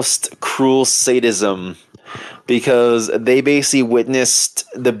almost cruel sadism. Because they basically witnessed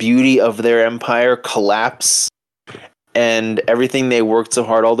the beauty of their empire collapse, and everything they worked so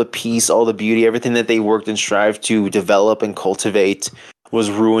hard, all the peace, all the beauty, everything that they worked and strived to develop and cultivate was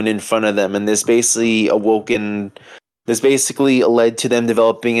ruined in front of them. And this basically led to them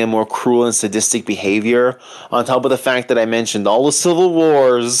developing a more cruel and sadistic behavior, on top of the fact that I mentioned all the civil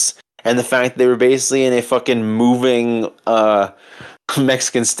wars and the fact they were basically in a fucking moving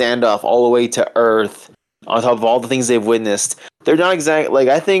Mexican standoff all the way to Earth. On top of all the things they've witnessed, they're not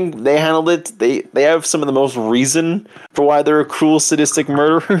I think they handled it. They have some of the most reason for why they're cruel, sadistic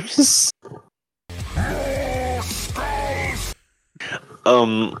murderers.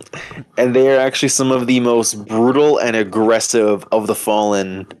 And they are actually some of the most brutal and aggressive of the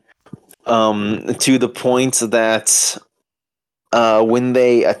fallen. To the point that when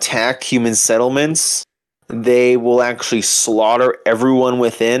they attack human settlements, they will actually slaughter everyone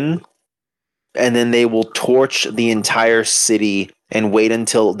within. And then they will torch the entire city and wait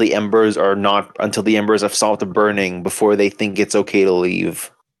until the embers have stopped burning before they think it's okay to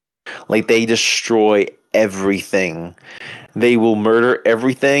leave. Like, they destroy everything. They will murder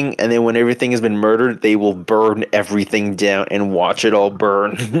everything, and then when everything has been murdered, they will burn everything down and watch it all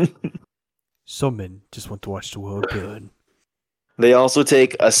burn. Some men just want to watch the world burn. They also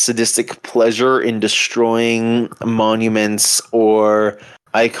take a sadistic pleasure in destroying monuments or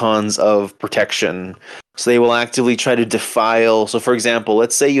icons of protection. So they will actively try to defile. So, for example,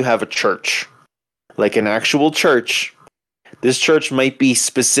 let's say you have a church, like an actual church. This church might be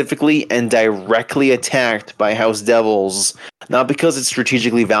specifically and directly attacked by House Devils, not because it's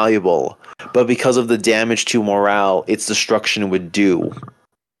strategically valuable, but because of the damage to morale its destruction would do.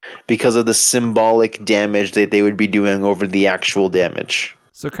 Because of the symbolic damage that they would be doing over the actual damage.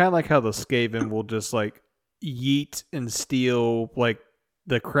 So kind of like how the Skaven will just like yeet and steal like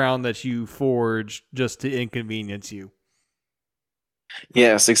the crown that you forged just to inconvenience you.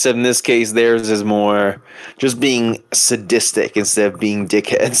 Yes, except in this case, theirs is more just being sadistic instead of being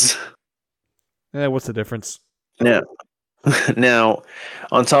dickheads. What's the difference? Now,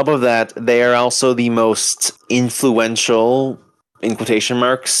 on top of that, they are also the most influential, in quotation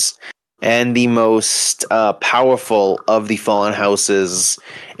marks, and the most powerful of the fallen houses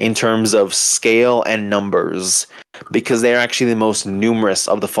in terms of scale and numbers, because they're actually the most numerous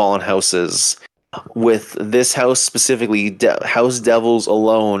of the fallen houses. With this house specifically, House Devils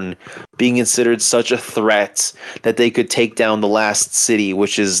alone being considered such a threat that they could take down the last city,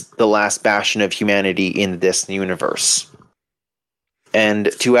 which is the last bastion of humanity in the Destiny universe.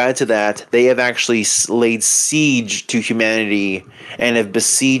 And to add to that, they have actually laid siege to humanity and have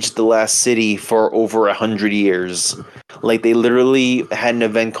besieged the last city for over 100 years. Like, they literally had an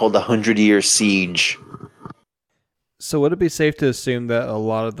event called the 100-Year Siege. So would it be safe to assume that a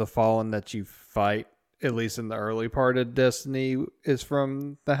lot of the Fallen that you fight, at least in the early part of Destiny, is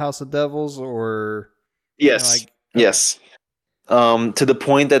from the House of Devils, or... Yes, yes. To the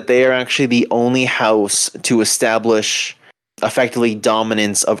point that they are actually the only house to establish effectively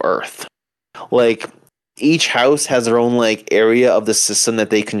dominance of Earth. Like, each house has their own like area of the system that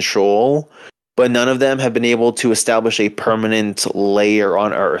they control, but none of them have been able to establish a permanent layer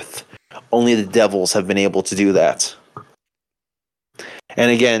on Earth. Only the Devils have been able to do that. And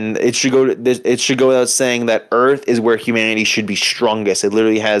again, it should go without saying that Earth is where humanity should be strongest. It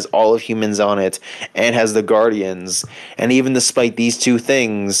literally has all of humans on it, and has the Guardians. And even despite these two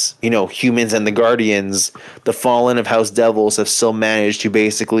things, humans and the Guardians, the Fallen of House Devils have still managed to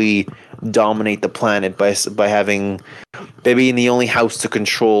basically dominate the planet by being the only house to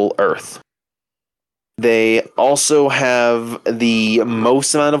control Earth. They also have the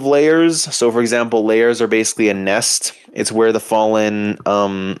most amount of layers. So, for example, layers are basically a nest. It's where the Fallen,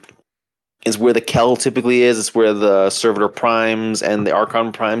 is where the Kel typically is. It's where the Servitor Primes and the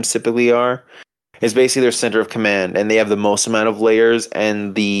Archon Primes typically are. It's basically their center of command, and they have the most amount of layers,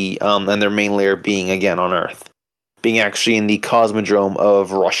 and and their main layer being again on Earth, being actually in the Cosmodrome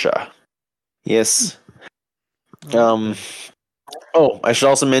of Russia. Yes. Oh, I should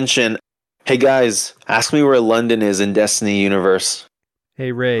also mention. Hey guys, ask me where London is in Destiny universe.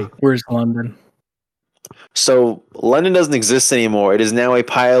 Hey Ray, Where's London? So London doesn't exist anymore. It is now a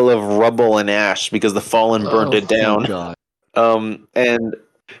pile of rubble and ash because the Fallen burnt it down. God. And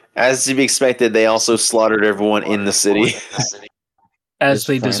as to be expected, they also slaughtered everyone in the city. As Is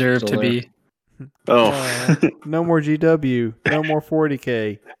they Frank deserve still to there? be. Oh, no more GW, no more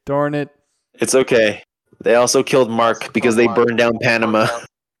 40k. Darn it! it's okay. They also killed Mark because they burned down Panama.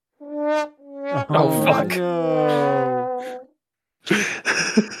 Oh, fuck. No.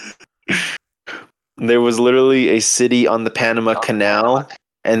 There was literally a city on the Panama Canal,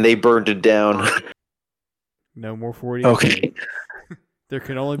 and they burned it down. No more 40k. Okay. There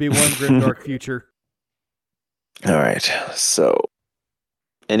can only be one grimdark future. All right. So,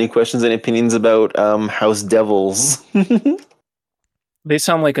 any questions, any opinions about House Devils? They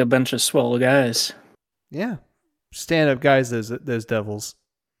sound like a bunch of swell guys. Yeah, stand up guys. Those devils.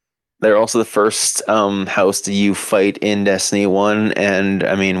 They're also the first house that you fight in Destiny 1, and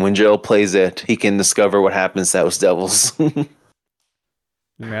I mean, when Gerald plays it, he can discover what happens to House Devils.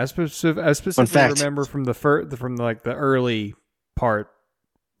 I specifically fact. remember from the early part,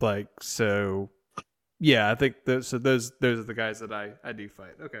 so. Yeah, I think those are the guys that I do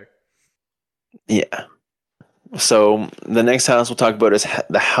fight. Okay. Yeah. So the next house we'll talk about is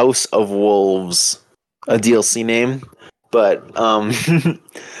the House of Wolves, a DLC name. But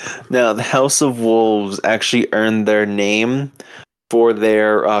now the House of Wolves actually earned their name for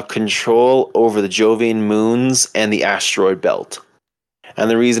their control over the Jovian moons and the asteroid belt. And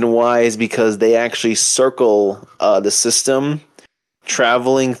the reason why is because they actually circle the system,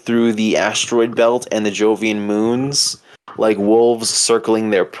 traveling through the asteroid belt and the Jovian moons like wolves circling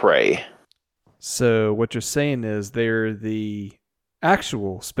their prey. So what you're saying is they're the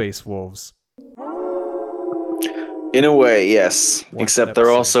actual space wolves. In a way, yes. One Except they're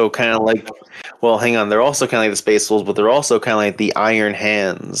episode. also kind of like, well, hang on, they're also kind of like the space wolves, but they're also kind of like the Iron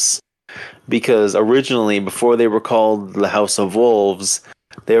Hands. Because originally, before they were called the House of Wolves,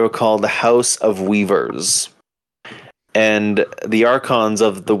 they were called the House of Weavers. And the archons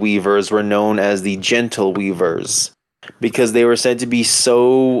of the Weavers were known as the Gentle Weavers, because they were said to be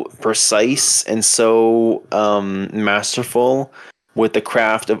so precise and so masterful with the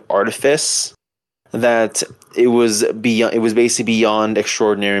craft of artifice that it was basically beyond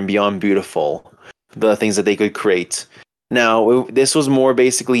extraordinary and beyond beautiful, the things that they could create. Now, this was more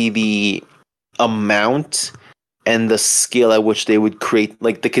basically the amount and the skill at which they would create,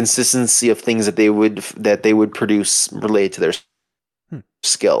 like the consistency of things that they would produce related to their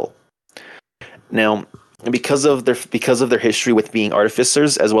skill. Now, because of their history with being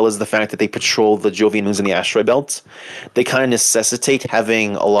artificers, as well as the fact that they patrol the Jovian moons and the asteroid belt, they kind of necessitate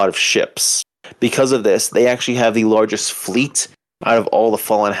having a lot of ships. Because of this, they actually have the largest fleet out of all the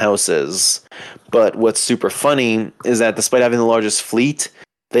fallen houses. But what's super funny is that despite having the largest fleet,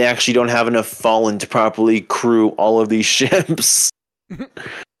 they actually don't have enough fallen to properly crew all of these ships.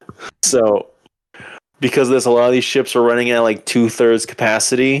 So, because of this, a lot of these ships are running at like 2/3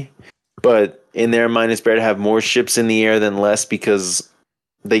 capacity, but in their mind, it's better to have more ships in the air than less, because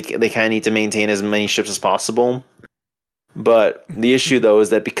they kind of need to maintain as many ships as possible. But the issue, though,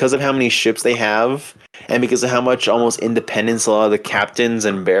 is that because of how many ships they have, and because of how much almost independence a lot of the captains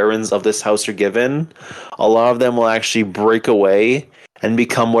and barons of this house are given, a lot of them will actually break away and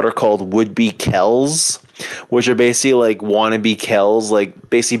become what are called would-be Kells, which are basically like wannabe Kells, like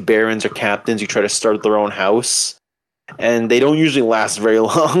basically barons or captains who try to start their own house. And they don't usually last very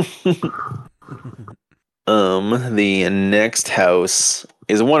long. The next house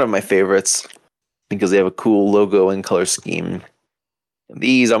is one of my favorites because they have a cool logo and color scheme.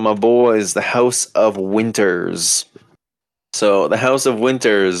 These are my boys, the House of Winters. So the House of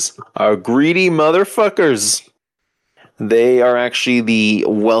Winters are greedy motherfuckers. They are actually the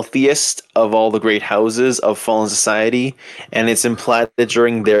wealthiest of all the great houses of fallen society, and it's implied that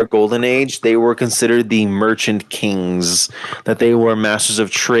during their golden age, they were considered the merchant kings, that they were masters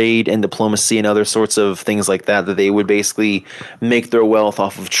of trade and diplomacy and other sorts of things like that, that they would basically make their wealth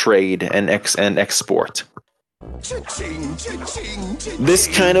off of trade and export. This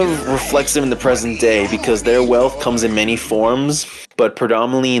kind of reflects them in the present day because their wealth comes in many forms, but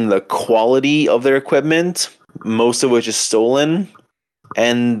predominantly in the quality of their equipment, most of which is stolen,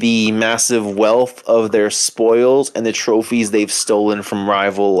 and the massive wealth of their spoils and the trophies they've stolen from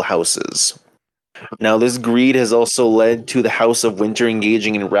rival houses. Now, this greed has also led to the House of Winter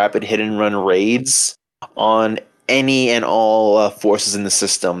engaging in rapid hit-and-run raids on any and all forces in the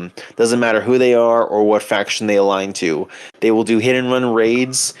system. Doesn't matter who they are or what faction they align to. They will do hit-and-run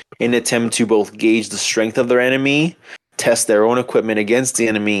raids in an attempt to both gauge the strength of their enemy, test their own equipment against the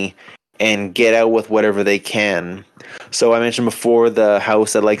enemy, and get out with whatever they can. So I mentioned before the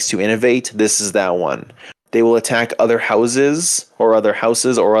house that likes to innovate. This is that one. They will attack other houses or other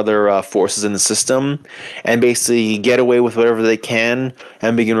forces in the system and basically get away with whatever they can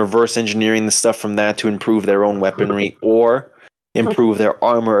and begin reverse engineering the stuff from that to improve their own weaponry or improve their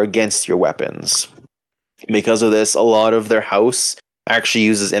armor against your weapons. Because of this, a lot of their house actually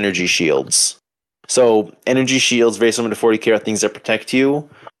uses energy shields. So energy shields, very similar to 40k, are things that protect you.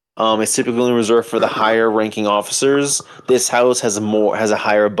 It's typically only reserved for the higher ranking officers. This house has a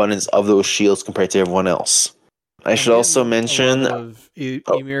higher abundance of those shields compared to everyone else. I should also mention a lot of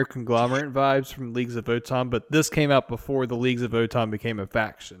Emir conglomerate vibes from Leagues of Votann, but this came out before the Leagues of Votann became a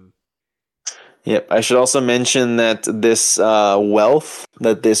faction. Yep, I should also mention that this wealth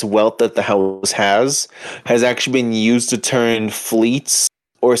that the house has actually been used to turn fleets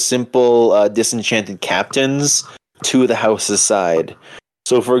or simple disenchanted captains to the house's side.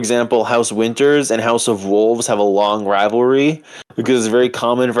 So, for example, House Winters and House of Wolves have a long rivalry because it's very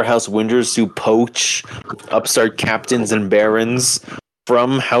common for House Winters to poach upstart captains and barons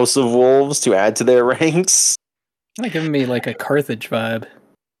from House of Wolves to add to their ranks. Kind of giving me like a Carthage vibe.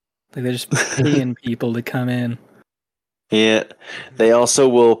 Like they're just paying people to come in. Yeah, they also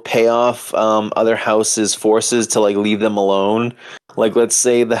will pay off other houses' forces to like leave them alone. Like, let's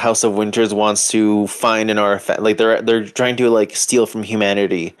say the House of Winters wants to find an artifact, like they're trying to like steal from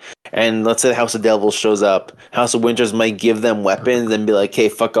humanity, and let's say the House of Devils shows up. House of Winters might give them weapons and be like, "Hey,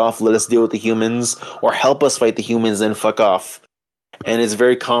 fuck off, let us deal with the humans, or help us fight the humans, then fuck off." And it's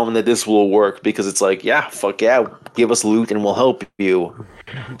very common that this will work because it's like, yeah, fuck yeah, give us loot and we'll help you.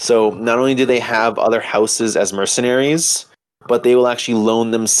 So not only do they have other houses as mercenaries, but they will actually loan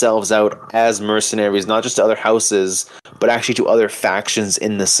themselves out as mercenaries, not just to other houses, but actually to other factions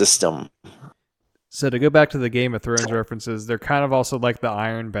in the system. So to go back to the Game of Thrones references, they're kind of also like the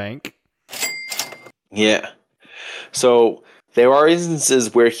Iron Bank. Yeah. So there are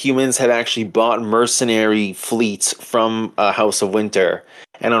instances where humans have actually bought mercenary fleets from House of Winter.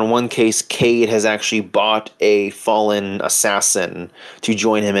 And on one case, Cade has actually bought a fallen assassin to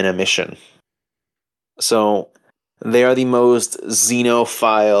join him in a mission. So they are the most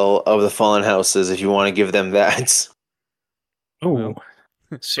xenophile of the fallen houses, if you want to give them that. Oh,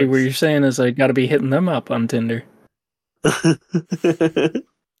 see what you're saying is I got to be hitting them up on Tinder. I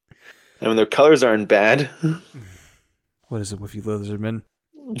mean, their colors aren't bad. What is it with you lizardmen?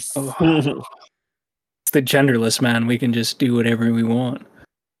 Oh. It's the genderless, man. We can just do whatever we want.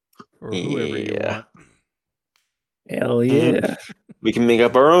 Or whoever you want. Hell yeah. We can make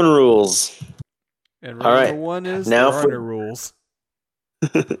up our own rules. And all right, one is now there are no rules.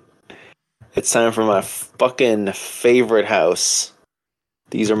 It's time for my fucking favorite house.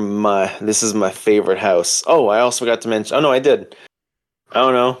 This is my favorite house. Oh, I also forgot to mention. Oh no, I did. I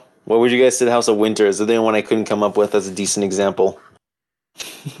don't know. What would you guys say the House of Winter is? The only one I couldn't come up with as a decent example.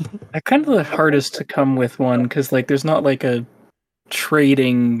 I'm kind of the hardest to come with one because like there's not like a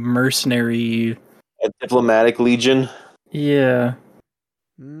trading mercenary. A diplomatic legion. Yeah.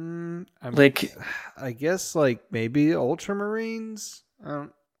 I guess like maybe Ultramarines.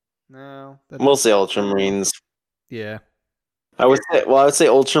 No. We'll say Ultramarines. Yeah. I would say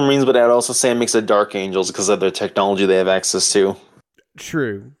Ultramarines, but I'd also say a mix of Dark Angels because of their technology they have access to.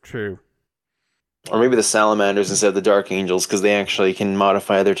 True. Or maybe the Salamanders instead of the Dark Angels because they actually can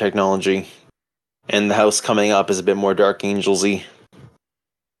modify their technology. And the house coming up is a bit more Dark Angels-y.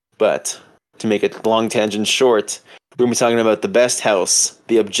 But to make a long tangent short, we're going to be talking about the best house,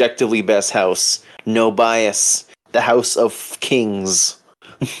 the objectively best house, no bias, the House of Kings.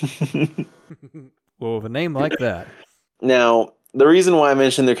 Well, with a name like that. Now, the reason why I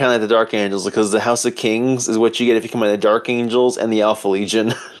mentioned they're kind of like the Dark Angels is because the House of Kings is what you get if you combine the Dark Angels and the Alpha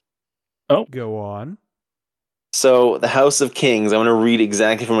Legion. Oh. Go on. So the House of Kings. I want to read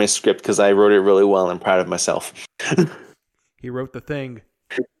exactly from my script because I wrote it really well and I'm proud of myself. He wrote the thing.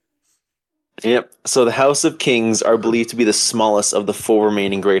 Yep. So the House of Kings are believed to be the smallest of the 4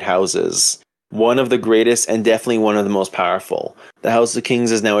 remaining great houses. One of the greatest and definitely one of the most powerful. The House of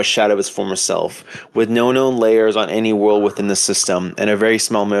Kings is now a shadow of its former self, with no known layers on any world within the system, and a very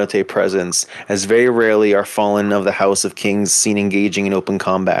small military presence, as very rarely are fallen of the House of Kings seen engaging in open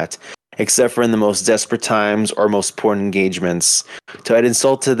combat, except for in the most desperate times or most important engagements. To add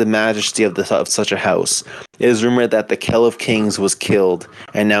insult to the majesty of such a house, it is rumored that the Kell of Kings was killed,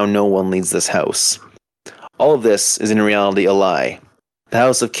 and now no one leads this house. All of this is in reality a lie. The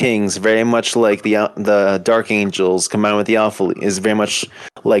House of Kings, very much like the Dark Angels combined with the Alpha, is very much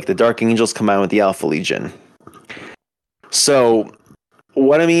like the Dark Angels combined with the Alpha Legion. So,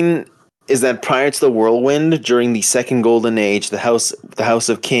 what I mean is that prior to the Whirlwind, during the Second Golden Age, the House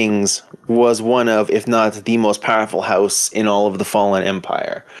of Kings was one of, if not the most powerful house in all of the Fallen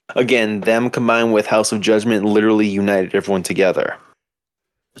Empire. Again, them combined with House of Judgment literally united everyone together.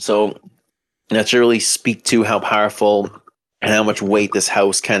 So, that should really speak to how powerful and how much weight this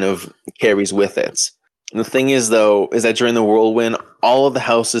house kind of carries with it. And the thing is, though, is that during the Whirlwind, all of the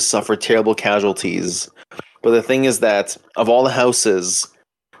houses suffered terrible casualties. But the thing is that, of all the houses,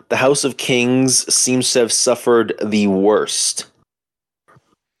 the House of Kings seems to have suffered the worst.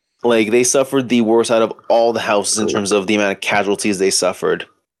 Like, they suffered the worst out of all the houses in terms of the amount of casualties they suffered.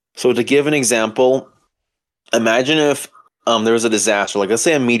 So to give an example, imagine if there was a disaster, like let's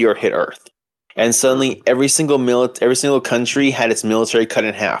say a meteor hit Earth, and suddenly every single country had its military cut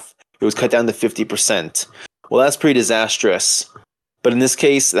in half. It was cut down to 50%. Well, that's pretty disastrous. But in this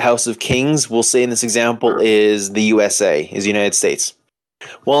case, the House of Kings, we'll say in this example, is the USA, is the United States.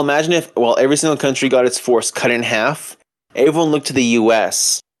 Well, imagine if, while every single country got its force cut in half, everyone looked to the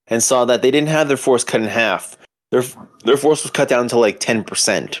US and saw that they didn't have their force cut in half. Their force was cut down to like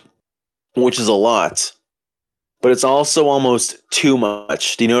 10%, which is a lot. But it's also almost too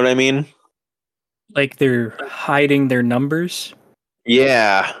much. Do you know what I mean? Like they're hiding their numbers.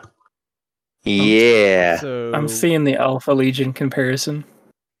 Yeah. Yeah. So I'm seeing the Alpha Legion comparison.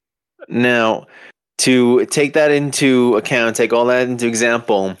 Now, to take that into account, take all that into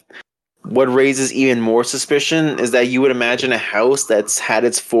example, what raises even more suspicion is that you would imagine a house that's had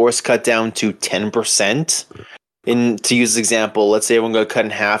its force cut down to 10%. To use this example, let's say everyone got cut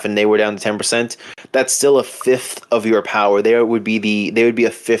in half and they were down to 10%. That's still a fifth of your power. They would be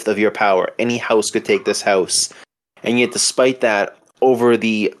a fifth of your power. Any house could take this house. And yet, despite that, over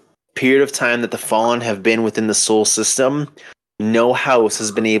the period of time that the Fallen have been within the Soul System, no house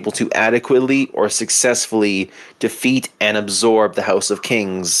has been able to adequately or successfully defeat and absorb the House of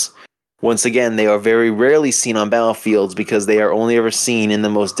Kings. Once again, they are very rarely seen on battlefields because they are only ever seen in the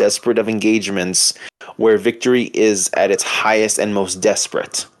most desperate of engagements, where victory is at its highest and most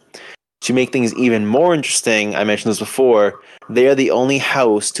desperate. To make things even more interesting, I mentioned this before, they are the only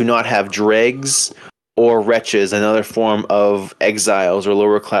house to not have dregs or wretches, another form of exiles or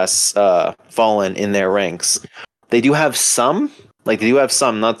lower class fallen in their ranks. They do have some,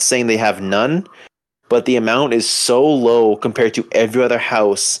 not saying they have none, but the amount is so low compared to every other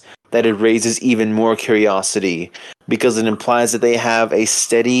house that it raises even more curiosity, because it implies that they have a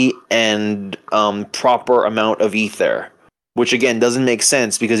steady and proper amount of ether, which again doesn't make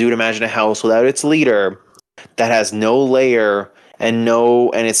sense, because you would imagine a house without its leader that has no layer and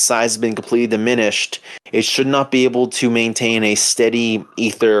its size has been completely diminished. It should not be able to maintain a steady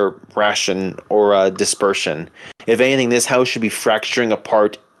ether ration or dispersion. If anything, this house should be fracturing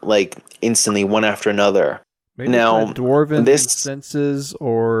apart like instantly, one after another. maybe Now, it's my dwarven this senses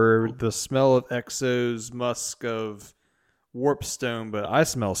or the smell of Exo's musk of warpstone, but I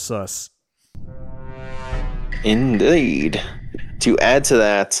smell sus. Indeed. To add to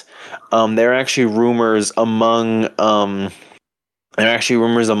that, there are actually rumors among all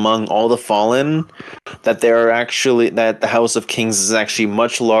the Fallen that that the House of Kings is actually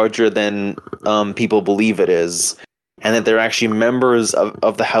much larger than people believe it is, and that there are actually members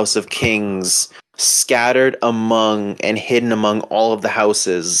of the House of Kings scattered among and hidden among all of the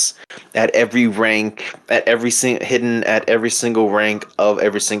houses at every rank, hidden at every single rank of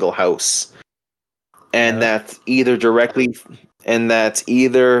every single house. And that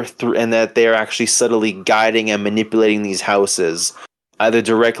they're actually subtly guiding and manipulating these houses, either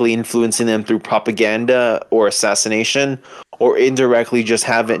directly influencing them through propaganda or assassination, or indirectly just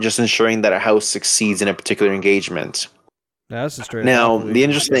ensuring that a house succeeds in a particular engagement. That's a straight Now, Alpha the Legion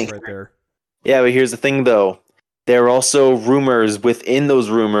interesting stuff right there. Yeah, but here's the thing, though. There are also rumors within those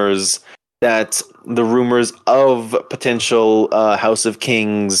rumors that the rumors of potential House of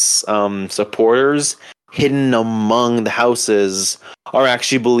Kings supporters hidden among the houses are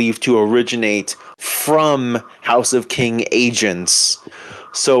actually believed to originate from House of King agents.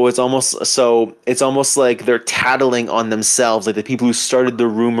 So it's almost like they're tattling on themselves, like the people who started the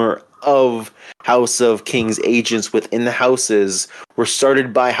rumor of House of King's agents within the houses were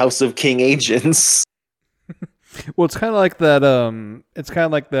started by House of King agents. Well, it's kind of like that. It's kind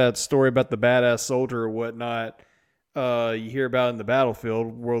of like that story about the badass soldier or whatnot. You hear about in the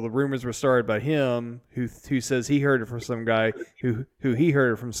battlefield, where the rumors were started by him, who says he heard it from some guy, who he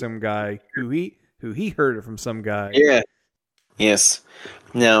heard it from some guy, who he heard it from some guy. Yeah. Yes.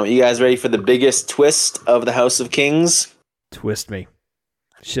 Now, you guys ready for the biggest twist of the House of Kings? Twist me.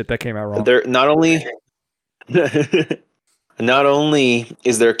 Shit, that came out wrong. They're not only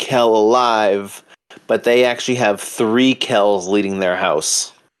is their Kel alive, but they actually have 3 Kels leading their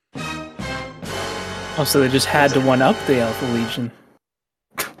house. Oh, so they just had to one up the Alpha Legion.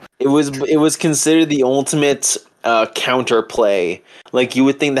 It was considered the ultimate counterplay. Like, you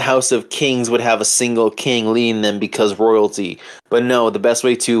would think the House of Kings would have a single king leading them because royalty, but no. The best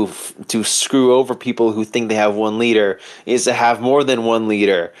way to screw over people who think they have one leader is to have more than one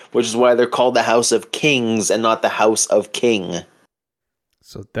leader, which is why they're called the House of Kings and not the House of King.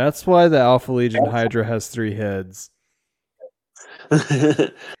 So that's why the Alpha Legion Hydra has 3 heads.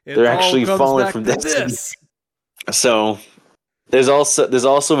 They're actually fallen from destiny. So there's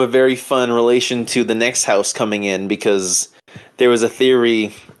also a very fun relation to the next house coming in, because there was a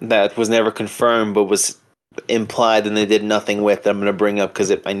theory that was never confirmed but was implied and they did nothing with, that I'm going to bring up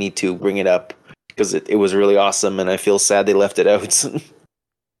because I need to bring it up because it was really awesome and I feel sad they left it out.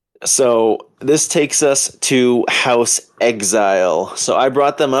 So this takes us to House Exile. So I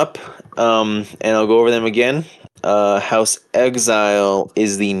brought them up, and I'll go over them again. House Exile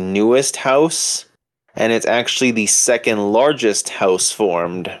is the newest house, and it's actually the second largest house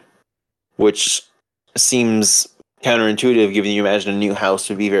formed, which seems counterintuitive given you imagine a new house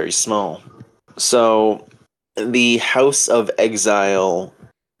would be very small. So the House of Exile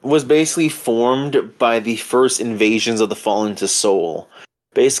was basically formed by the first invasions of the Fallen to Sol.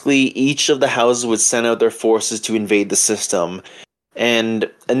 Basically, each of the houses would send out their forces to invade the system. And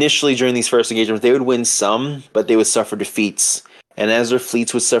initially, during these first engagements, they would win some, but they would suffer defeats. And as their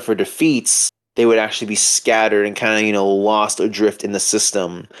fleets would suffer defeats, they would actually be scattered and kind of, lost adrift in the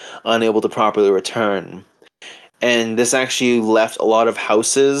system, unable to properly return. And this actually left a lot of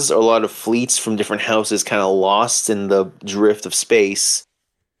houses, or a lot of fleets from different houses kind of lost in the drift of space.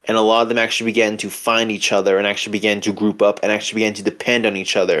 And a lot of them actually began to find each other and actually began to group up and actually began to depend on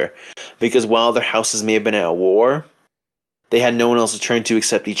each other. Because while their houses may have been at war, they had no one else to turn to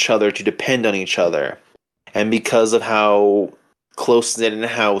except each other to depend on each other. And because of how close-knit and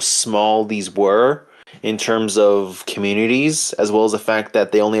how small these were in terms of communities, as well as the fact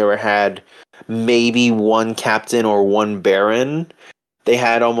that they only ever had maybe one captain or one baron, they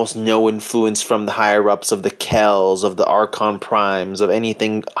had almost no influence from the higher-ups of the Kells, of the Archon Primes, of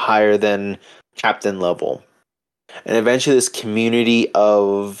anything higher than captain level. And eventually this community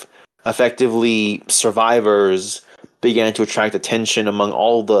of effectively survivors began to attract attention among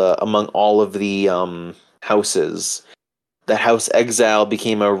all of the houses. The House Exile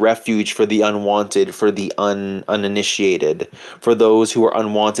became a refuge for the unwanted, for the uninitiated, for those who were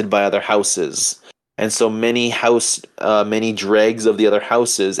unwanted by other houses. And so many dregs of the other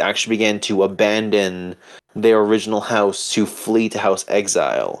houses actually began to abandon their original house to flee to House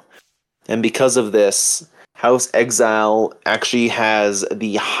Exile. And because of this, House Exile actually has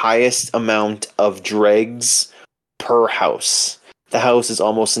the highest amount of dregs per house. The house is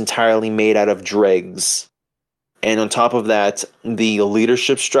almost entirely made out of dregs. And on top of that, the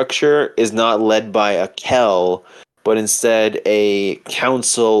leadership structure is not led by a Kell, but instead a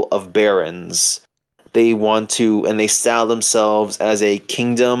council of barons. They want to, and they style themselves as a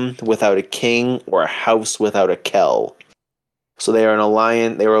kingdom without a king or a house without a Kell. So they are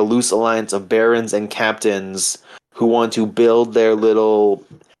a loose alliance of barons and captains who want to build their little,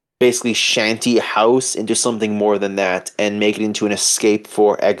 basically shanty house into something more than that and make it into an escape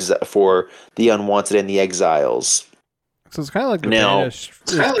for the unwanted and the exiles. So it's kind of like banished.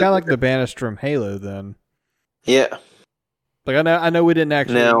 It's kind of like the banished from Halo, then. Yeah. Like I know we didn't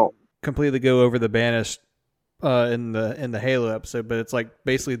actually completely go over the banished in the Halo episode, but it's like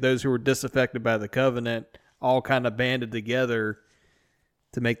basically those who were disaffected by the Covenant all kind of banded together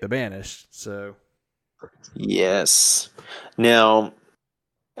to make the banished. So. Yes. Now,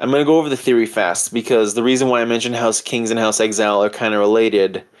 I'm going to go over the theory fast, because the reason why I mentioned House Kings and House Exile are kind of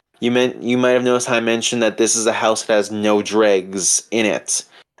related. You might have noticed how I mentioned that this is a house that has no dregs in it,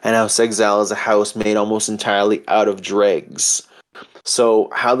 and House Exile is a house made almost entirely out of dregs. So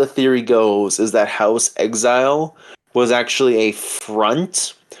how the theory goes is that House Exile was actually a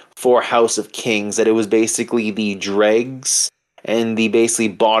front for House of Kings, that it was basically the dregs and the basically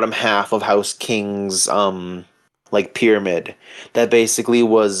bottom half of House Kings like pyramid that basically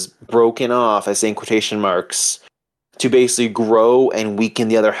was broken off, I say in quotation marks, to basically grow and weaken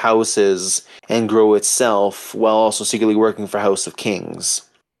the other houses and grow itself while also secretly working for House of Kings.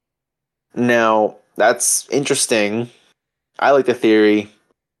 Now, that's interesting. I like the theory,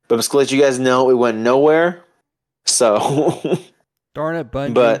 but I'm just gonna let you guys know it went nowhere. So, Darn it,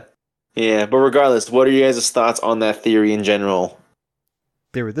 Bungie. but regardless, what are you guys' thoughts on that theory in general?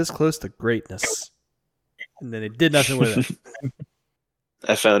 They were this close to greatness, and then they did nothing with it.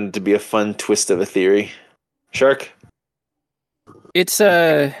 I found it to be a fun twist of a theory. Shark? It's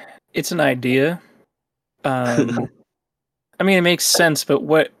an idea. I mean, it makes sense, but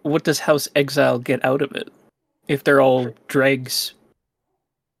what does House Exile get out of it if they're all dregs?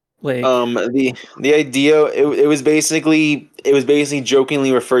 Like, the idea it was basically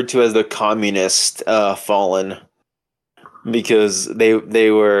jokingly referred to as the communist fallen, because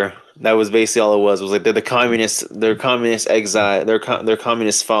they were, that was basically all it was like they're communist exile, they're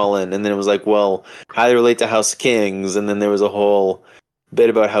communist fallen, and then it was like, well, how do they relate to House Kings? And then there was a whole bit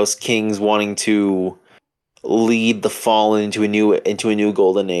about House Kings wanting to lead the fallen into a new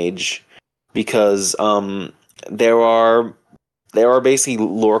golden age, because there are basically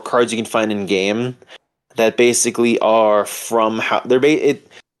lore cards you can find in game that basically are from how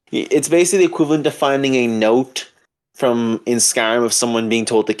it's basically the equivalent to finding a note from in Skyrim of someone being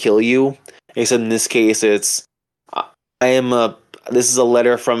told to kill you, except in this case it's this is a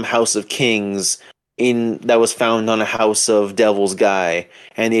letter from House of Kings that was found on a House of Devil's guy,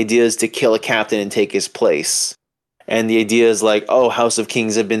 and the idea is to kill a captain and take his place. And the idea is like, oh, House of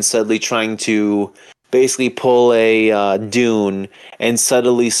Kings have been subtly trying to basically pull a Dune and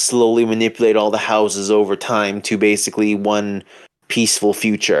subtly, slowly manipulate all the houses over time to basically one peaceful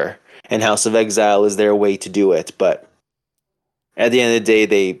future. And House of Exile is their way to do it. But at the end of the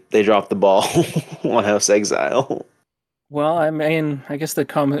day, they dropped the ball on House Exile. well, I mean, I guess the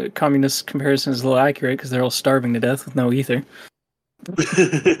communist comparison is a little accurate because they're all starving to death with no ether.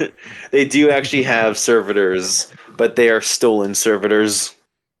 They do actually have servitors, but they are stolen servitors.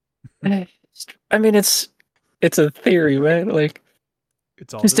 I mean, it's a theory, right? Like,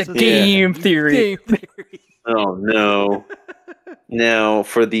 It's all just a game theory. Oh no. Now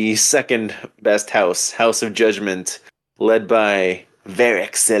for the second best house, House of Judgment, led by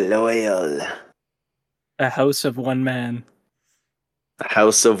Varix the Loyal. A house of one man.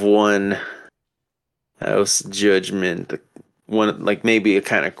 House of One. House Judgment. One, like, maybe a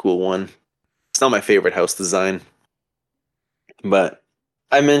kind of cool one. It's not my favorite house design, but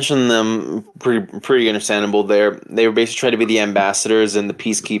I mentioned them pretty understandable there. They were basically trying to be the ambassadors and the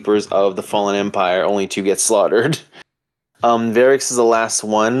peacekeepers of the fallen empire, only to get slaughtered. Varix is the last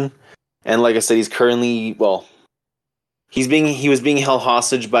one, and like I said, he's currently, well, he was being held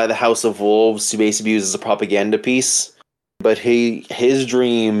hostage by the House of Wolves to basically be used as a propaganda piece. But his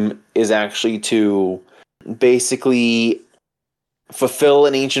dream is actually to basically fulfill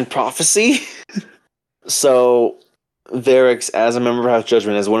an ancient prophecy. So Varix, as a member of House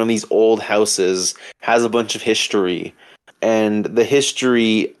Judgment, as one of these old houses, has a bunch of history. And the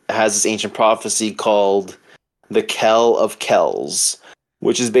history has this ancient prophecy called the Kell of Kells,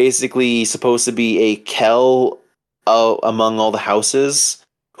 which is basically supposed to be a Kell among all the houses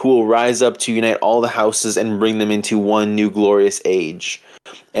who will rise up to unite all the houses and bring them into one new glorious age.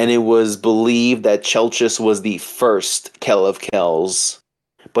 And it was believed that Chelchis was the first Kell of Kells,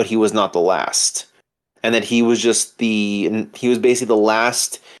 but he was not the last. And that he was basically the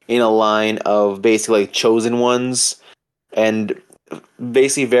last in a line of basically like chosen ones. And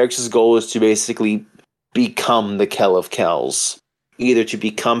basically Varix's goal is to basically become the Kell of Kells. Either to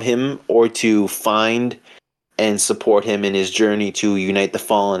become him or to find and support him in his journey to unite the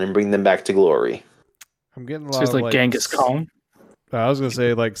fallen and bring them back to glory. I'm getting a So lot it's of like Genghis Khan. I was gonna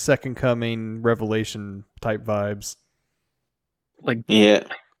say like Second Coming, Revelation type vibes. Like, Yeah,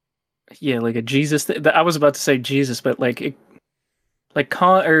 like a Jesus. I was about to say Jesus, but like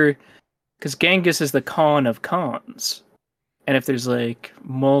Khan, or because Genghis is the Khan of Khans, and if there's like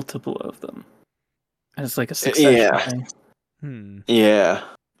multiple of them, it's like a succession thing. Yeah.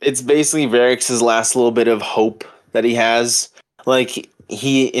 It's basically Varix's last little bit of hope that he has. Like,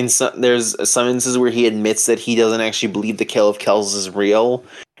 there's some instances where he admits that he doesn't actually believe the Kell of Kells is real,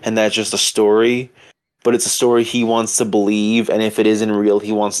 and that's just a story. But it's a story he wants to believe, and if it isn't real,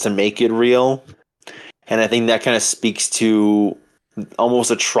 he wants to make it real. And I think that kind of speaks to almost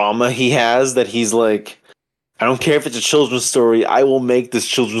a trauma he has, that he's like, I don't care if it's a children's story. I will make this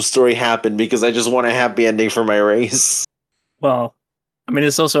children's story happen because I just want a happy ending for my race. Well, I mean,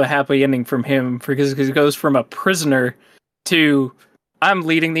 it's also a happy ending from him because he goes from a prisoner to I'm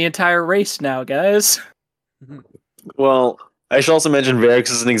leading the entire race now, guys. Well, I should also mention Varix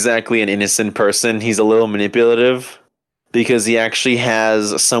isn't exactly an innocent person. He's a little manipulative because he actually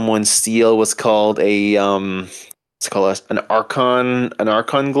has someone steal what's called an archon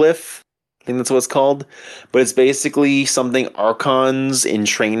glyph. I think that's what it's called, but it's basically something archons in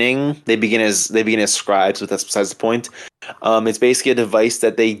training. They begin as scribes, but that's besides the point. It's basically a device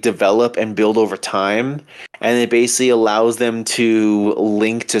that they develop and build over time, and it basically allows them to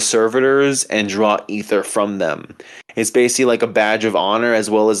link to servitors and draw ether from them. It's basically like a badge of honor as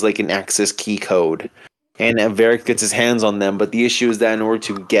well as like an access key code. And Varric gets his hands on them, but the issue is that in order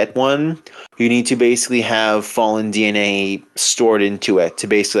to get one, you need to basically have fallen DNA stored into it to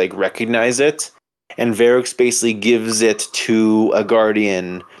basically like recognize it. And Varric basically gives it to a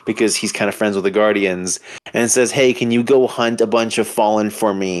guardian because he's kind of friends with the guardians, and says, "Hey, can you go hunt a bunch of fallen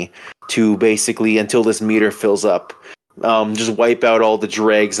for me to basically until this meter fills up? Just wipe out all the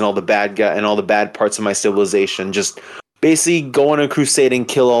dregs and all the bad guy and all the bad parts of my civilization. Just basically go on a crusade and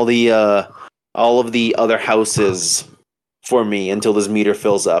kill all of the other houses for me until this meter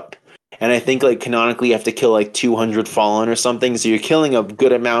fills up." And I think like canonically you have to kill like 200 fallen or something, so you're killing a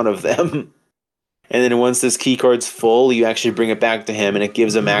good amount of them. And then once this key card's full, you actually bring it back to him, and it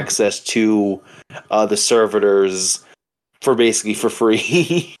gives him access to the servitors for basically for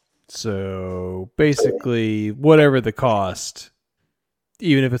free. So basically, whatever the cost,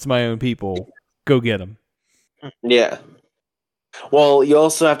 even if it's my own people, go get them. Yeah. Well, you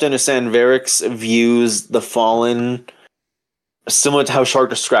also have to understand Varix views the Fallen similar to how Shark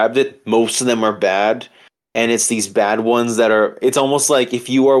described it. Most of them are bad, and it's these bad ones that are... It's almost like if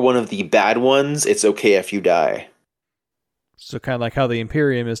you are one of the bad ones, it's okay if you die. So kind of like how the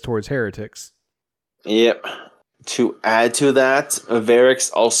Imperium is towards heretics. Yep. To add to that,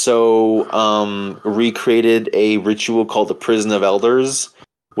 Varix also recreated a ritual called the Prison of Elders,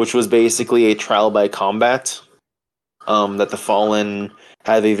 which was basically a trial by combat. That the Fallen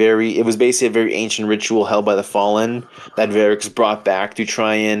had it was basically a very ancient ritual held by the Fallen that Varix brought back to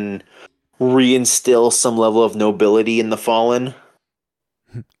try and reinstill some level of nobility in the Fallen.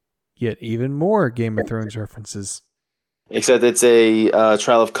 Yet even more Game of Thrones references. Except it's a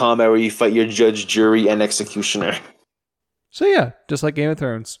trial of combat where you fight your judge, jury, and executioner. So yeah, just like Game of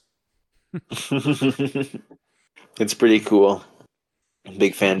Thrones. It's pretty cool.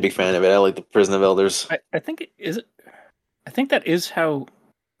 Big fan of it. I like the Prison of Elders. I think I think that is how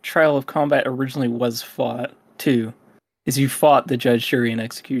Trial of Combat originally was fought too. Is you fought the judge, jury, and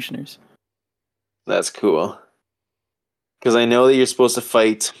executioners. That's cool. Because I know that you're supposed to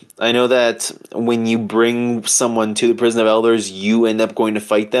fight. I know that when you bring someone to the Prison of Elders, you end up going to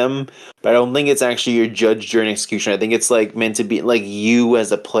fight them. But I don't think it's actually your judge, jury, and executioner. I think it's like meant to be like you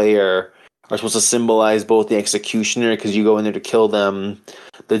as a player are supposed to symbolize both the executioner because you go in there to kill them,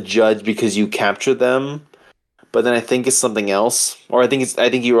 the judge because you capture them. But then I think it's something else, or I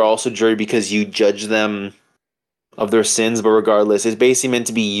think you are also jury because you judge them of their sins. But regardless, it's basically meant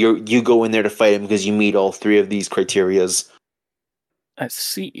to be you go in there to fight them because you meet all three of these criterias. I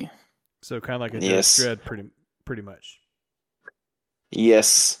see. So kind of like a Yes. Judge Dredd, pretty much.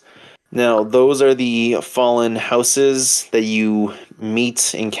 Yes. Now, those are the fallen houses that you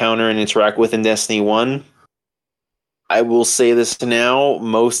meet, encounter, and interact with in Destiny 1. I will say this now,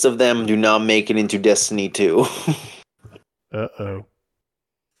 most of them do not make it into Destiny 2. Uh-oh.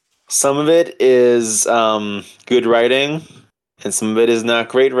 Some of it is good writing, and some of it is not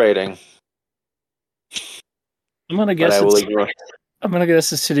great writing. I'm gonna guess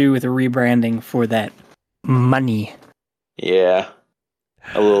it's to do with rebranding for that money. Yeah,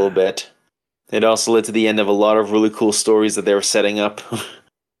 a little bit. It also led to the end of a lot of really cool stories that they were setting up.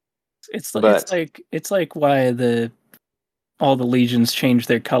 It's like why all the legions changed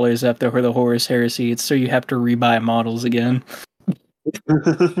their colors after the Horus Heresy. It's so you have to rebuy models again.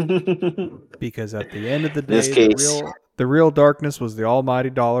 Because at the end of the day, the real darkness was the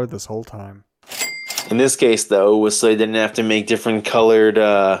almighty dollar this whole time. In this case, though, was so they didn't have to make different colored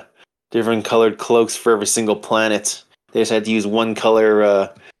cloaks for every single planet. They just had to use one color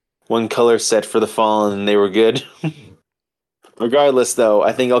set for the Fallen, and they were good. Regardless, though,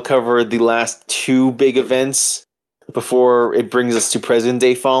 I think I'll cover the last two big events before it brings us to present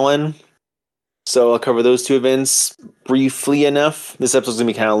day Fallen. So I'll cover those two events briefly enough. This episode's gonna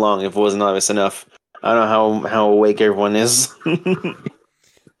be kind of long if it wasn't obvious enough. I don't know how awake everyone is.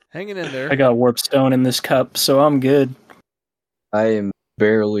 Hanging in there. I got warp stone in this cup, so I'm good. I am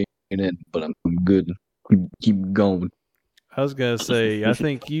barely in it, but I'm good. Keep going. I was gonna say, I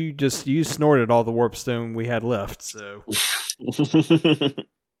think you snorted all the warp stone we had left. So,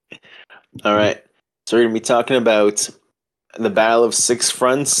 all right. So we're gonna be talking about the Battle of Six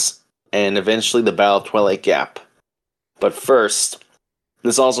Fronts and eventually the Battle of Twilight Gap. But first,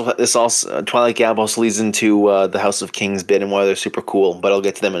 this also Twilight Gap also leads into the House of Kings bit and why they're super cool. But I'll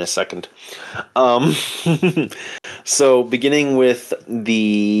get to them in a second. So beginning with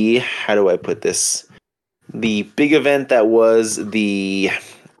how do I put this? The big event that was the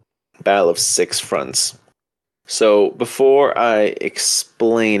Battle of Six Fronts. So before I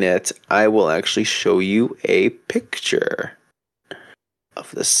explain it, I will actually show you a picture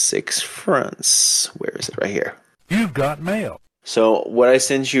of the Six Fronts. Where is it? Right here. You've got mail. So what I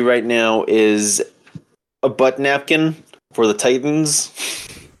sent you right now is a butt napkin for the Titans.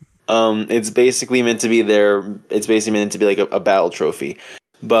 It's basically meant to be like a battle trophy.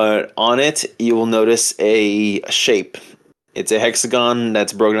 But on it, you will notice a shape. It's a hexagon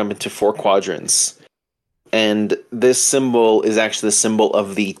that's broken up into 4 quadrants. And this symbol is actually the symbol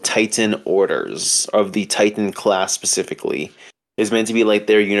of the Titan orders, of the Titan class specifically. It's meant to be like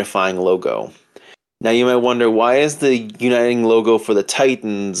their unifying logo. Now you might wonder, why is the uniting logo for the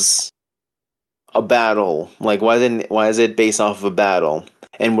Titans a battle? Like, why is it based off of a battle?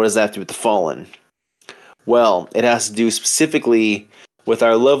 And what does that have to do with the Fallen? Well, it has to do specifically with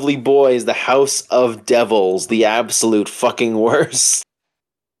our lovely boys, the House of Devils, the absolute fucking worst.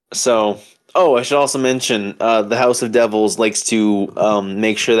 So, I should also mention, the House of Devils likes to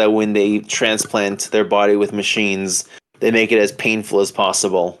make sure that when they transplant their body with machines, they make it as painful as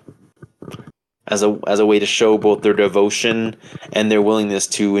possible, as a way to show both their devotion and their willingness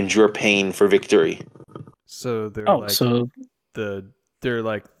to endure pain for victory. so they're so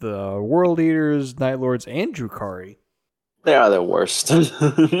like the World Eaters, Night Lords, and Drukhari. They are the worst.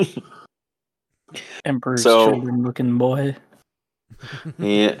 Emperor's So- children looking boy.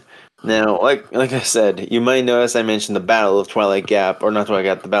 Yeah. Now, like I said, you might notice I mentioned the Battle of Twilight Gap, or not Twilight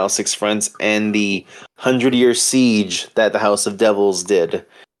Gap, the Battle of Six Fronts, and the 100-year siege that the House of Devils did.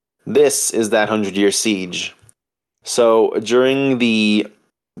 This is that 100-year siege. So,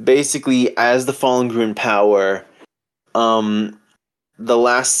 basically, as the Fallen grew in power, the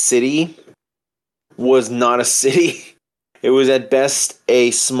last city was not a city. It was at best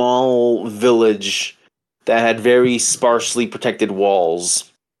a small village that had very sparsely protected walls.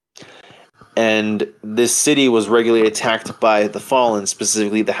 And this city was regularly attacked by the Fallen,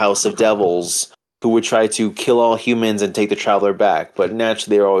 specifically the House of Devils, who would try to kill all humans and take the Traveler back. But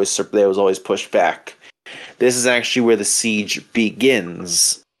naturally, they was always pushed back. This is actually where the siege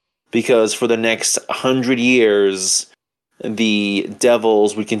begins, because for the next 100 years, the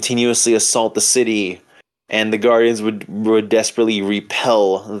Devils would continuously assault the city, and the Guardians would desperately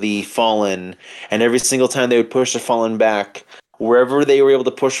repel the Fallen. And every single time they would push the Fallen back, wherever they were able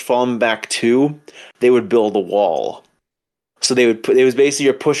to push Fallen back to, they would build a wall. So it was basically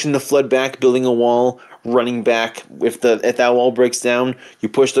you're pushing the flood back, building a wall, running back. If that wall breaks down, you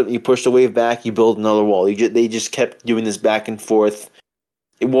push the wave back, you build another wall. They just kept doing this back and forth.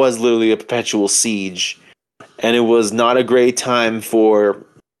 It was literally a perpetual siege, and it was not a great time for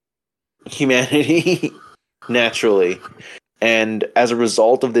humanity, naturally. And as a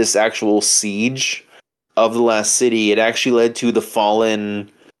result of this actual siege of the last city, it actually led to the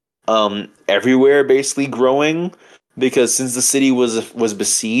Fallen everywhere basically growing, because since the city was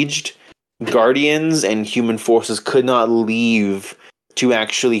besieged, Guardians and human forces could not leave to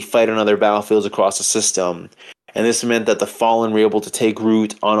actually fight on other battlefields across the system. And this meant that the Fallen were able to take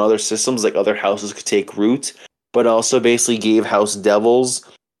root on other systems, like other houses could take root, but also basically gave House Devils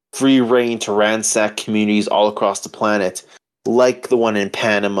free reign to ransack communities all across the planet, like the one in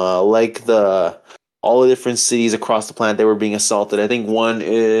Panama, like all the different cities across the planet that were being assaulted. I think one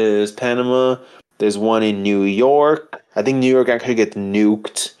is Panama. There's one in New York. I think New York actually gets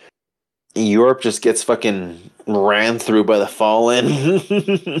nuked. Europe just gets fucking ran through by the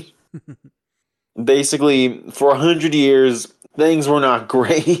Fallen. Basically, for 100 years, things were not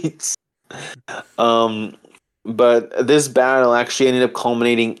great. But this battle actually ended up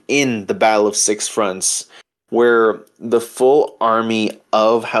culminating in the Battle of Six Fronts, where the full army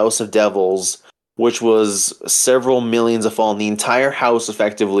of House of Devils, which was several millions of Fallen, the entire house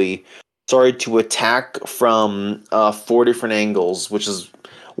effectively, started to attack from 4 different angles, which is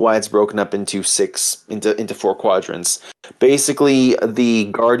why it's broken up into 4 quadrants. Basically, the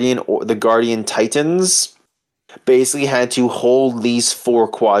Guardian Titans basically had to hold these 4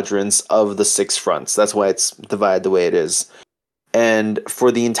 quadrants of the 6 fronts. That's why it's divided the way it is. And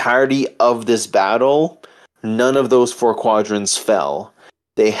for the entirety of this battle, none of those 4 quadrants fell.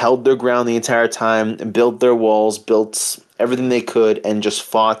 They held their ground the entire time, built their walls, built everything they could, and just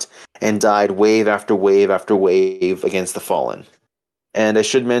fought and died wave after wave after wave against the Fallen. And I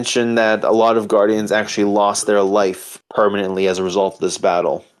should mention that a lot of Guardians actually lost their life permanently as a result of this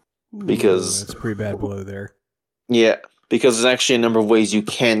battle. Because that's a pretty bad blow there. Yeah, because there's actually a number of ways you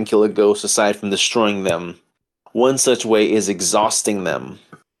can kill a ghost aside from destroying them. One such way is exhausting them.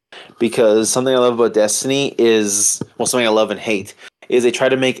 Because something I love about Destiny is, well, something I love and hate, is they try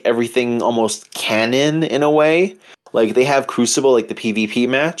to make everything almost canon in a way. Like, they have Crucible, like the PvP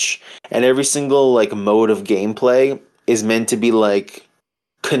match, and every single, like, mode of gameplay is meant to be, like,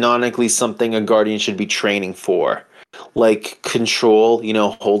 canonically something a Guardian should be training for. Like, Control,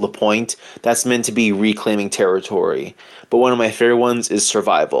 hold the point. That's meant to be reclaiming territory. But one of my favorite ones is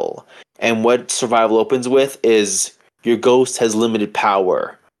Survival. And what Survival opens with is, your ghost has limited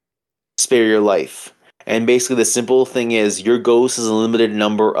power. Spare your life. And basically the simple thing is your ghost has a limited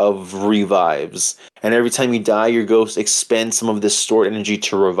number of revives. And every time you die, your ghost expends some of this stored energy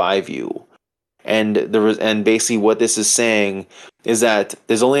to revive you. And basically what this is saying is that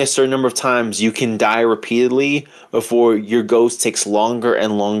there's only a certain number of times you can die repeatedly before your ghost takes longer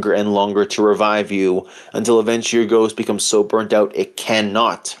and longer and longer to revive you until eventually your ghost becomes so burnt out it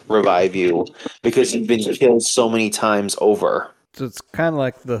cannot revive you because you've been killed so many times over. So it's kind of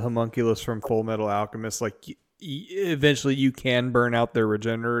like the homunculus from Full Metal Alchemist. Like, eventually you can burn out their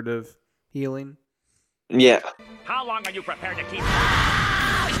regenerative healing. Yeah. How long are you prepared to keep?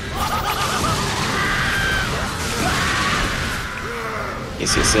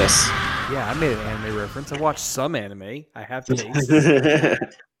 Yes. Yeah, I made an anime reference. I watched some anime. I have taste.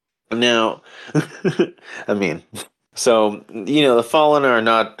 Now, I mean, so, the Fallen are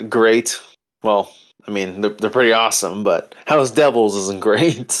not great. Well, I mean, they're pretty awesome, but House Devils isn't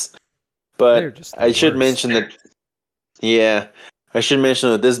great. But I should mention that,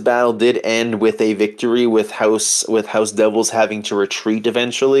 this battle did end with a victory with House Devils having to retreat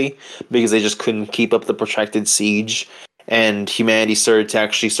eventually because they just couldn't keep up the protracted siege, and humanity started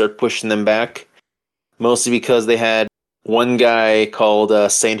to start pushing them back, mostly because they had one guy called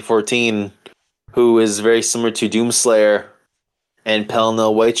Saint 14, who is very similar to Doomslayer and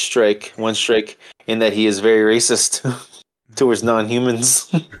Pelnel One Strike, in that he is very racist towards non-humans.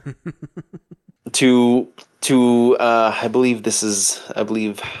 I believe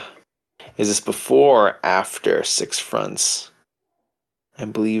is this before or after Six Fronts? I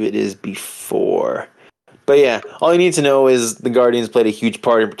believe it is before. But yeah, all you need to know is the Guardians played a huge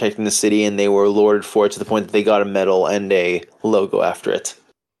part in protecting the city, and they were lauded for it to the point that they got a medal and a logo after it.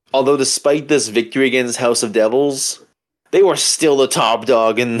 Although despite this victory against House of Devils, they were still the top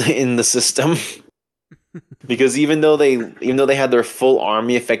dog in the system. Because even though they had their full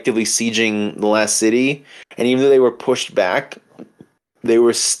army effectively sieging the last city, and even though they were pushed back, they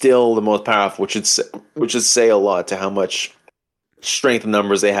were still the most powerful, which should say a lot to how much strength and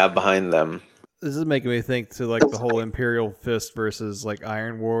numbers they have behind them. This is making me think to like the whole Imperial Fist versus like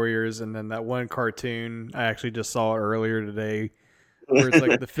Iron Warriors, and then that one cartoon I actually just saw earlier today, where it's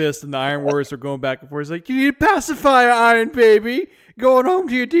like the Fist and the Iron Warriors are going back and forth. It's like, you need to pacify Iron Baby, going home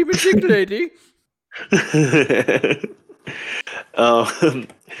to your demon chick lady. I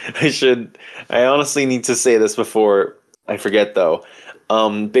honestly need to say this before I forget though.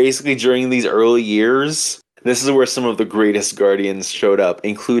 Basically during these early years, this is where some of the greatest Guardians showed up,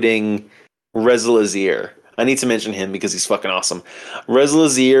 including Rezlazir. I need to mention him because he's fucking awesome.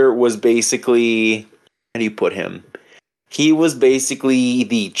 Rezlazir was basically, how do you put him? He was basically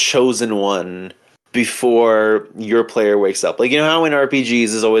the chosen one before your player wakes up. Like, how in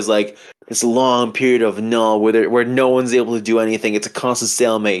RPGs there's always like this long period of null where no one's able to do anything. It's a constant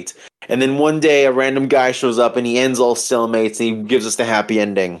stalemate. And then one day a random guy shows up and he ends all stalemates and he gives us the happy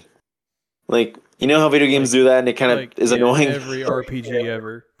ending. Like, how video games do that, and it kind of is annoying. Every RPG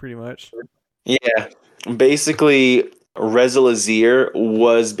ever, pretty much. Yeah. Basically, Rezlazir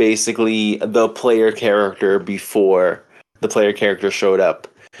was basically the player character before the player character showed up.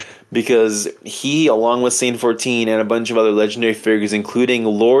 Because he, along with Saint 14 and a bunch of other legendary figures, including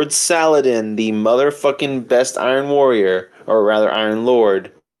Lord Saladin, the motherfucking best Iron Warrior, or rather Iron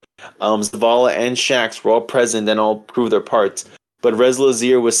Lord, Zavala and Shaxx were all present and all proved their parts. But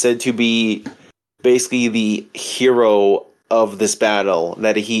Rezlazir was said to be basically the hero of this battle,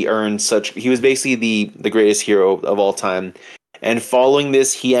 that he was basically the greatest hero of all time. And following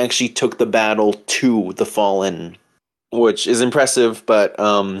this, he actually took the battle to the Fallen, which is impressive, but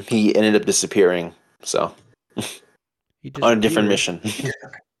he ended up disappearing. So on a different mission.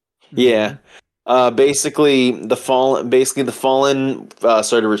 Yeah. Basically the Fallen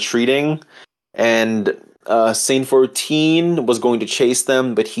started retreating, and Saint 14 was going to chase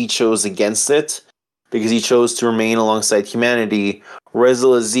them, but he chose against it because he chose to remain alongside humanity. Reza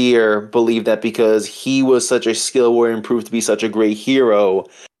Lazir believed that because he was such a skilled warrior and proved to be such a great hero,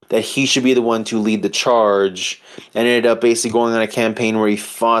 that he should be the one to lead the charge, and ended up basically going on a campaign where he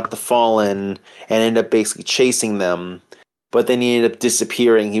fought the Fallen and ended up basically chasing them. But then he ended up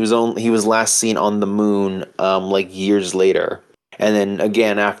disappearing. He was last seen on the moon, like years later, and then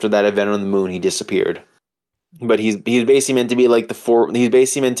again after that event on the moon, he disappeared. But he's basically meant to be like he's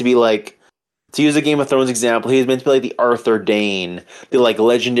basically meant to be like, to use a Game of Thrones example, he's meant to be like the Arthur Dane, the like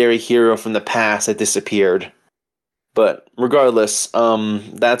legendary hero from the past that disappeared. But regardless,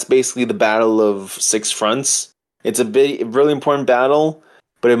 that's basically the Battle of Six Fronts. It's a really important battle,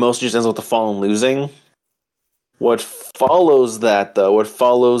 but it mostly just ends with the Fallen losing. What follows that, though, what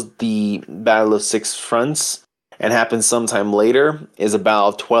follows the Battle of Six Fronts and happens sometime later is a Battle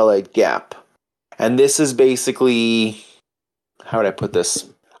of Twilight Gap. And this is basically, how would I put this?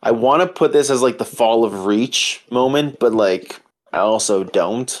 I want to put this as like the Fall of Reach moment, but like I also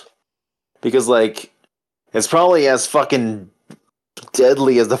don't, because like it's probably as fucking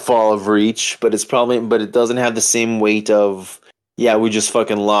deadly as the Fall of Reach, but it doesn't have the same weight of, yeah, we just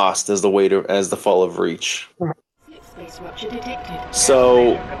fucking lost as the Fall of Reach.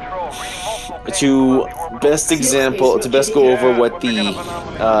 So to best go over what the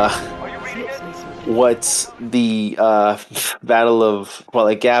Battle of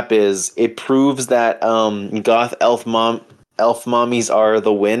Twilight Gap is, it proves that goth elf mommies are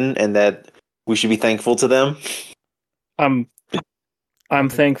the win, and that we should be thankful to them. I'm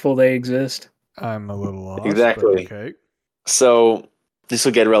thankful they exist. I'm a little lost. Exactly. But okay. So this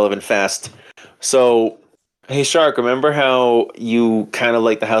will get relevant fast. So, hey Shark, remember how you kind of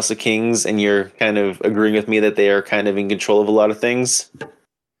like the House of Kings, and you're kind of agreeing with me that they are kind of in control of a lot of things?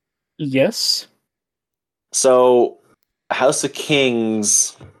 Yes. So, House of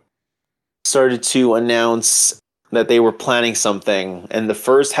Kings started to announce that they were planning something, and the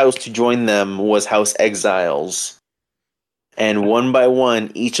first house to join them was House Exiles. And one by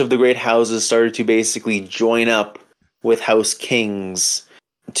one, each of the great houses started to basically join up with House Kings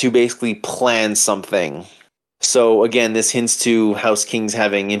to basically plan something. So again, this hints to House Kings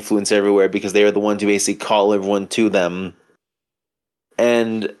having influence everywhere because they are the ones who basically call everyone to them.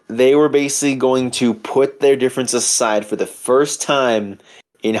 And they were basically going to put their differences aside for the first time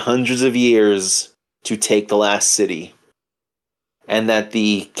in hundreds of years to take the last city. And that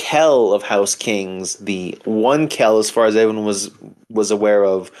the Kell of House Kings, the one Kell as far as everyone was aware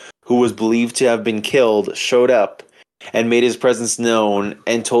of, who was believed to have been killed, showed up and made his presence known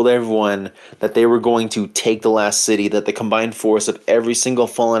and told everyone that they were going to take the last city, that the combined force of every single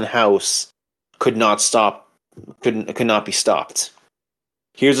fallen house could not be stopped.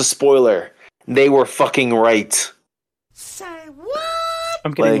 Here's a spoiler. They were fucking right. Say what?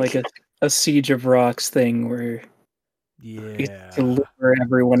 I'm getting like a Siege of Rocks thing where you to lure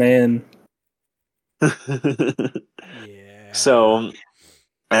everyone in. Yeah. So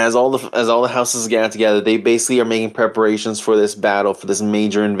as all the houses get together, they basically are making preparations for this battle, for this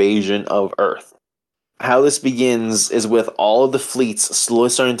major invasion of Earth. How this begins is with all of the fleets slowly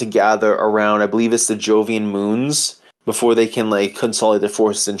starting to gather around, I believe it's the Jovian moons, before they can like consolidate their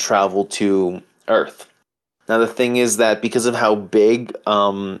forces and travel to Earth. Now the thing is that because of how big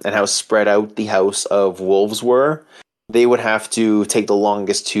and how spread out the House of Wolves were, they would have to take the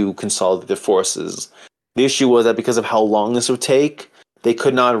longest to consolidate their forces. The issue was that because of how long this would take, they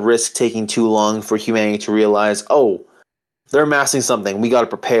could not risk taking too long for humanity to realize, oh, they're amassing something, we gotta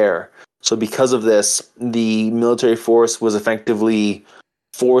prepare. So because of this, the military force was effectively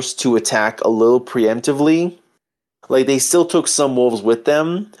forced to attack a little preemptively. Like, they still took some wolves with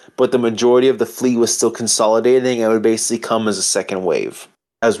them, but the majority of the fleet was still consolidating and would basically come as a second wave,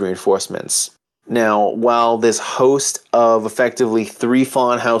 as reinforcements. Now, while this host of effectively 3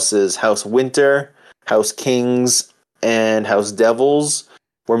 fallen houses, House Winter, House Kings, and House Devils,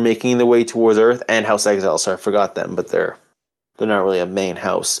 were making their way towards Earth, and House Exiles, so I forgot them, but they're not really a main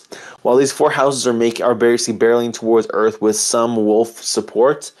house. While these 4 houses are basically barreling towards Earth with some wolf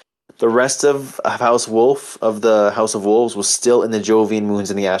support, the rest of the House of Wolves was still in the Jovian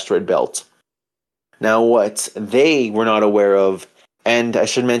moons in the asteroid belt. Now, what they were not aware of, and I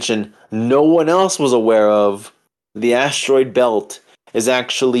should mention, no one else was aware of, the asteroid belt is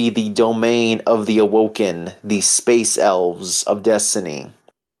actually the domain of the Awoken, the space elves of destiny,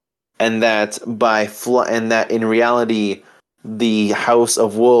 and that in reality, the House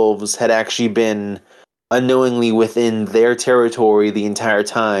of Wolves had actually been unknowingly within their territory the entire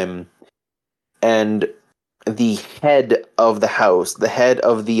time, and the head of the house, the head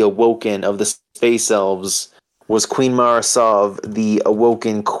of the Awoken of the Space Elves, was Queen Mara Sov, the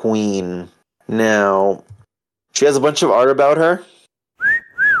Awoken Queen. Now, she has a bunch of art about her.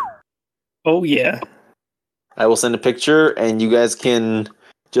 Oh yeah. I will send a picture, and you guys can,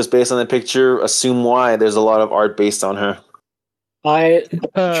 just based on the picture, assume why. There's a lot of art based on her.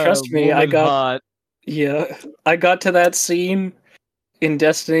 Trust me, I got hot. I got to that scene in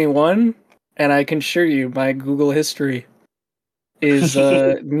Destiny 1, and I can assure you my Google history is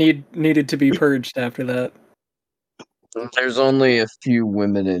needed to be purged after that. There's only a few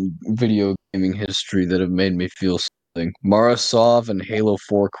women in video gaming history that have made me feel something. Mara Sov and Halo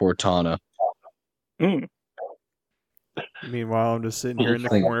 4 Cortana. Mm. Meanwhile, I'm just sitting here in the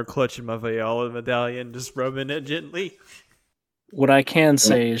corner clutching my Viola medallion, just rubbing it gently. What I can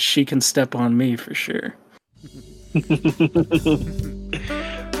say is she can step on me for sure. I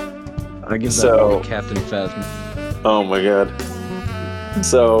give that one to Captain Phasma. Oh my god.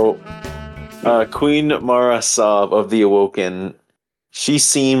 So, Queen Mara Sov of the Awoken, she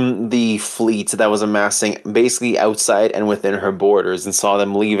seen the fleet that was amassing basically outside and within her borders and saw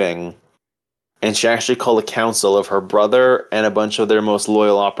them leaving. And she actually called a council of her brother and a bunch of their most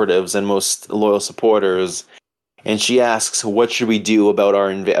loyal operatives and most loyal supporters. And she asks, what should we do about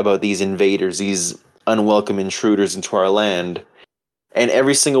about these invaders, these unwelcome intruders into our land? And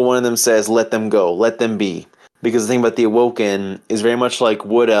every single one of them says, let them go, let them be. Because the thing about the Awoken is very much like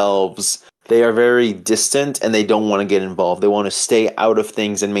Wood Elves. They are very distant and they don't want to get involved. They want to stay out of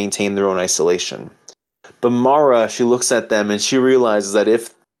things and maintain their own isolation. But Mara, she looks at them and she realizes that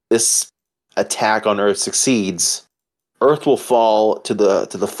if this attack on Earth succeeds, Earth will fall to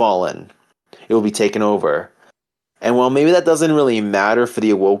the fallen. It will be taken over. And while maybe that doesn't really matter for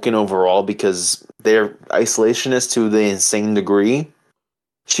the Awoken overall because they're isolationists to the insane degree,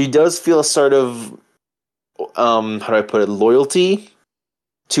 she does feel a sort of, how do I put it, loyalty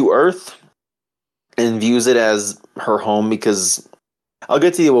to Earth and views it as her home because I'll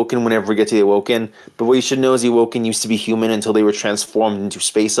get to the Awoken whenever we get to the Awoken, but what you should know is the Awoken used to be human until they were transformed into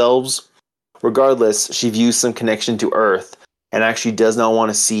space elves. Regardless, she views some connection to Earth and actually does not want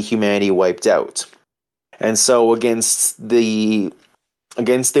to see humanity wiped out. And so against the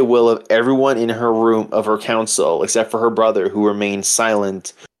will of everyone in her room of her council, except for her brother, who remained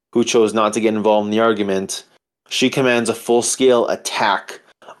silent, who chose not to get involved in the argument, she commands a full-scale attack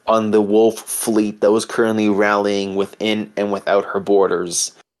on the wolf fleet that was currently rallying within and without her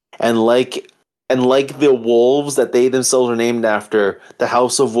borders. And like the wolves that they themselves are named after, the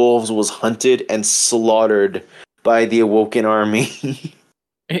House of Wolves was hunted and slaughtered by the Awoken army.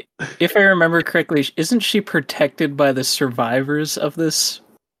 If I remember correctly, isn't she protected by the survivors of this?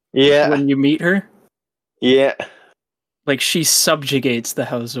 Yeah. When you meet her? Yeah. Like, she subjugates the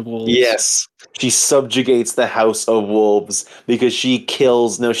House of Wolves. Yes. She subjugates the House of Wolves because she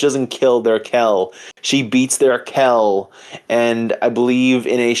doesn't kill their Kell. She beats their Kell, and I believe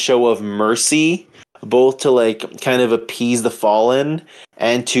in a show of mercy, both to like kind of appease the fallen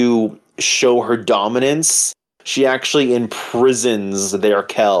and to show her dominance, she actually imprisons their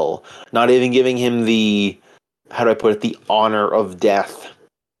Kell, not even giving him the, how do I put it, the honor of death,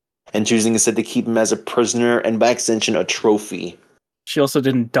 and choosing instead to keep him as a prisoner and by extension a trophy. She also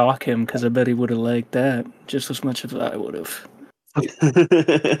didn't dock him because I bet he would have liked that just as much as I would have.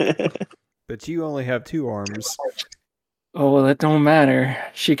 But you only have 2 arms. Oh, well, that don't matter.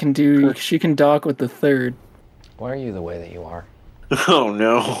 She can dock with the third. Why are you the way that you are? Oh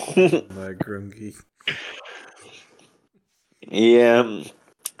no. My grungy. Yeah.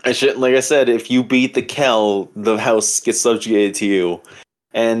 Like I said, if you beat the Kell, the house gets subjugated to you.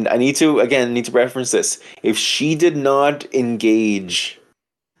 And I need to reference this. If she did not engage,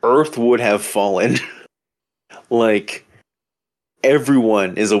 Earth would have fallen. Like,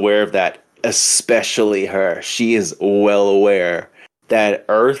 everyone is aware of that, especially her. She is well aware that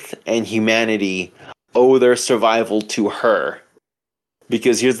Earth and humanity owe their survival to her.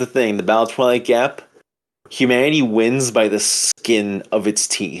 Because here's the thing, the Battle Twilight Gap, humanity wins by the skin of its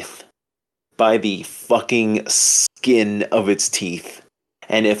teeth. By the fucking skin of its teeth.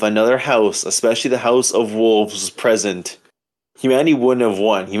 And if another house, especially the House of Wolves, was present, humanity wouldn't have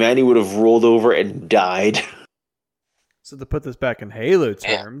won. Humanity would have rolled over and died. So to put this back in Halo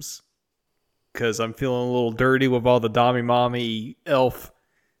terms, because I'm feeling a little dirty with all the Dommy Mommy elf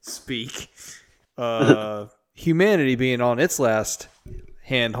speak, humanity being on its last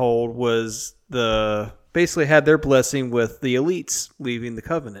handhold was basically had their blessing with the elites leaving the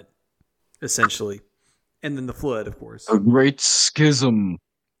Covenant, essentially. And then the Flood, of course. A great schism.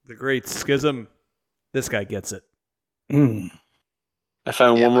 The Great Schism. This guy gets it. I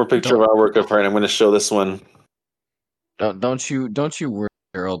found one more picture of artwork of her, and I'm going to show this one. Don't you worry,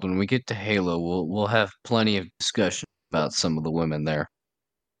 Gerald. When we get to Halo, we'll have plenty of discussion about some of the women there.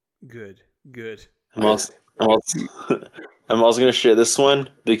 Good, good. I'm also, I'm also, I'm also gonna share this one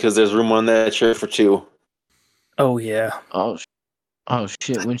because there's room on that chair for two. Oh yeah. Oh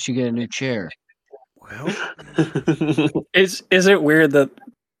shit! When she get a new chair? Well, Is it weird that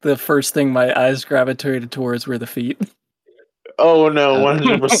the first thing my eyes gravitated towards were the feet? Oh no,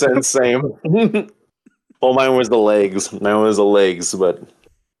 100% same. Well, mine was the legs. But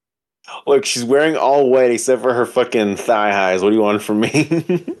look, she's wearing all white except for her fucking thigh highs. What do you want from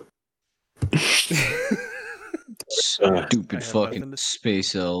me? Stupid fucking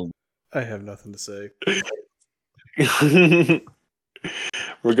space elf. I have nothing to say.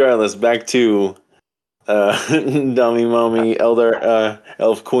 Regardless, back to Dummy Mommy Elder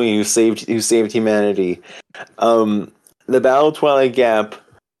Elf Queen who saved humanity. The Battle of Twilight Gap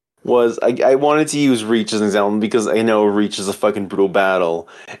was I wanted to use Reach as an example because I know Reach is a fucking brutal battle,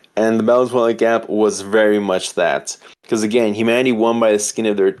 and the Battle of Twilight Gap was very much that. Because again, humanity won by the skin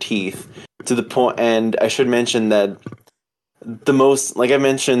of their teeth to the point, and I should mention that the most, like I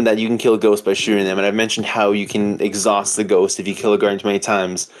mentioned, that you can kill a ghost by shooting them, and I've mentioned how you can exhaust the ghost if you kill a guardian too many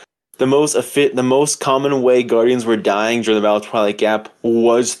times. The most common way guardians were dying during the Battle of Twilight Gap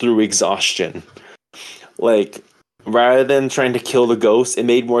was through exhaustion. Like, rather than trying to kill the ghost, it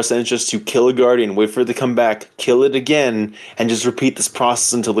made more sense just to kill a guardian, wait for it to come back, kill it again, and just repeat this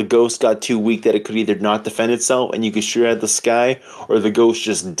process until the ghost got too weak that it could either not defend itself and you could shoot at the sky, or the ghost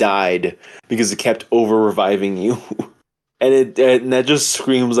just died because it kept over reviving you. And that just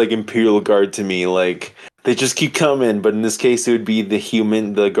screams like Imperial Guard to me. Like, they just keep coming, but in this case, it would be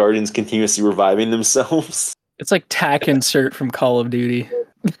the guardians continuously reviving themselves. It's like tack insert from Call of Duty.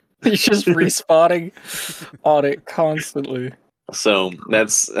 He's just respawning on it constantly. So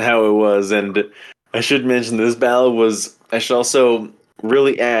that's how it was. And I should mention this battle was. I should also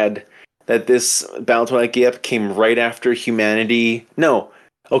really add that this Battle Twilight Gap came right after humanity. No.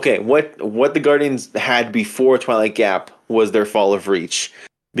 Okay, what the Guardians had before Twilight Gap was their Fall of Reach.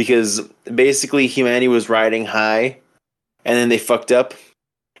 Because basically humanity was riding high, and then they fucked up,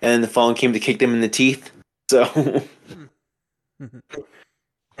 and then the Fallen came to kick them in the teeth. So...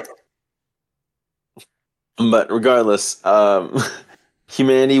 But regardless,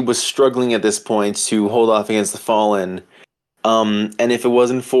 humanity was struggling at this point to hold off against the Fallen. And if it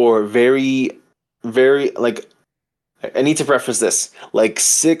wasn't for very, like... I need to preface this. Like,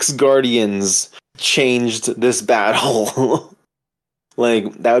 6 Guardians changed this battle.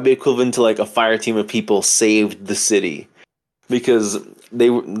 Like, that would be equivalent to, like, a fire team of people saved the city. Because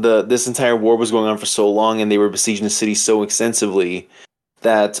this entire war was going on for so long, and they were besieging the city so extensively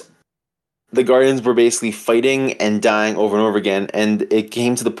that the Guardians were basically fighting and dying over and over again. And it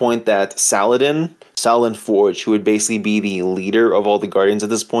came to the point that Saladin Forge, who would basically be the leader of all the Guardians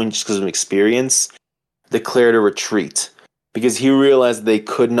at this point, just because of experience, declared a retreat because he realized that they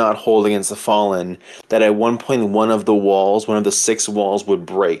could not hold against the Fallen, that at one point one of the 6 walls would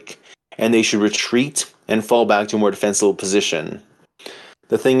break, and they should retreat and fall back to a more defensible position.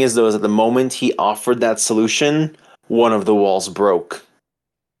 The thing is, though, is at the moment he offered that solution, one of the walls broke.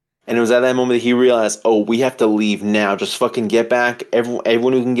 And it was at that moment that he realized, oh, we have to leave now. Just fucking get back.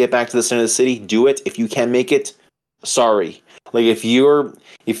 Everyone who can get back to the center of the city, do it. If you can't make it, sorry. Like, if you're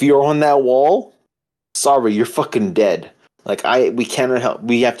on that wall... sorry, you're fucking dead. Like, we cannot help.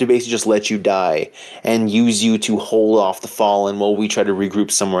 We have to basically just let you die and use you to hold off the Fallen while we try to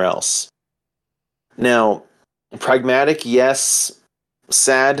regroup somewhere else. Now, pragmatic, yes.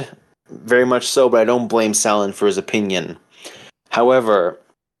 Sad, very much so, but I don't blame Saladin for his opinion. However,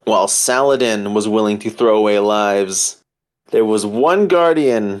 while Saladin was willing to throw away lives, there was one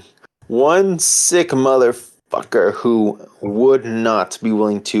Guardian, one sick motherfucker who would not be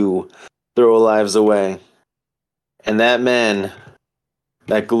willing to throw lives away. And that man,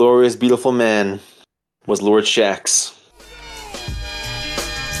 that glorious, beautiful man, was Lord Shax.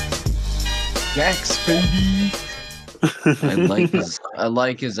 Shax, baby. I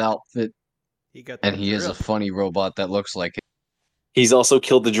like his outfit, and he is a funny robot that looks like it. He's also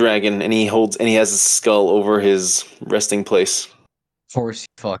killed the dragon, and he has his skull over his resting place. Of course,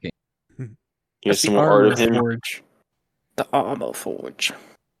 fucking. Here's some more art of him. Forge. The armor forge.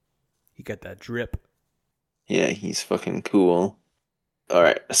 He got that drip. Yeah, he's fucking cool.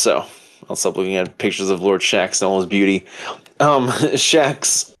 Alright, so I'll stop looking at pictures of Lord Shax and all his beauty.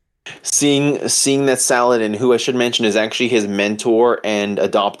 Shax, seeing that Saladin, who I should mention is actually his mentor and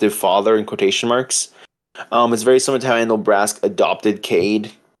adoptive father in quotation marks. It's very similar to how Andal Brask adopted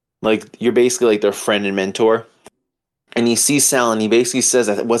Cade. Like, you're basically like their friend and mentor. And he sees Saladin, he basically says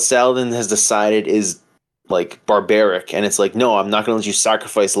that what Saladin has decided is like barbaric, and it's like, no, I'm not going to let you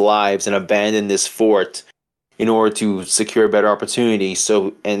sacrifice lives and abandon this fort in order to secure a better opportunity.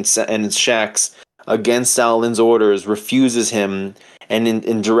 So and Shaxx, against Saladin's orders, refuses him, and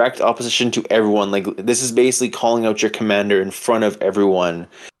in direct opposition to everyone. Like, this is basically calling out your commander in front of everyone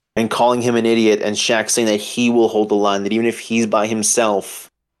and calling him an idiot, and Shaxx saying that he will hold the line, that even if he's by himself,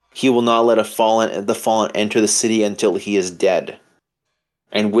 he will not let the fallen enter the city until he is dead.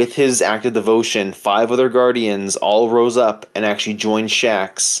 And with his act of devotion, 5 other Guardians all rose up and actually joined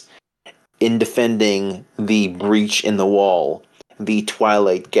Shaxx in defending the breach in the wall, the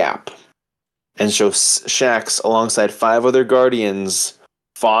Twilight Gap. And so Shaxx, alongside 5 other Guardians,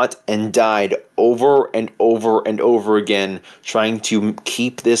 fought and died over and over and over again, trying to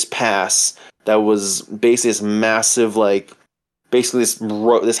keep this pass that was basically this massive, like, basically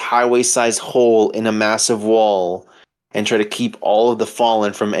this highway-sized hole in a massive wall, and try to keep all of the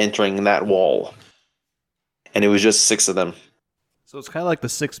Fallen from entering that wall. And it was just 6 of them. So it's kind of like the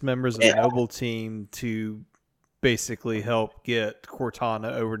 6 members of the Noble team to basically help get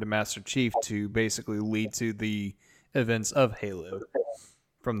Cortana over to Master Chief to basically lead to the events of Halo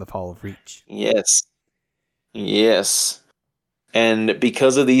from the Fall of Reach. Yes. And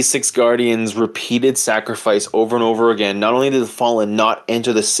because of these 6 Guardians' repeated sacrifice over and over again, not only did the Fallen not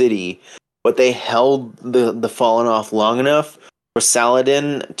enter the city, but they held the Fallen off long enough for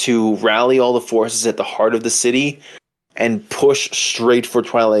Saladin to rally all the forces at the heart of the city and push straight for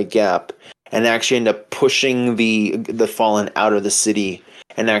Twilight Gap, and actually end up pushing the Fallen out of the city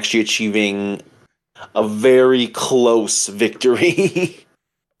and actually achieving a very close victory.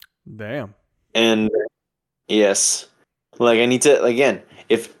 Damn. And yes, like, I need to, again,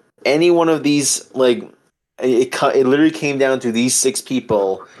 if any one of these, like, it literally came down to these 6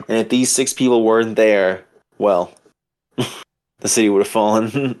 people, and if these 6 people weren't there, well, the city would have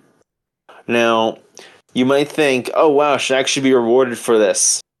fallen. Now, you might think, oh wow, Shaxx should be rewarded for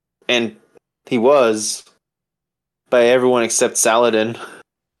this. And he was, by everyone except Saladin.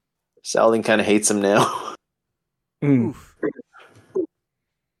 Saladin kind of hates him now.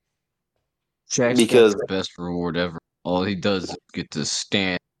 Shaxx Because gets the best reward ever. All he does is get to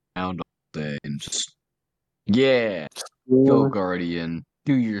stand around all day and just, go Guardian,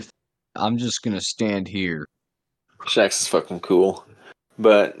 do your thing. I'm just gonna stand here. Shaxx is fucking cool.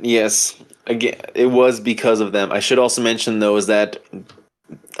 But yes, again, it was because of them. I should also mention, though, is that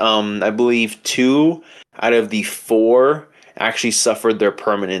I believe 2 out of the 4 actually suffered their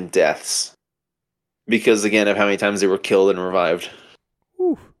permanent deaths. Because, again, of how many times they were killed and revived.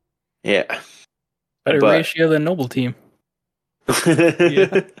 Whew. Yeah. Better ratio than Noble Team.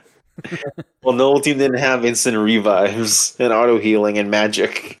 Yeah. Well, Noble Team didn't have instant revives and auto healing and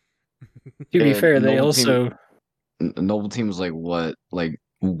magic. To be fair, they also... Noble Team was like, what? Like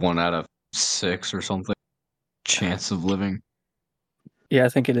 1 out of 6 or something? Chance of living? Yeah, I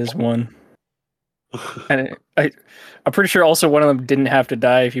think it is 1. And I'm pretty sure also one of them didn't have to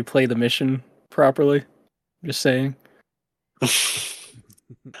die if you play the mission properly. Just saying.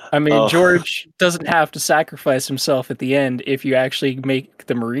 I mean, George doesn't have to sacrifice himself at the end if you actually make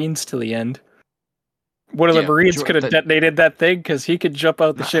the Marines to the end. One of the Marines could have detonated that thing because he could jump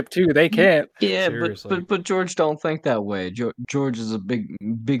out the ship too. They can't. Yeah, but George don't think that way. George is a big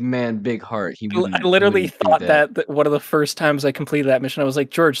man, big heart. I literally thought that one of the first times I completed that mission, I was like,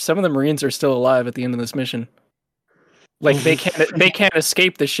 George, some of the Marines are still alive at the end of this mission. Like they can't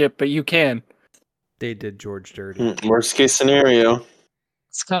escape the ship, but you can. They did George dirty. Worst case scenario.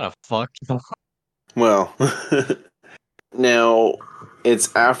 It's kind of fucked. Well, now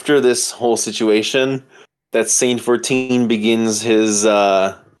it's after this whole situation that Saint 14 begins his,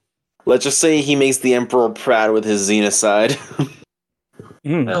 let's just say he makes the Emperor proud with his Xenocide.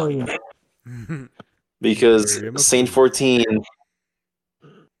 Because Saint 14,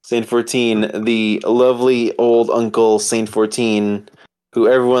 the lovely old uncle Saint 14, who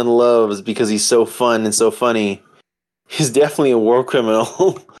everyone loves because he's so fun and so funny, he's definitely a war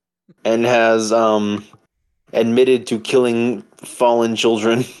criminal and has admitted to killing fallen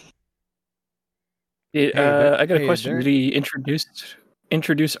children. I got a question. Did he introduce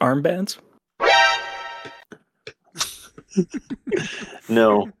armbands?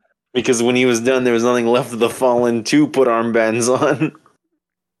 No, because when he was done, there was nothing left of the fallen to put armbands on.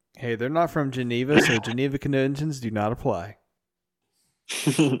 Hey, they're not from Geneva, so Geneva Conventions do not apply.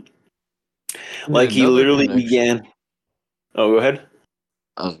 Like, he literally began... Oh, go ahead.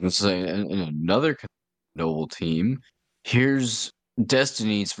 I was going to say, in another Noble Team, here's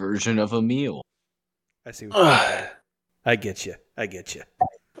Destiny's version of a meal. I see what you're saying. I get you.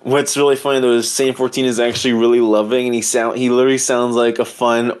 What's really funny, though, is Saint 14 is actually really loving, and he literally sounds like a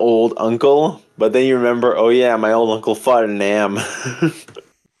fun old uncle, But then you remember, oh yeah, my old uncle fought in Nam.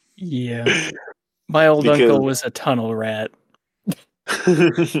 Yeah. My old uncle was a tunnel rat.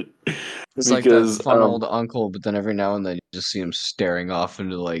 It's like that fun old uncle, but then every now and then you just see him staring off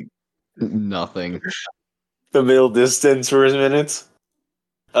into like nothing. The middle distance for his minutes.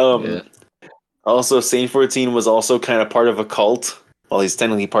 Yeah. Also, Saint 14 was also kind of part of a cult. Well, he's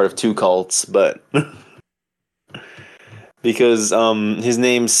technically part of two cults, but because his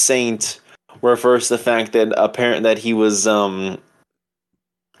name Saint refers to the fact that he was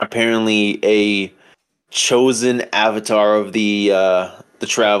apparently a chosen avatar of the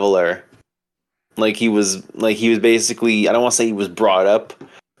traveler. He was basically, I don't want to say he was brought up,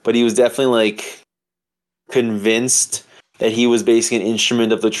 but he was definitely like convinced that he was basically an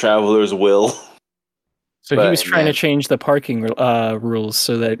instrument of the traveler's will. So he was trying to change the parking rules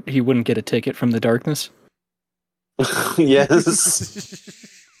so that he wouldn't get a ticket from the darkness? Yes.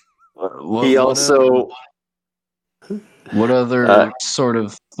 He also... What other sort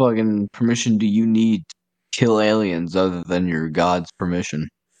of fucking permission do you need to kill aliens other than your god's permission?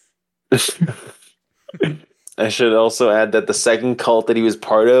 I should also add that the second cult that he was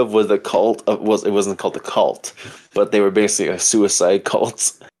part of was it wasn't called a cult, but they were basically a suicide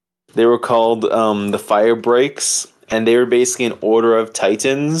cult. They were called the Fire Breaks, and they were basically an order of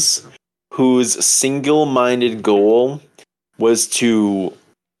titans whose single-minded goal was to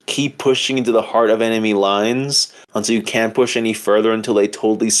keep pushing into the heart of enemy lines until you can't push any further until they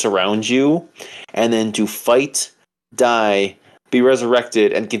totally surround you, and then to fight, die, be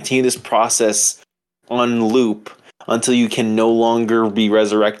resurrected, and continue this process on loop until you can no longer be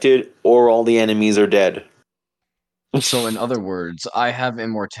resurrected or all the enemies are dead. So in other words, I have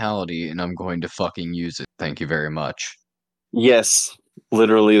immortality and I'm going to fucking use it. Thank you very much. Yes,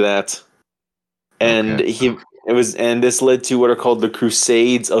 literally that. And this led to what are called the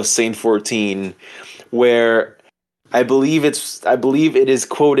Crusades of Saint 14, where I believe it is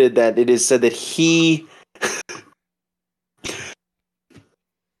quoted that it is said that he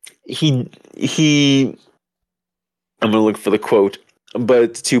I'm going to look for the quote,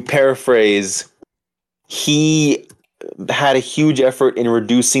 but to paraphrase, he had a huge effort in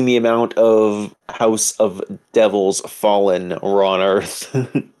reducing the amount of House of Devils fallen on Earth.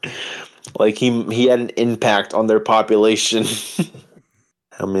 Like he had an impact on their population.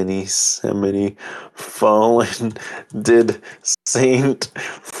 How many fallen did Saint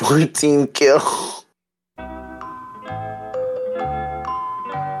 14 kill?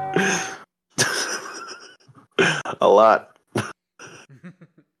 A lot.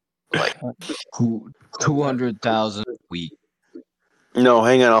 Like 200,000 a week. No,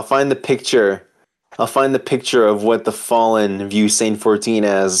 hang on. I'll find the picture. Of what the Fallen view Saint 14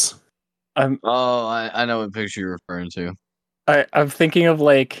 as. I know what picture you're referring to. I'm thinking of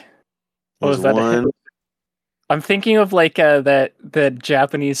like... What was that? I'm thinking of like that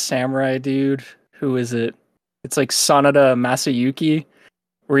Japanese samurai dude. Who is it? It's like Sanada Masayuki,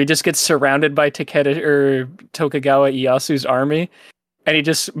 where he just gets surrounded by Tokugawa Ieyasu's army, and he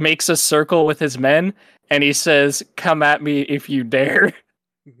just makes a circle with his men, and he says, "Come at me if you dare."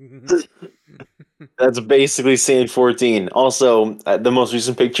 That's basically Saint 14. Also, the most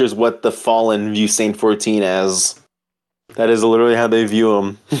recent picture is what the Fallen view Saint 14 as. That is literally how they view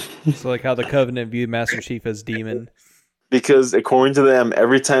him. So like how the Covenant viewed Master Chief as demon. Because according to them,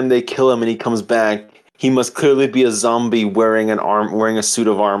 every time they kill him and he comes back, he must clearly be a zombie wearing a suit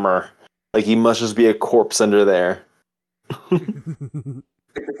of armor. Like he must just be a corpse under there.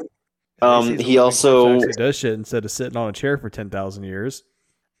 He also actually does shit instead of sitting on a chair for 10,000 years.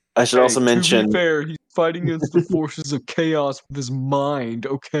 I should also mention. To be fair, he's fighting against the forces of chaos with his mind.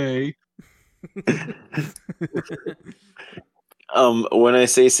 Okay. When I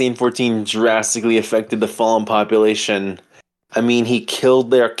say Saint 14 drastically affected the Fallen population, I mean he killed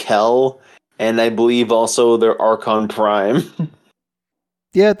their Kel, and I believe also their Archon Prime.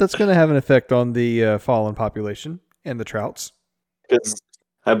 Yeah, that's going to have an effect on the Fallen population and the Trouts. Because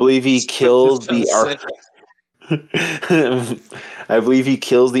I believe he kills the I believe he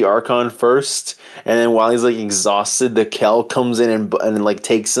kills the Archon first, and then while he's like exhausted, the Kel comes in and like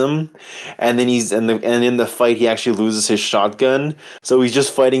takes him, and then in the fight he actually loses his shotgun, so he's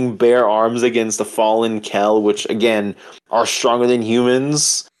just fighting bare arms against the fallen Kel, which again are stronger than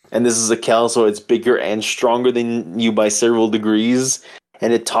humans, and this is a Kel, so it's bigger and stronger than you by several degrees,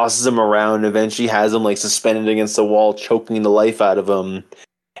 and it tosses him around, and eventually has him like suspended against the wall, choking the life out of him.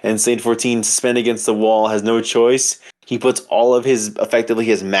 And Saint 14, suspended against the wall, has no choice. He puts all of his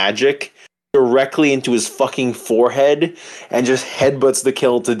magic directly into his fucking forehead and just headbutts the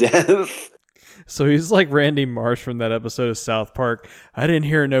Kel to death. So he's like Randy Marsh from that episode of South Park. I didn't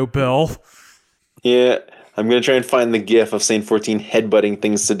hear no bell. Yeah, I'm gonna try and find the gif of Saint 14 headbutting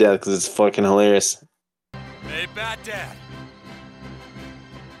things to death because it's fucking hilarious. Hey, Bat Dad.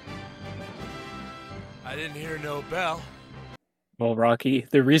 I didn't hear no bell. Well, Rocky,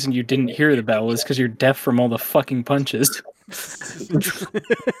 the reason you didn't hear the bell was because you're deaf from all the fucking punches.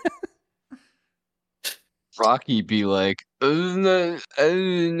 Rocky be like, There,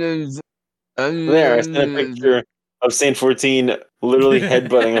 I sent a picture of Saint 14 literally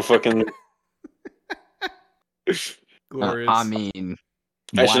headbutting a fucking. Glorious. I mean,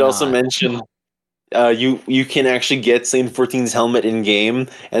 I should also not? mention, you can actually get Saint 14's helmet in game,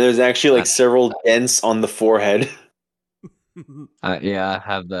 and there's actually like several dents on the forehead. Yeah, I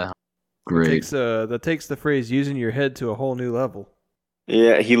have that. Great. That takes the phrase "using your head" to a whole new level.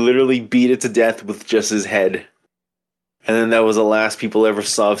 Yeah, he literally beat it to death with just his head. And then that was the last people ever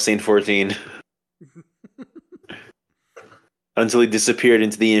saw of Saint 14. Until he disappeared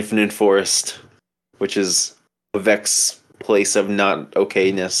into the Infinite Forest, which is a Vex place of not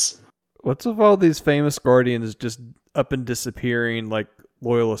okayness. What's with all these famous guardians just up and disappearing like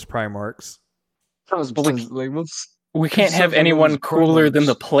loyalist Primarchs? We can't have anyone cooler than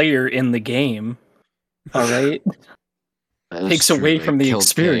the player in the game. All right? Takes away from the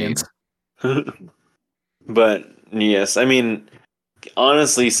experience. But, yes, I mean,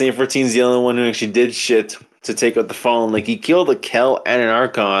 honestly, Saint 14's the only one who actually did shit to take out the Fallen. Like, he killed a Kel and an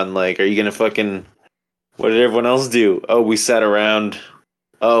Archon. Like, are you gonna fucking... What did everyone else do? Oh, we sat around.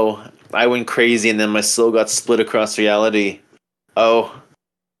 Oh, I went crazy and then my soul got split across reality. Oh,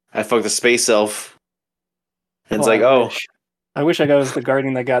 I fucked a space elf. And it's like, I wish I was the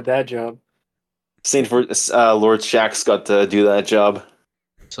guardian that got that job. Lord Shaxx got to do that job.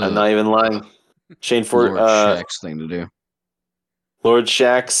 I'm not even lying. Lord Shaxx thing to do. Lord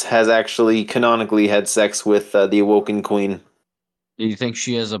Shaxx has actually canonically had sex with the Awoken Queen. Do you think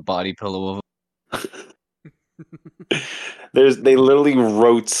she has a body pillow of They literally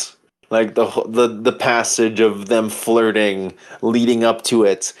wrote like the passage of them flirting leading up to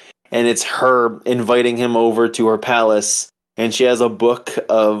it, and it's her inviting him over to her palace, and she has a book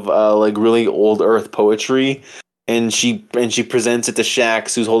of like really old Earth poetry, and she presents it to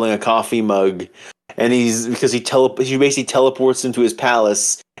Shaxx, who's holding a coffee mug, and she basically teleports him to his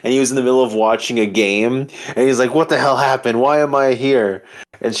palace, and he was in the middle of watching a game, and he's like, "What the hell happened? Why am I here?"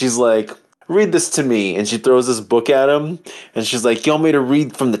 And she's like, "Read this to me." And she throws this book at him, and she's like, "You want me to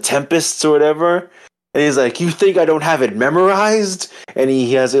read from the Tempests or whatever?" And he's like, "You think I don't have it memorized?" And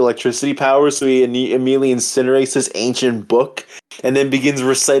he has electricity power, so he immediately incinerates this ancient book, and then begins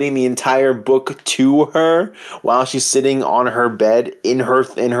reciting the entire book to her while she's sitting on her bed in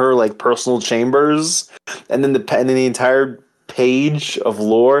her like personal chambers. And then the entire page of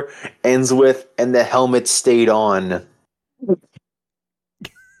lore ends with, "And the helmet stayed on."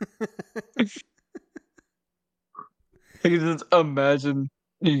 I can just imagine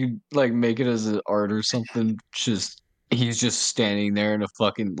you could like make it as an art or something. Just he's just standing there in a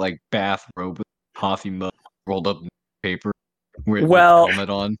fucking like bathrobe with coffee mug rolled up in paper with the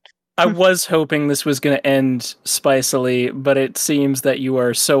helmet on. I was hoping this was going to end spicily, but it seems that you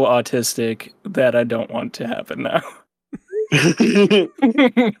are so autistic that I don't want to happen now.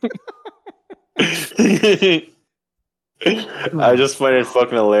 I just find it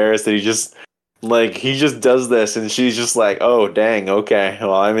fucking hilarious that he just does this, and she's just like, "Oh, dang, okay,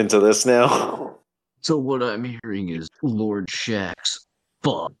 well, I'm into this now." So what I'm hearing is Lord Shaxx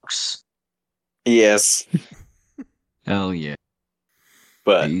fucks. Yes. Hell yeah.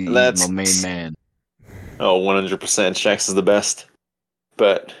 But that's my main man. Oh, 100%. Shaxx is the best.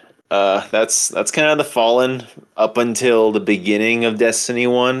 But that's kind of the Fallen up until the beginning of Destiny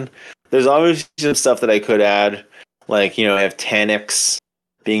 1. There's obviously some stuff that I could add. Like, I have Tanix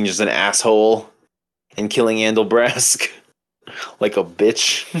being just an asshole and killing Andalbrask like a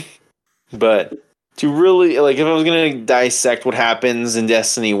bitch. But to really, like, if I was going to dissect what happens in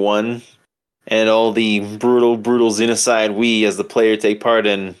Destiny 1 and all the brutal xenocide we as the player take part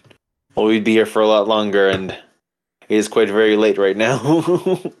in, well, we'd be here for a lot longer, and it is quite very late right now.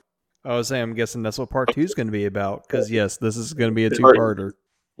 I was saying, I'm guessing that's what part 2 is going to be about, because yes, this is going to be a two-parter.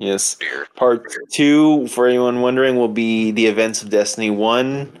 Yes. Part 2, for anyone wondering, will be the events of Destiny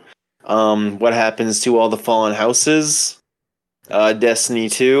 1. What happens to all the fallen houses. Destiny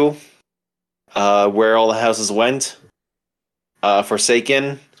 2. Where all the houses went.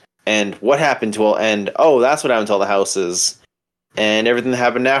 Forsaken. And what happened to all... And, that's what happened to all the houses. And everything that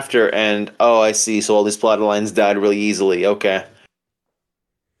happened after. And, I see. So all these plot lines died really easily. Okay.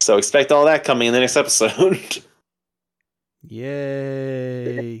 So expect all that coming in the next episode.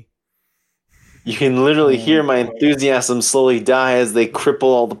 Yay. You can literally hear my enthusiasm slowly die as they cripple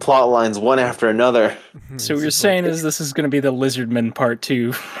all the plot lines one after another. So what you're saying is this is going to be the Lizardman Part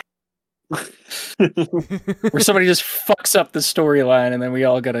 2. Where somebody just fucks up the storyline and then we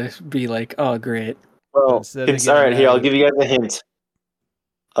all gotta be like, oh, great. Well, it's alright, here, I'll give you guys a hint.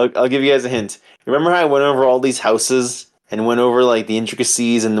 I'll give you guys a hint. Remember how I went over all these houses and went over like the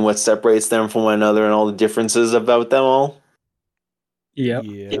intricacies and what separates them from one another and all the differences about them all? Yep.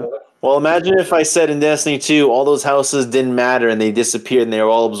 Yeah. Well, imagine if I said in Destiny 2, all those houses didn't matter and they disappeared and they were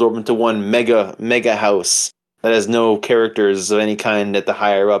all absorbed into one mega house that has no characters of any kind at the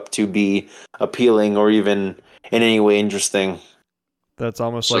higher up to be appealing or even in any way interesting. That's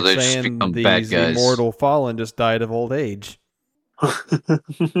almost So like they just saying become bad these guys. immortal fallen just died of old age.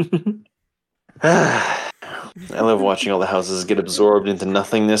 I love watching all the houses get absorbed into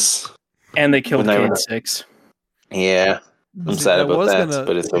nothingness. And they killed Cade 6. Yeah. I'm sad about that,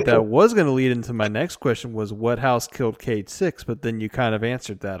 but it's okay. That was going to lead into my next question was what house killed Cade 6, but then you kind of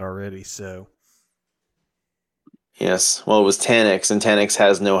answered that already, so. Yes. Well, it was Tanix, and Tanix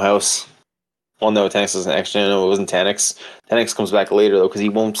has no house. Well, no, Tanix doesn't actually. No, it wasn't Tanix. Tanix comes back later, though, because he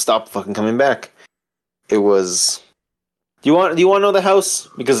won't stop fucking coming back. It was... Do you want to know the house?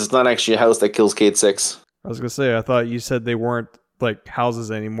 Because it's not actually a house that kills Cade 6. I was going to say, I thought you said they weren't, like,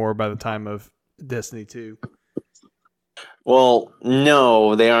 houses anymore by the time of Destiny 2. Well,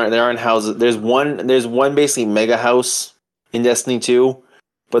 no, they aren't. They aren't houses. There's one basically mega house in Destiny 2,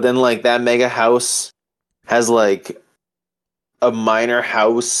 but then like that mega house has like a minor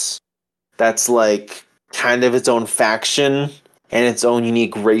house that's like kind of its own faction and its own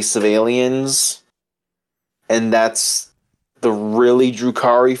unique race of aliens, and that's the really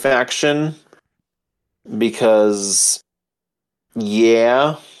Drukhari faction because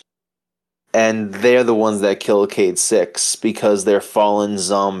yeah. And they're the ones that kill Cade 6 because they're fallen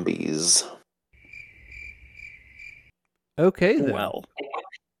zombies. Okay, then. Well.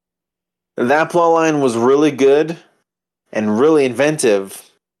 That plotline was really good and really inventive.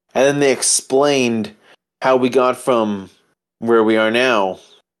 And then they explained how we got from where we are now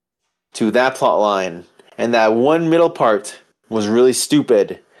to that plotline. And that one middle part was really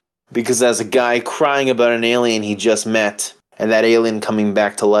stupid because there's a guy crying about an alien he just met and that alien coming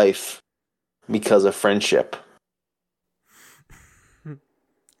back to life. Because of friendship.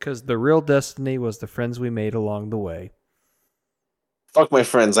 Because the real destiny was the friends we made along the way. Fuck my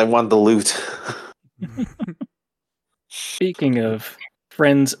friends, I want the loot. Speaking of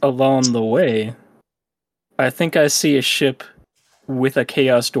friends along the way, I think I see a ship with a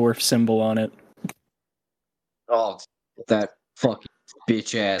Chaos Dwarf symbol on it. Oh, that fucking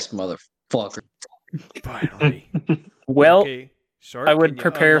bitch-ass motherfucker. Finally. Well, okay. Shark, I would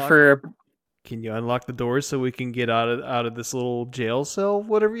prepare for... Can you unlock the doors so we can get out of this little jail cell,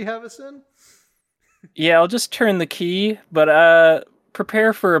 whatever you have us in? Yeah, I'll just turn the key, but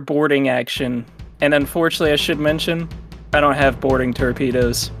prepare for a boarding action. And unfortunately, I should mention, I don't have boarding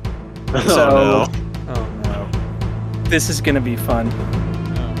torpedoes. Oh no. This is gonna be fun.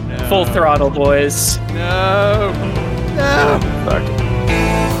 Oh no. Full throttle, boys. No. No. Fuck.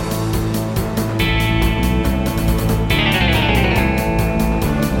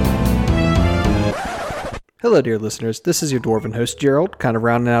 Hello, dear listeners. This is your Dwarven host, Gerald, kind of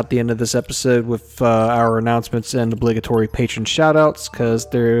rounding out the end of this episode with our announcements and obligatory patron shoutouts, because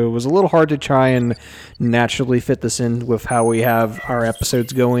there was a little hard to try and naturally fit this in with how we have our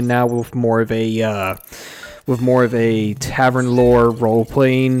episodes going now, with more of a tavern lore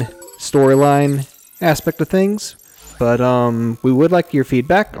role-playing storyline aspect of things. But we would like your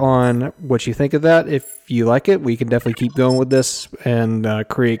feedback on what you think of that. If you like it, we can definitely keep going with this and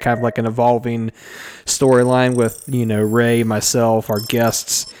create kind of like an evolving storyline with, Ray, myself, our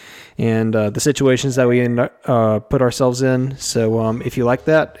guests, and the situations that we put ourselves in. So if you like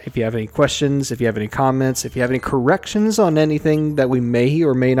that, if you have any questions, if you have any comments, if you have any corrections on anything that we may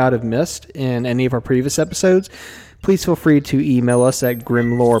or may not have missed in any of our previous episodes, please feel free to email us at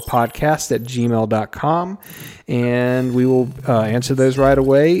grimlorepodcast@gmail.com, and we will answer those right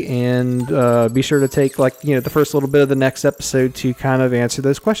away. And be sure to take the first little bit of the next episode to kind of answer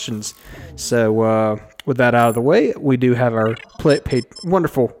those questions. So with that out of the way, we do have our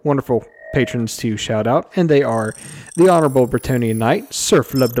wonderful, wonderful patrons to shout out, and they are the Honorable Bretonnian Knight, Sir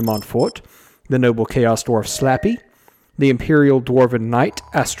Flub de Montfort, the Noble Chaos Dwarf Slappy, the Imperial Dwarven Knight,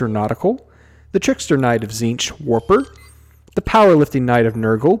 Astronautical, the Trickster Knight of Zinch, Warper, the Powerlifting Knight of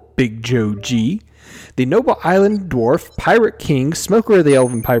Nurgle, Big Joe G, the Noble Island Dwarf, Pirate King, Smoker of the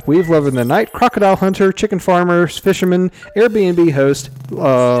Elven Pipe Weave, Lover of the Night, Crocodile Hunter, Chicken Farmer, Fisherman, Airbnb Host,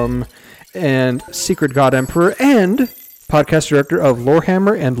 and Secret God Emperor, and Podcast director of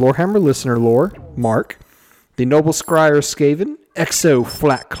Lorehammer and Lorehammer Listener Lore, Mark. The Noble Scryer Skaven, Exo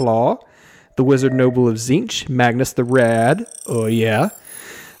Flatclaw. The Wizard Noble of Zinch, Magnus the Rad. Oh yeah.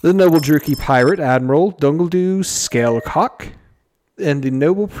 The Noble Druki Pirate Admiral, Dungledew Scalecock. And the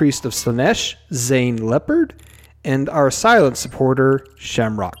Noble Priest of Slanesh, Zane Leopard. And our silent supporter,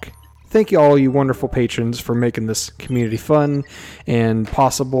 Shamrock. Thank you all, you wonderful patrons, for making this community fun and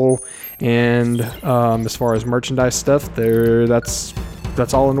possible. And as far as merchandise stuff,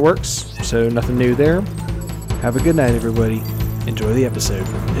 that's all in the works. So nothing new there. Have a good night, everybody. Enjoy the episode.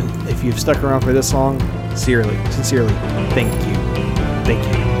 And if you've stuck around for this long, sincerely, thank you.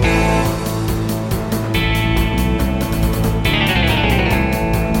 Thank you.